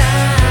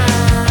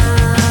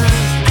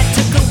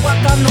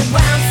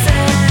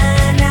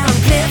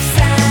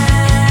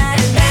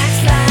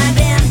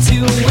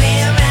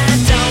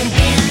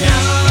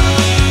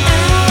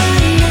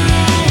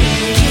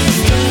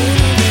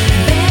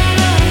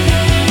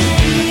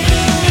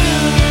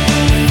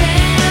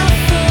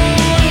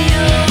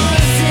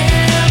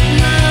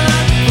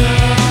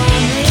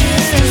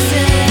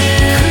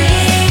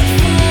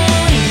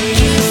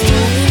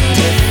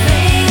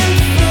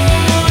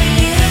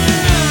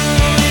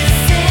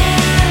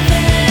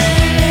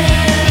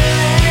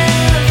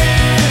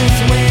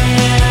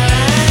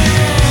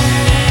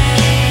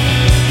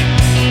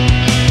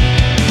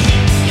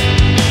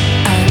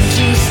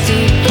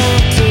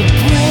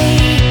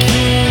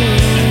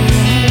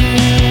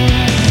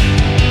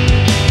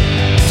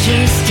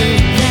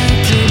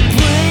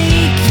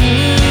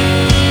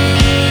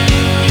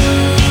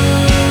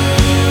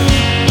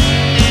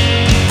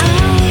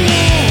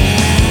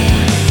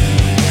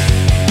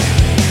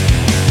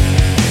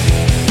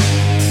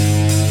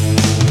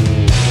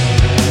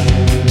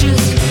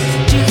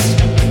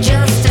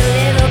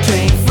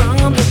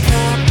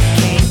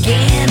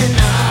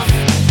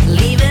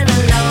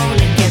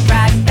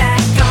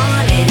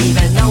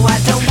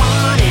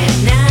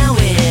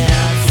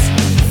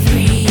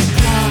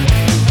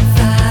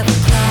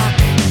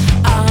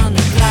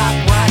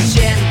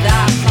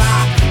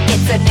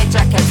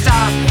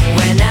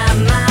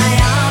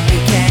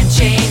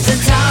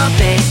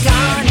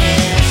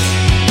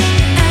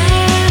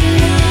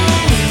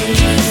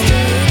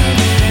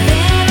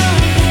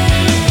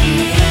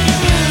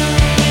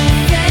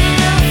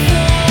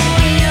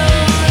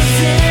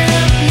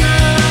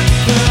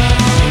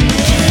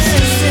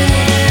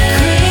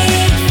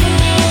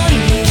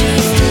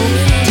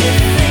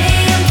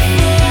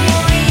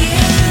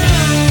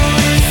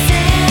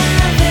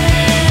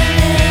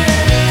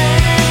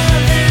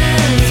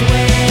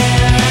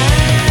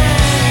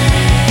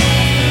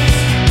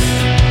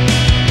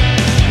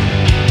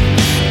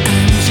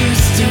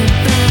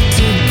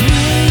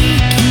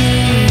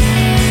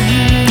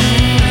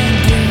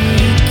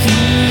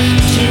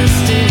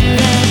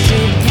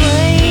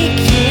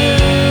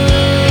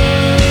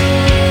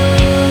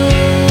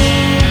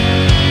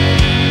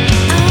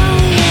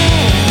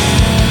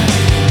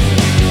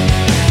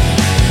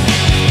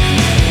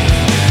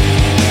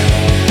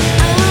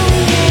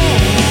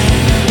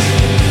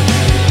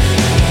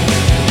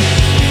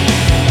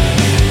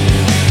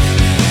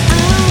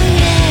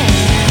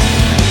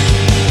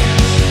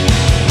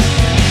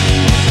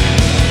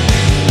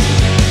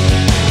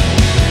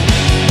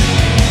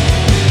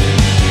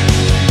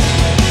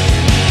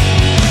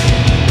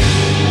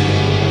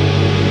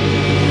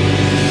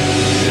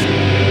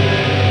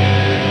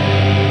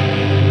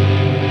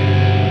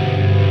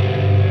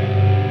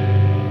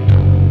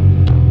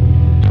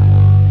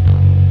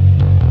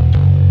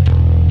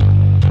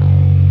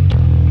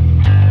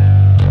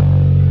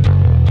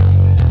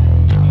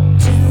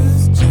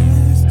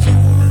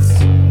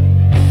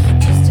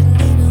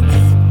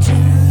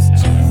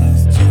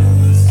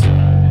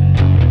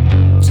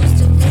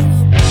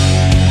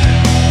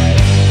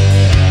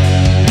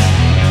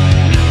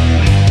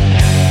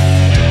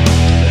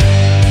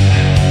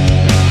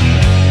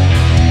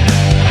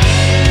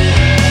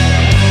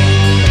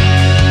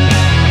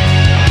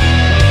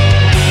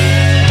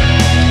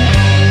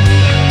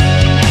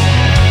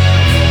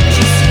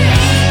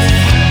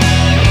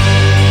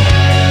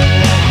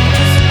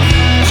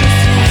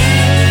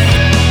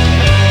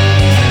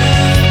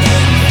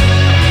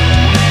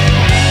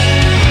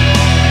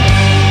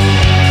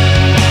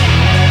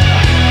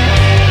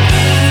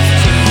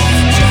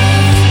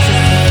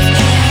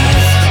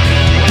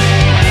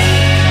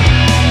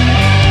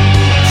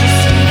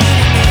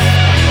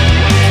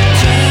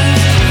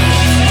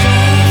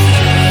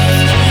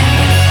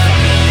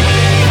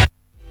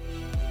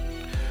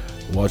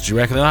What do you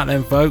reckon of that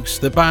then, folks?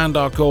 The band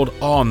are called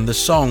On. The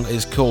song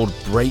is called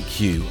Break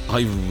You.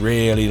 I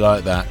really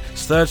like that.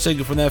 It's third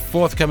single from their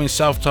forthcoming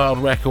self-titled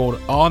record,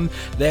 On.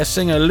 Their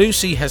singer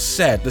Lucy has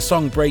said the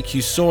song Break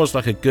You soars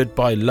like a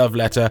goodbye love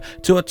letter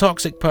to a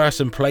toxic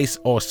person, place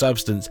or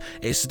substance.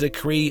 It's a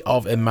decree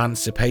of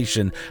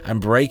emancipation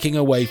and breaking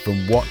away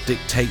from what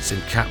dictates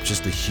and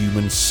captures the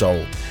human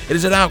soul. It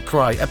is an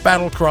outcry, a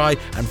battle cry,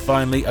 and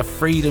finally a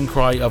freedom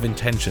cry of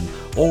intention,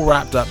 all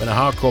wrapped up in a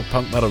hardcore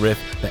punk metal riff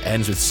that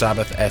ends with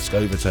Sabbath-esque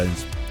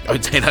overtones. I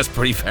would say that's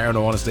pretty fair in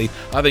all honesty.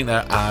 I think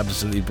they're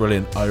absolutely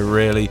brilliant. I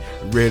really,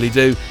 really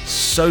do.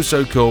 So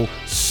cool.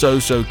 So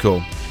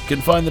cool. You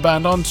can find the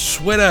band on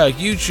Twitter,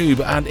 YouTube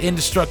and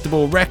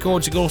Indestructible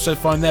Records. You can also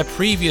find their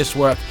previous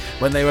work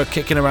when they were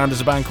kicking around as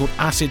a band called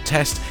Acid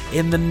Test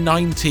in the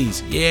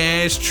 90s.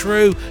 Yeah, it's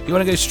true. You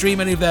want to go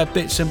stream any of their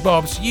bits and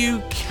bobs?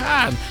 You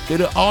can. Go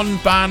to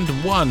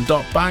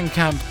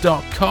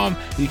onband1.bandcamp.com.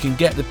 You can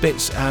get the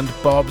bits and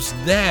bobs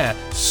there.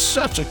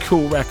 Such a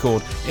cool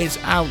record. It's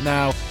out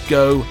now.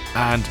 Go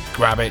and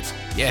grab it.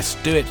 Yes,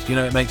 do it. You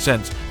know, it makes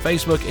sense.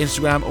 Facebook,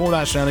 Instagram, all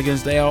that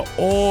shenanigans, they are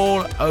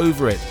all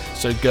over it.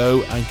 So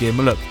go and give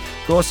them a look.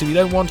 Of course, if you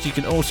don't want, you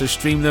can also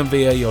stream them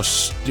via your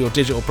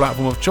digital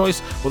platform of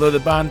choice, although the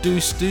band do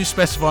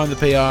specify in the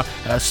PR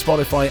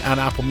Spotify and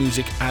Apple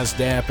Music as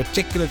their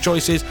particular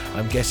choices.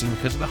 I'm guessing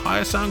because of the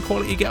higher sound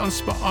quality you get on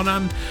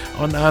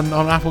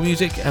Apple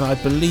Music, and I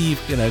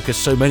believe, you know, because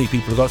so many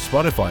people have got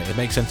Spotify, it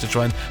makes sense to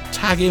try and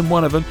tag in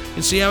one of them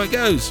and see how it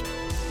goes.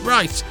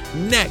 Right,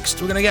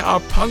 next we're going to get our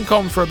punk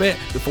on for a bit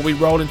before we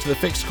roll into the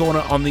fixed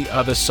corner on the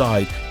other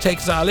side. Take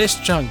us our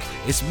list chunk.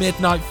 It's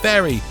Midnight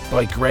Ferry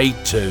by Grade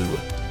 2.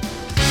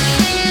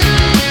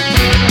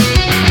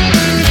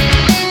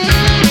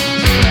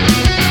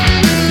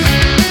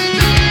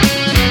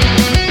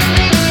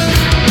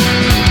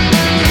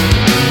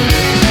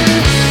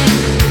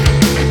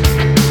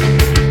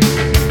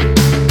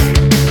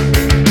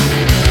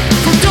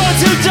 From dawn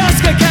till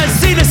dusk I can't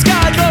see the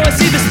sky, though I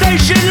see the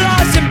station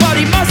lights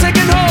embody my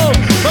second home.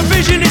 My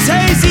vision is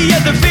hazy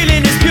yet the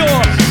feeling is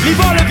pure.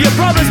 Leave all of your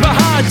problems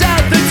behind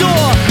at the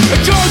door. A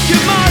drunken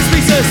mind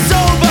speaks a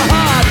sober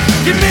heart.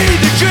 Give me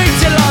the drink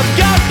till I've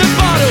got the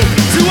bottle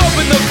to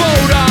open the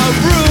vault of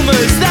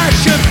rumors that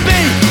should be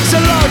so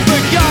long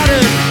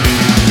forgotten.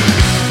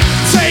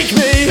 Take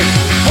me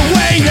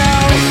away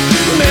now,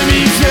 make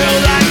me feel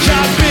like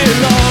I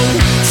belong.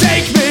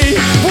 Take me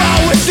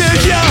while we're still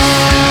young.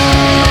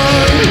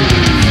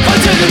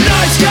 Under the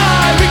night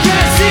sky we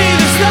can't see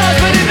the stars,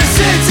 but in the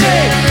city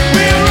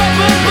we're up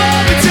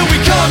above until we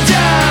come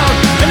down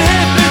and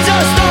hit the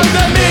dust on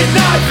the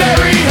midnight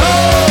ferry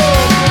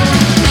home.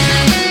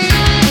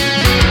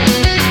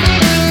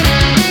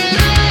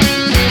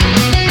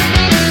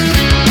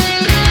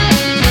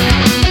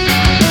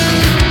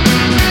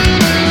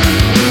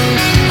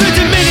 The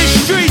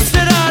diminished streets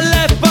that I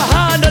left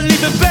behind, I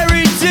leave it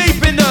buried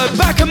deep in the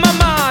back of my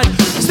mind.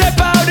 Step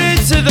out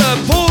into the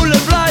pool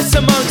of light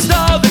amongst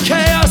all the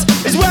chaos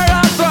is where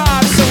I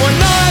thrive. So when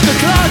 9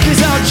 o'clock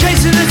is out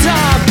chasing the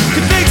time,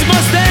 good things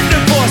must end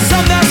and for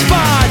some that's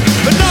fine,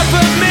 but not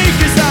for me,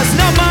 cause that's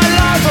not my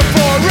life. I'll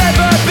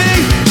forever be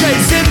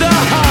chasing the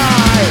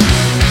high.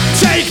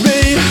 Take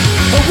me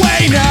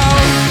away now,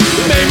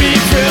 make me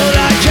feel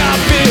like I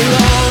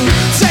belong.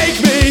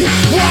 Take me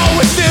while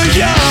we're still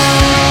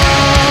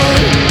young.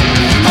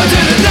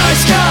 Under the night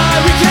sky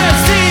we can't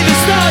see the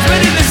stars,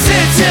 but in the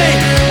city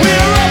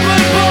we're up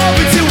above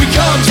until we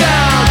come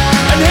down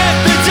and hit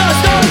the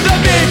dust on the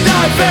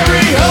midnight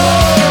ferry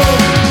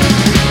home.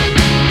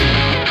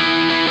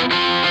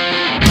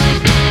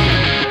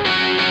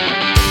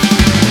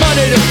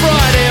 Monday to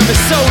Friday I'm a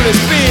soulless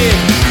being,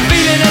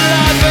 feeling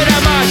alive but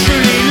am I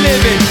truly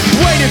living?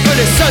 Waiting for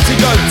the sun to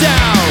go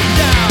down,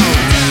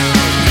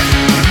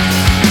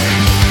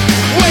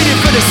 waiting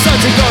for the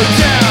sun to go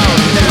down.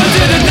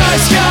 Under the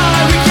night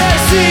sky we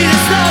can't see the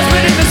stars,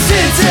 but in the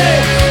city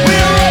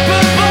we're up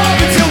above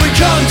until we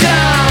come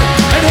down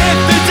and hit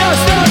the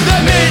dust on the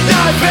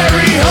midnight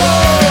ferry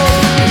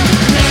home.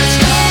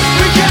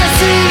 We can't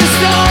see the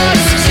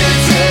stars,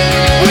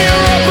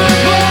 we're up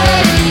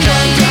above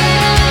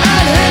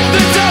and hit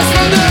the dust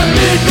on the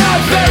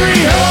midnight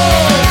ferry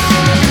home.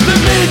 The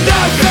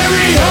midnight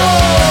ferry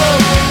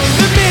home.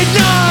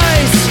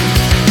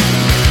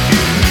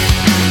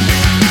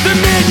 The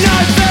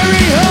midnight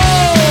ferry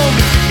home.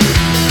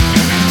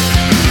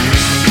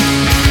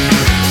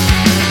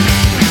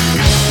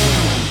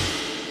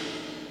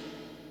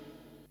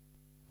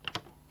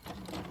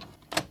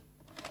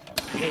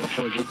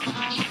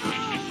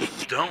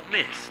 Don't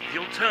miss the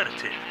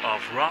alternative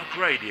of rock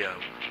radio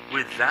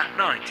with That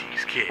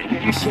 90s Kid.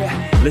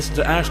 Listen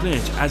to Ash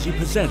Lynch as he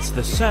presents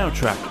the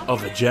soundtrack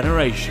of a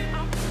generation,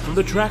 from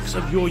the tracks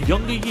of your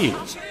younger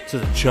years to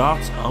the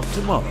charts of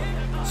tomorrow.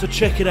 So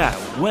check it out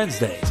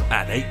Wednesdays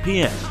at 8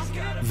 p.m.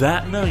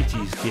 That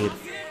 90s Kid,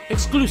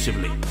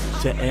 exclusively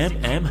to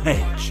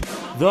MMH,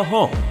 the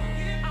home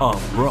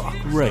of rock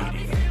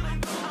radio.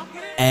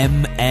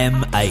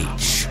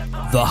 MMH,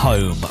 the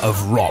home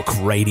of rock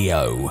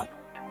radio.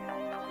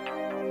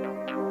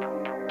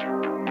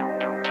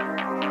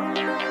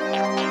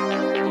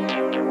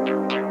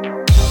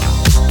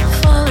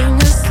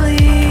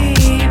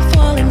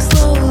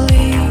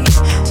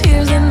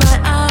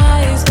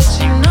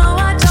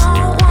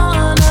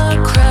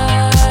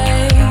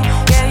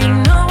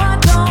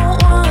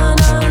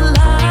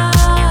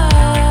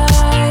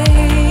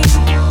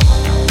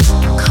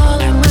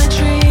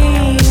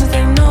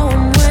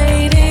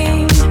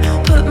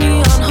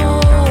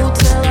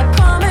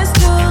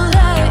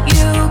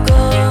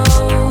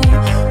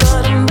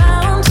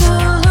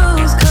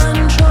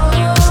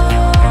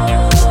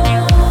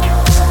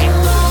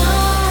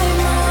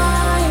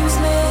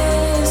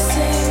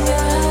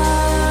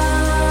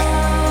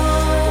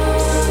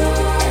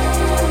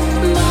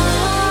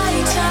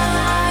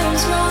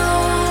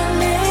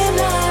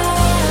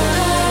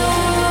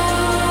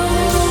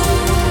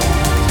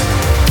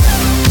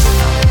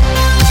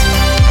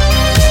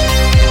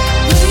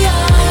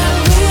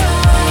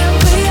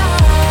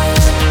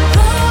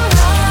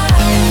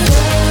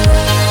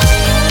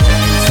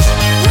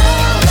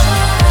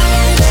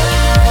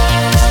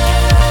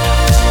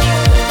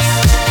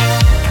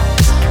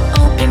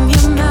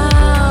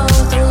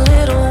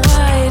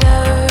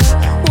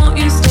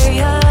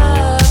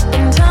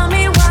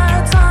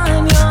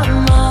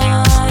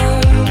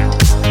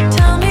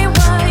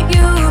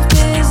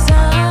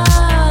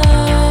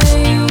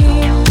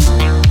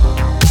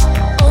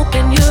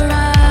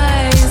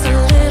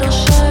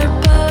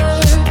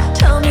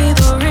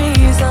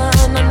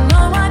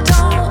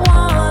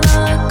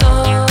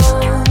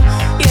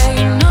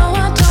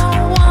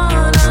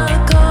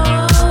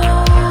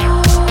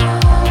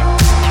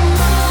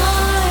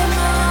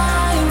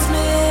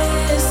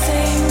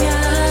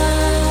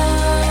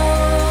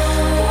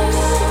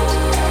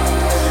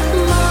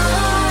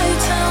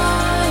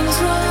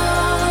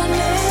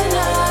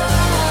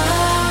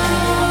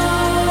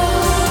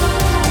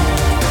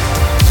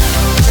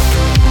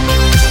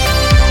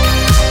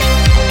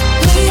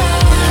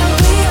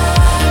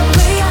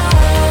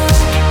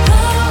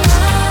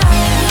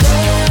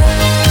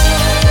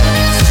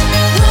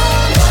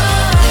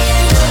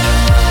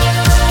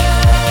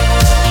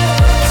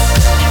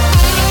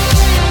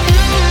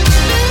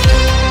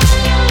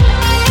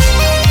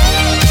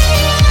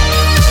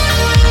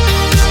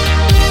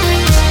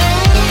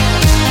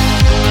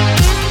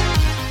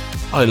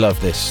 I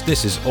love this.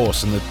 This is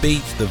awesome. The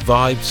beat, the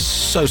vibe,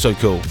 so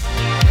cool.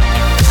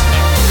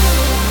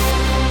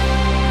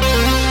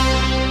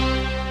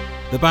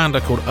 The band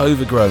are called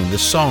Overgrown. The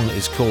song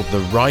is called The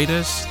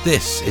Riders.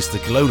 This is the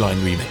Glowline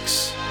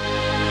remix.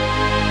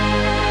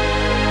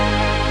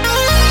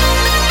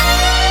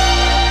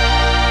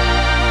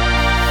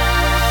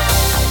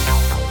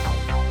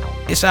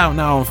 It's out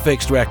now on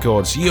Fixed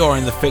Records. You're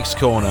in the Fixed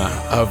corner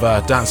of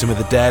Dancing with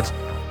the Dead.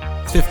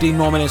 15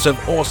 more minutes of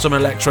awesome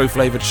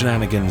electro-flavoured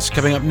shenanigans.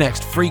 Coming up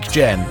next, Freak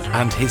Gen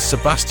and his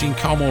Sebastian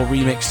Commel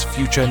remix,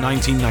 Future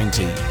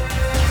 1990.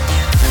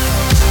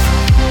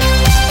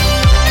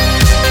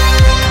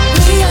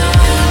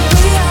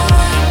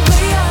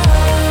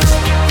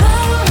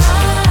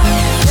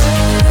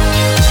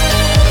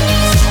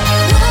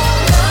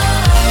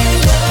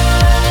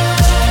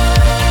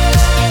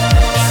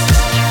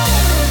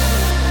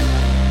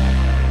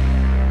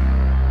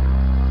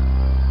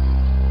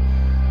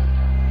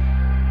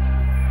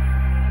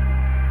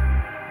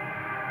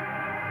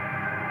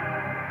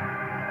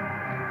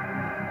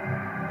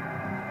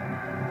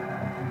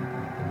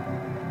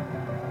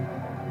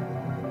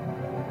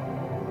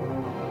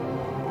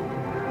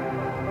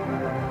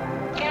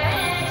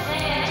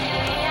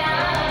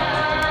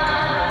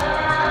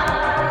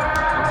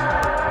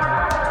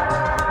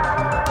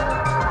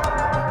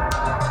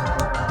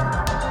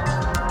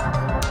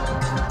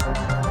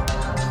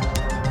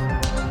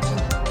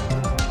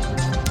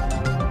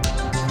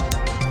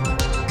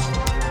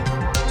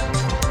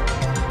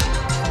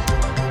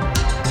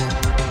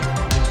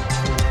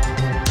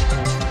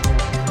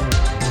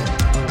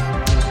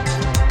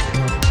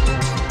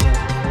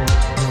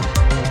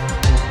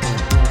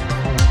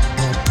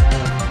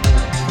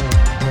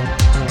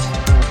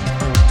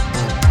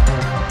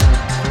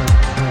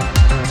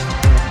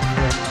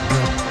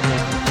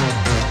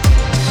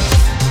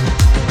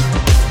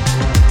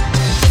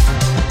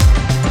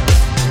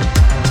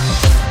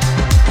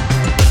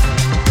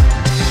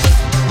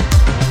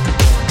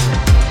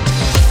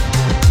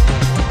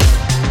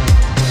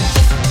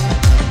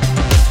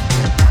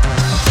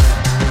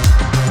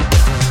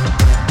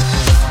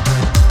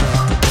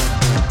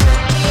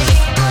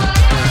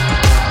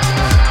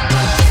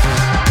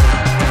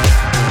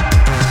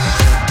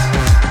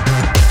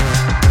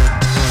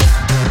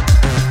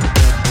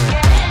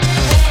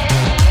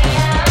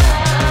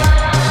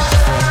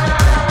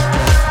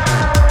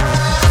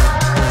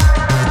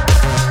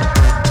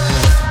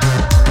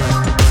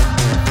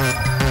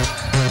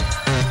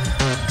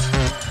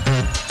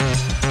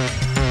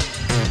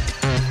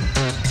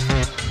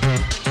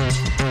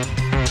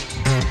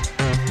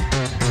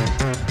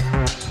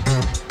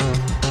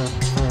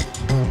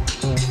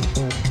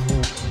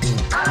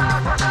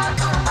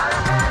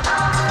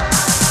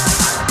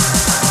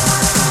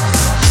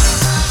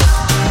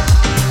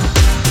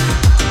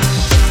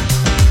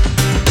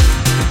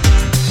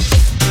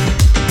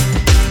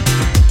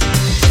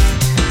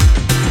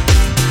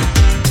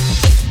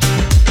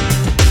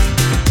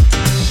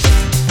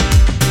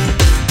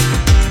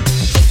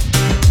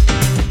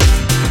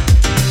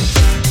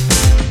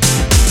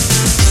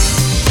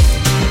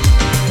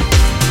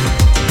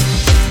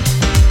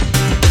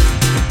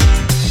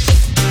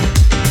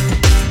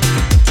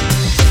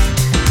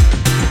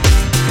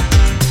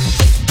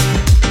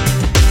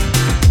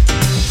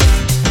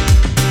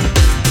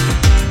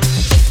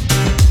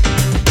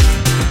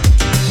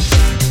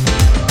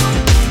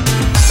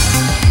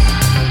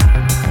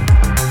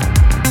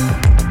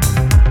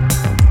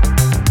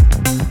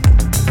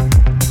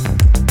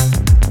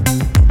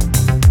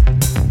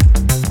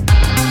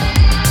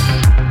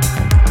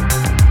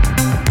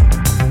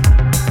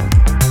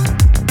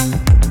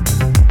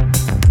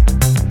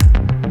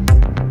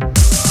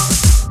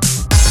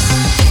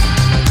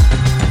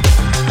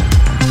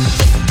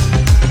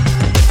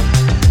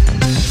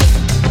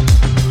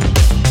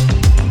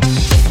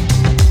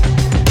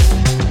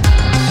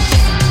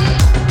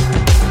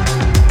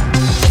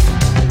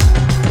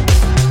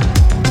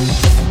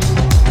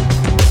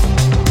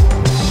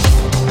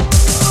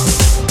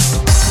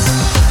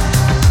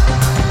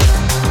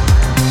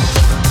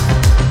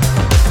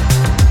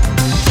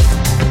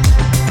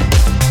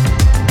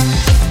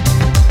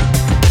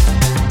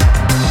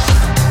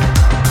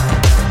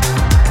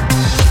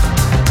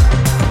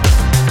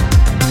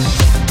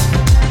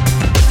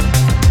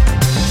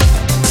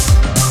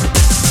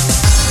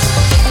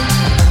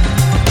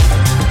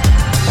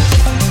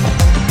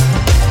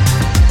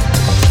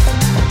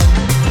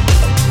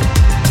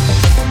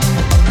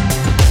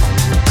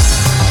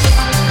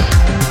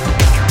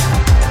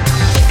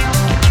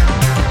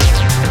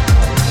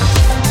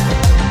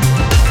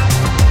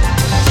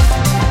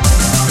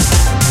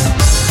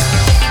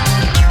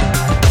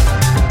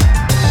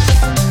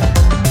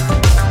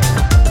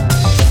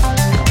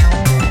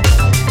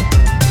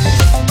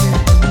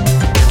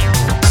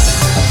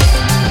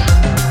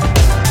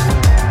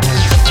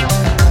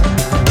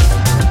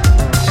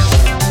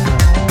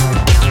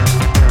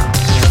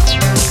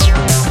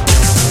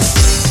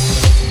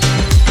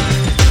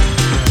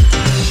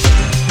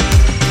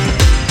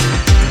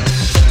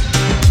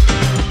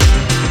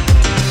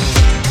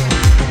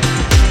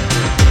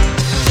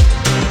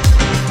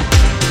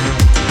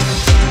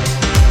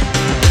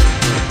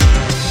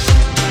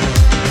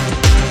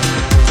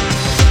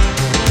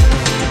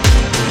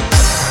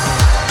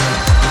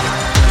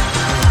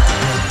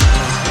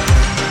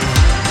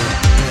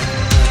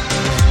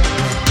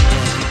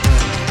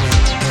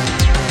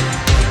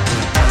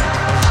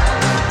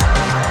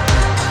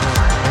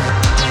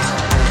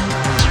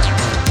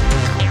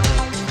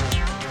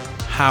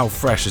 how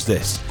fresh is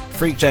this?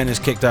 Freak Gen has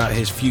kicked out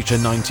his Future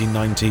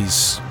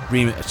 1990s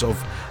remix sort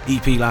of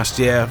EP last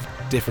year,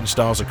 different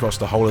styles across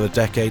the whole of the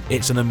decade.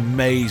 It's an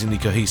amazingly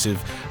cohesive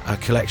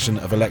collection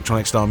of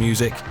electronic style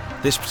music.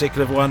 This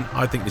particular one,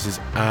 I think this is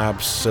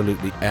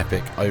absolutely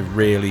epic. I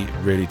really,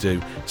 really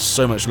do.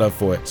 So much love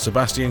for it.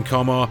 Sebastian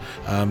Comar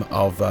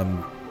of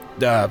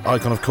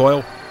Icon of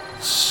Coil,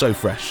 so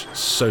fresh,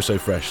 so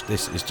fresh.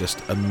 This is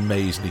just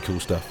amazingly cool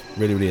stuff.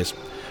 Really, really is.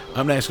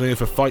 Up next, we're going to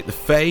go for Fight the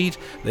Fade.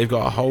 They've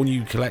got a whole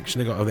new collection.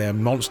 They've got their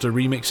monster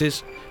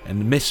remixes,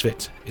 and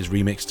Misfit is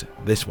remixed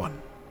this one.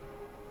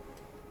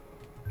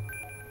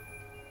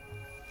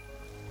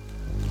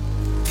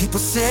 People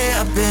say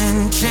I've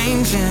been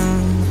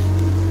changing,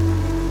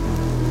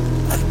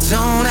 I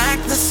don't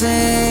act the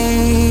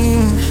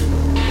same.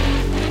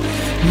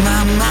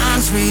 My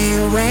mind's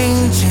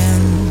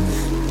rearranging,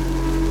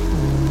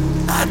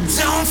 I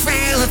don't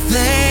feel a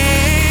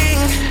thing.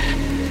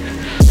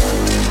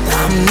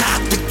 I'm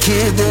not the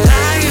kid that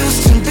I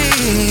used to be.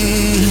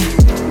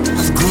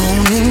 I've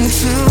grown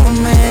into a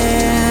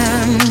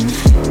man.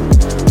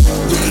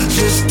 They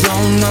just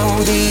don't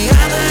know the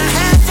other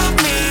half of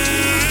me,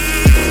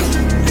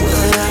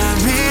 what I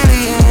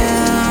really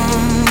am.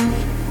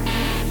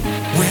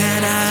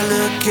 When I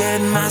look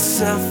at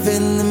myself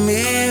in the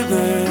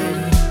mirror,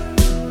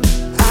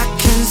 I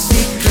can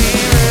see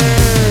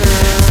clearer.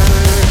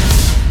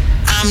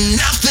 I'm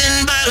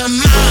nothing but a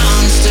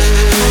monster.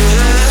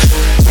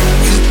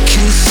 You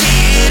can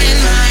see it in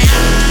my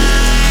eyes.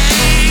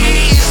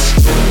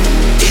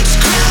 It's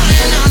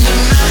crawling under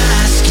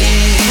my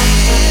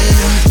skin.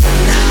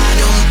 I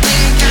don't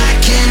think I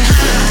can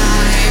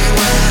hide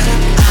what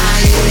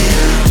I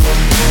am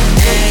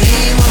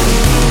anymore.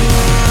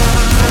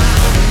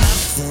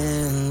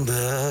 Nothing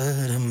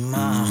but a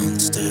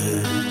monster.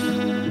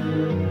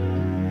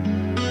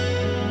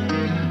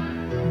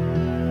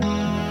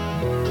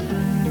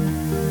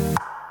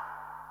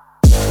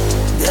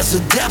 There's a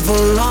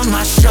devil on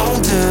my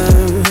shoulder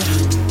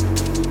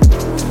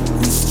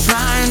who's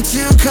trying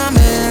to come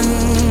in.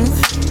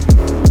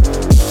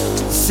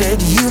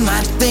 Said you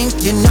might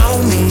think you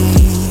know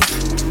me,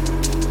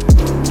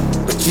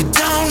 but you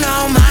don't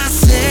know my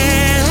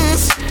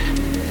sins.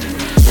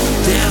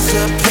 There's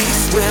a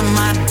place where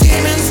my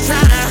demons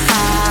try to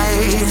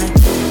hide,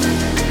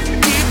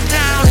 deep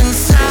down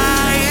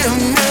inside of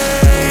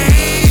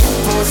me.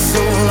 For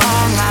so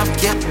long I've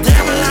kept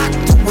them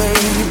locked away,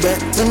 but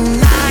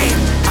tonight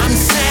I'm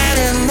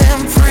setting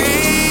them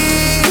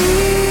free.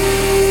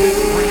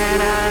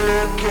 When I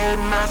look at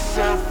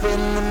myself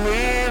in the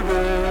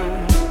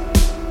mirror,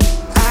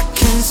 I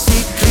can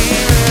see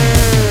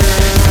clearer.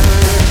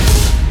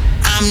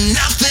 I'm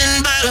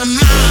nothing but a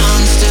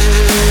monster.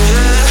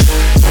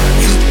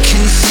 You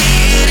can see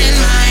it in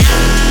my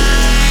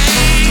eyes.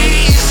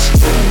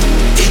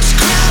 It's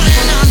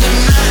crawling under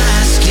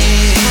my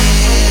skin.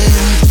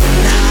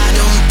 I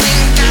don't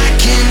think I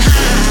can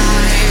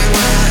hide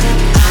what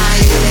I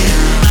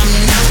am. I'm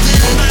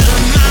nothing but a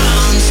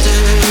monster.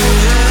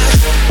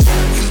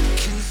 You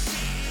can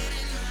see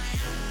it in my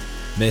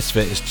eyes.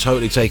 Misfit is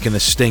totally taking the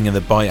sting and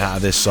the bite out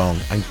of this song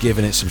and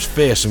giving it some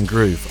fearsome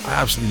groove. I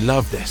absolutely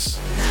love this.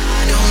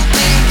 I don't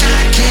think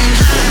I can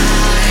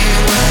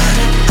hide what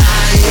I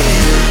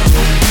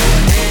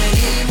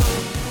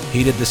am.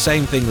 He did the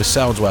same thing with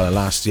Celldweller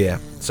last year.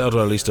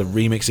 Celldweller released a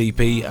remix EP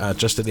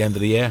just at the end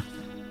of the year.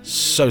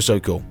 So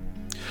cool.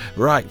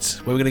 Right,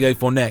 where we're going to go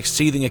for next.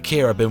 Seething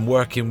Akira, been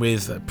working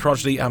with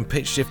Prodigy and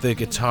Pitch Shifter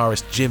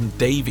guitarist Jim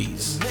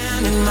Davies.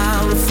 Man in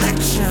my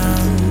reflection.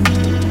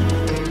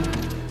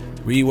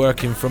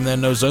 Reworking from their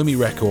Nozomi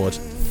record,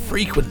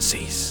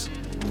 Frequencies.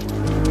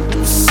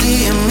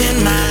 See him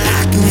in my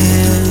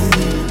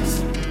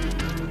likeness.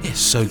 It's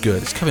so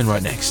good. It's coming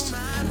right next.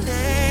 When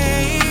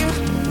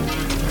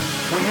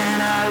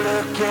I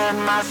look at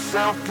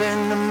myself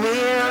in the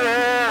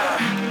mirror,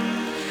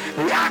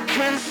 I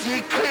can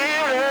see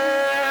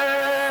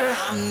clearer.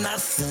 I'm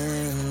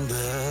nothing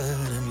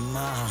but a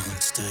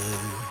monster.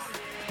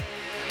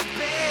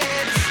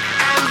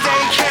 And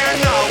they care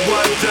not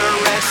what the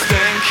rest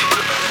think.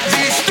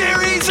 These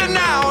theories are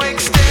now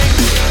extinct.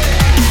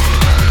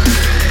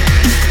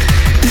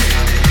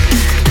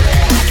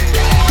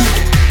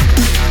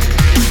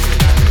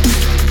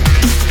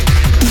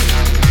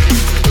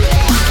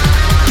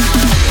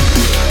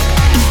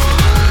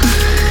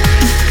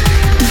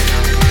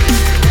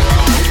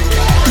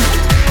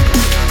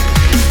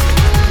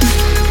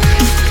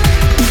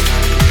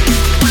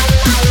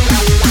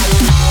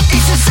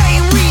 It's a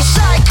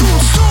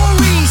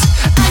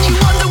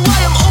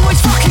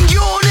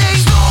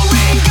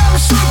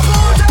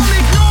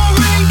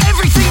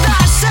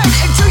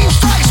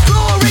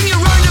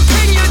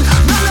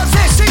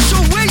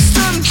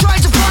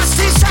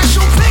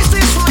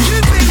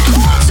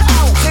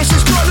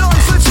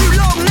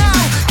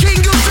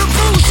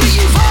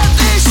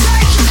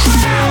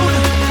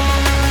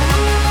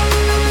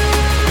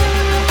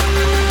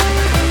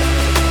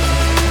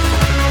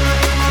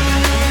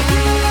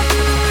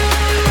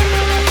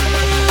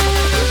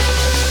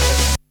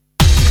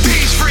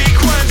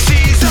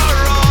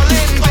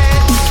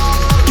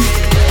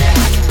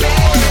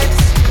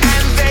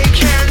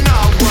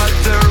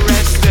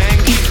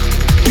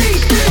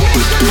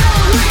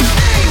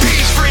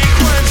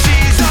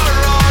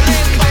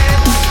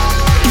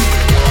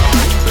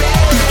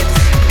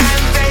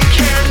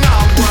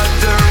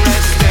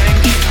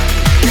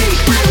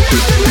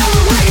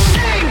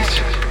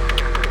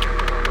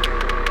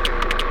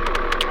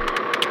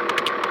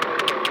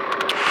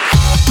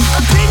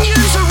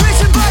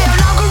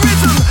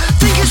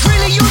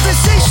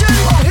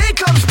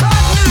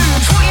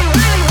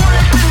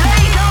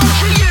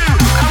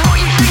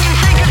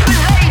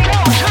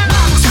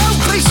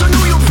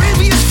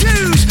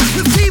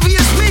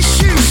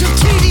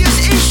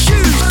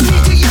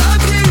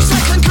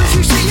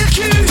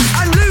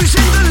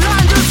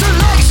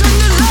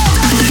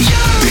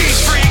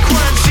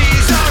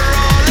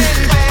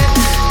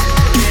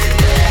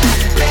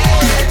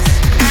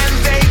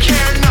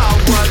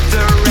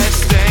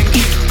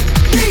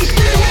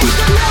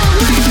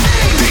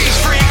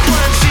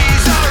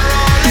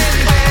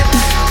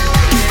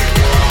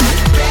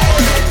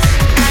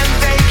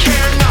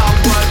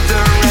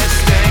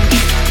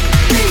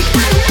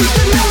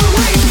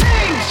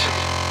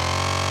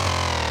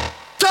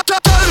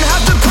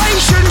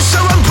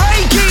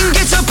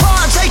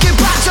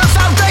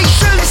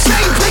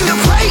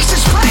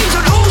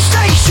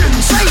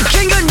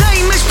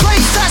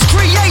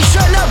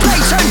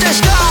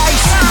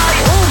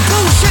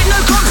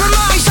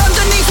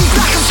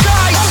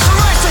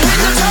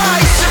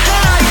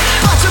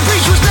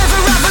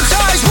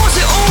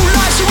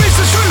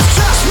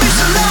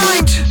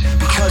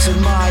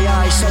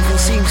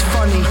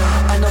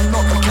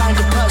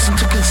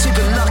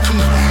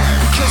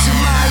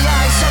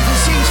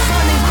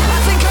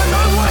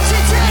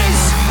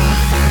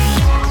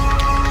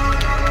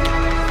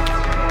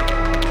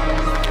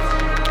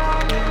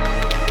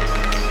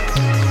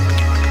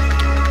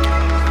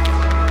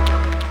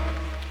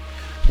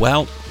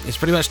Well, it's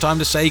pretty much time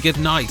to say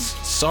goodnight.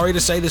 Sorry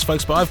to say this,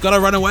 folks, but I've got to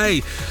run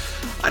away.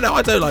 I know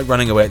I don't like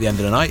running away at the end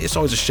of the night. It's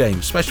always a shame,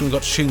 especially when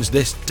we've got tunes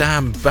this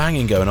damn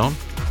banging going on.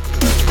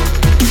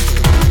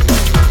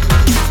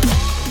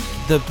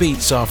 The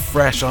beats are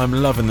fresh. I'm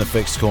loving the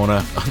Fixed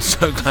Corner. I'm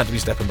so glad to be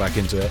stepping back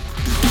into it.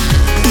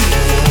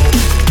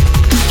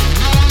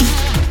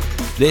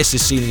 This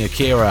is Sealing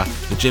Akira,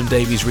 the Jim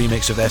Davies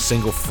remix of their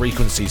single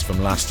Frequencies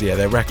from last year.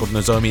 Their record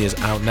Nozomi is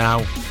out now.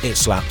 It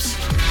slaps.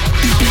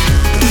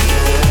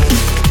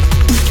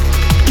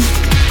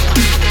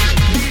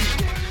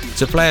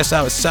 To play us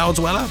out is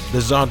Salzweller,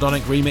 the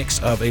Sardonic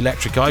remix of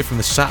Electric Eye from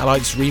the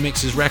Satellites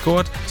Remixes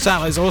record.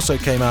 Satellites also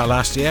came out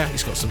last year.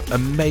 He's got some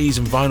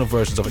amazing vinyl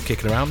versions of it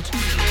kicking around.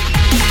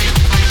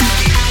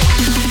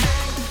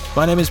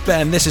 My name is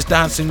Ben, this is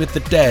Dancing with the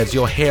Dead.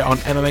 You're here on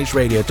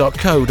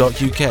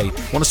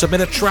mmhradio.co.uk. Want to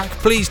submit a track?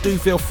 Please do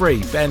feel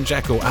free. Ben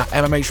Jekyll at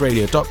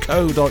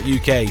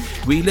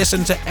mmhradio.co.uk. We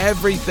listen to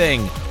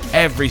everything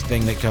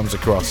that comes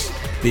across.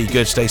 Be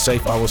good, stay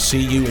safe. I will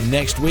see you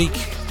next week.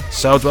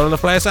 Salzweller to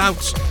play us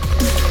out.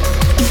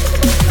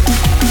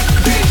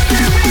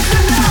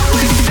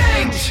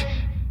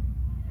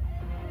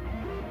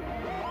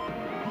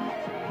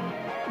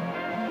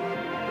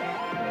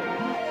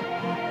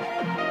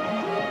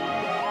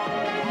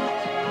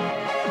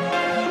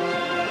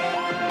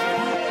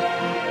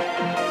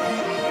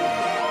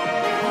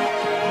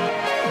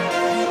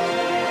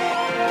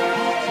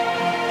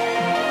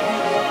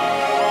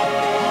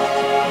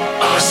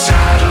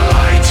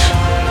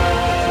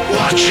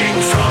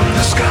 Watching from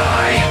the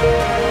sky,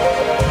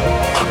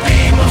 a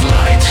beam of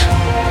light.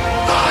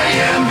 I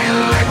am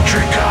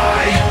Electric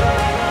Eye,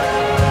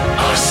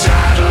 a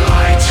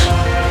satellite.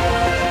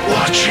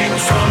 Watching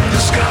from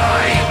the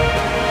sky,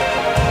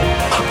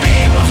 a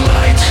beam of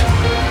light.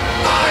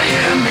 I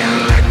am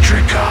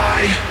Electric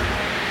Eye,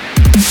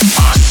 a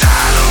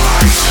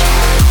satellite.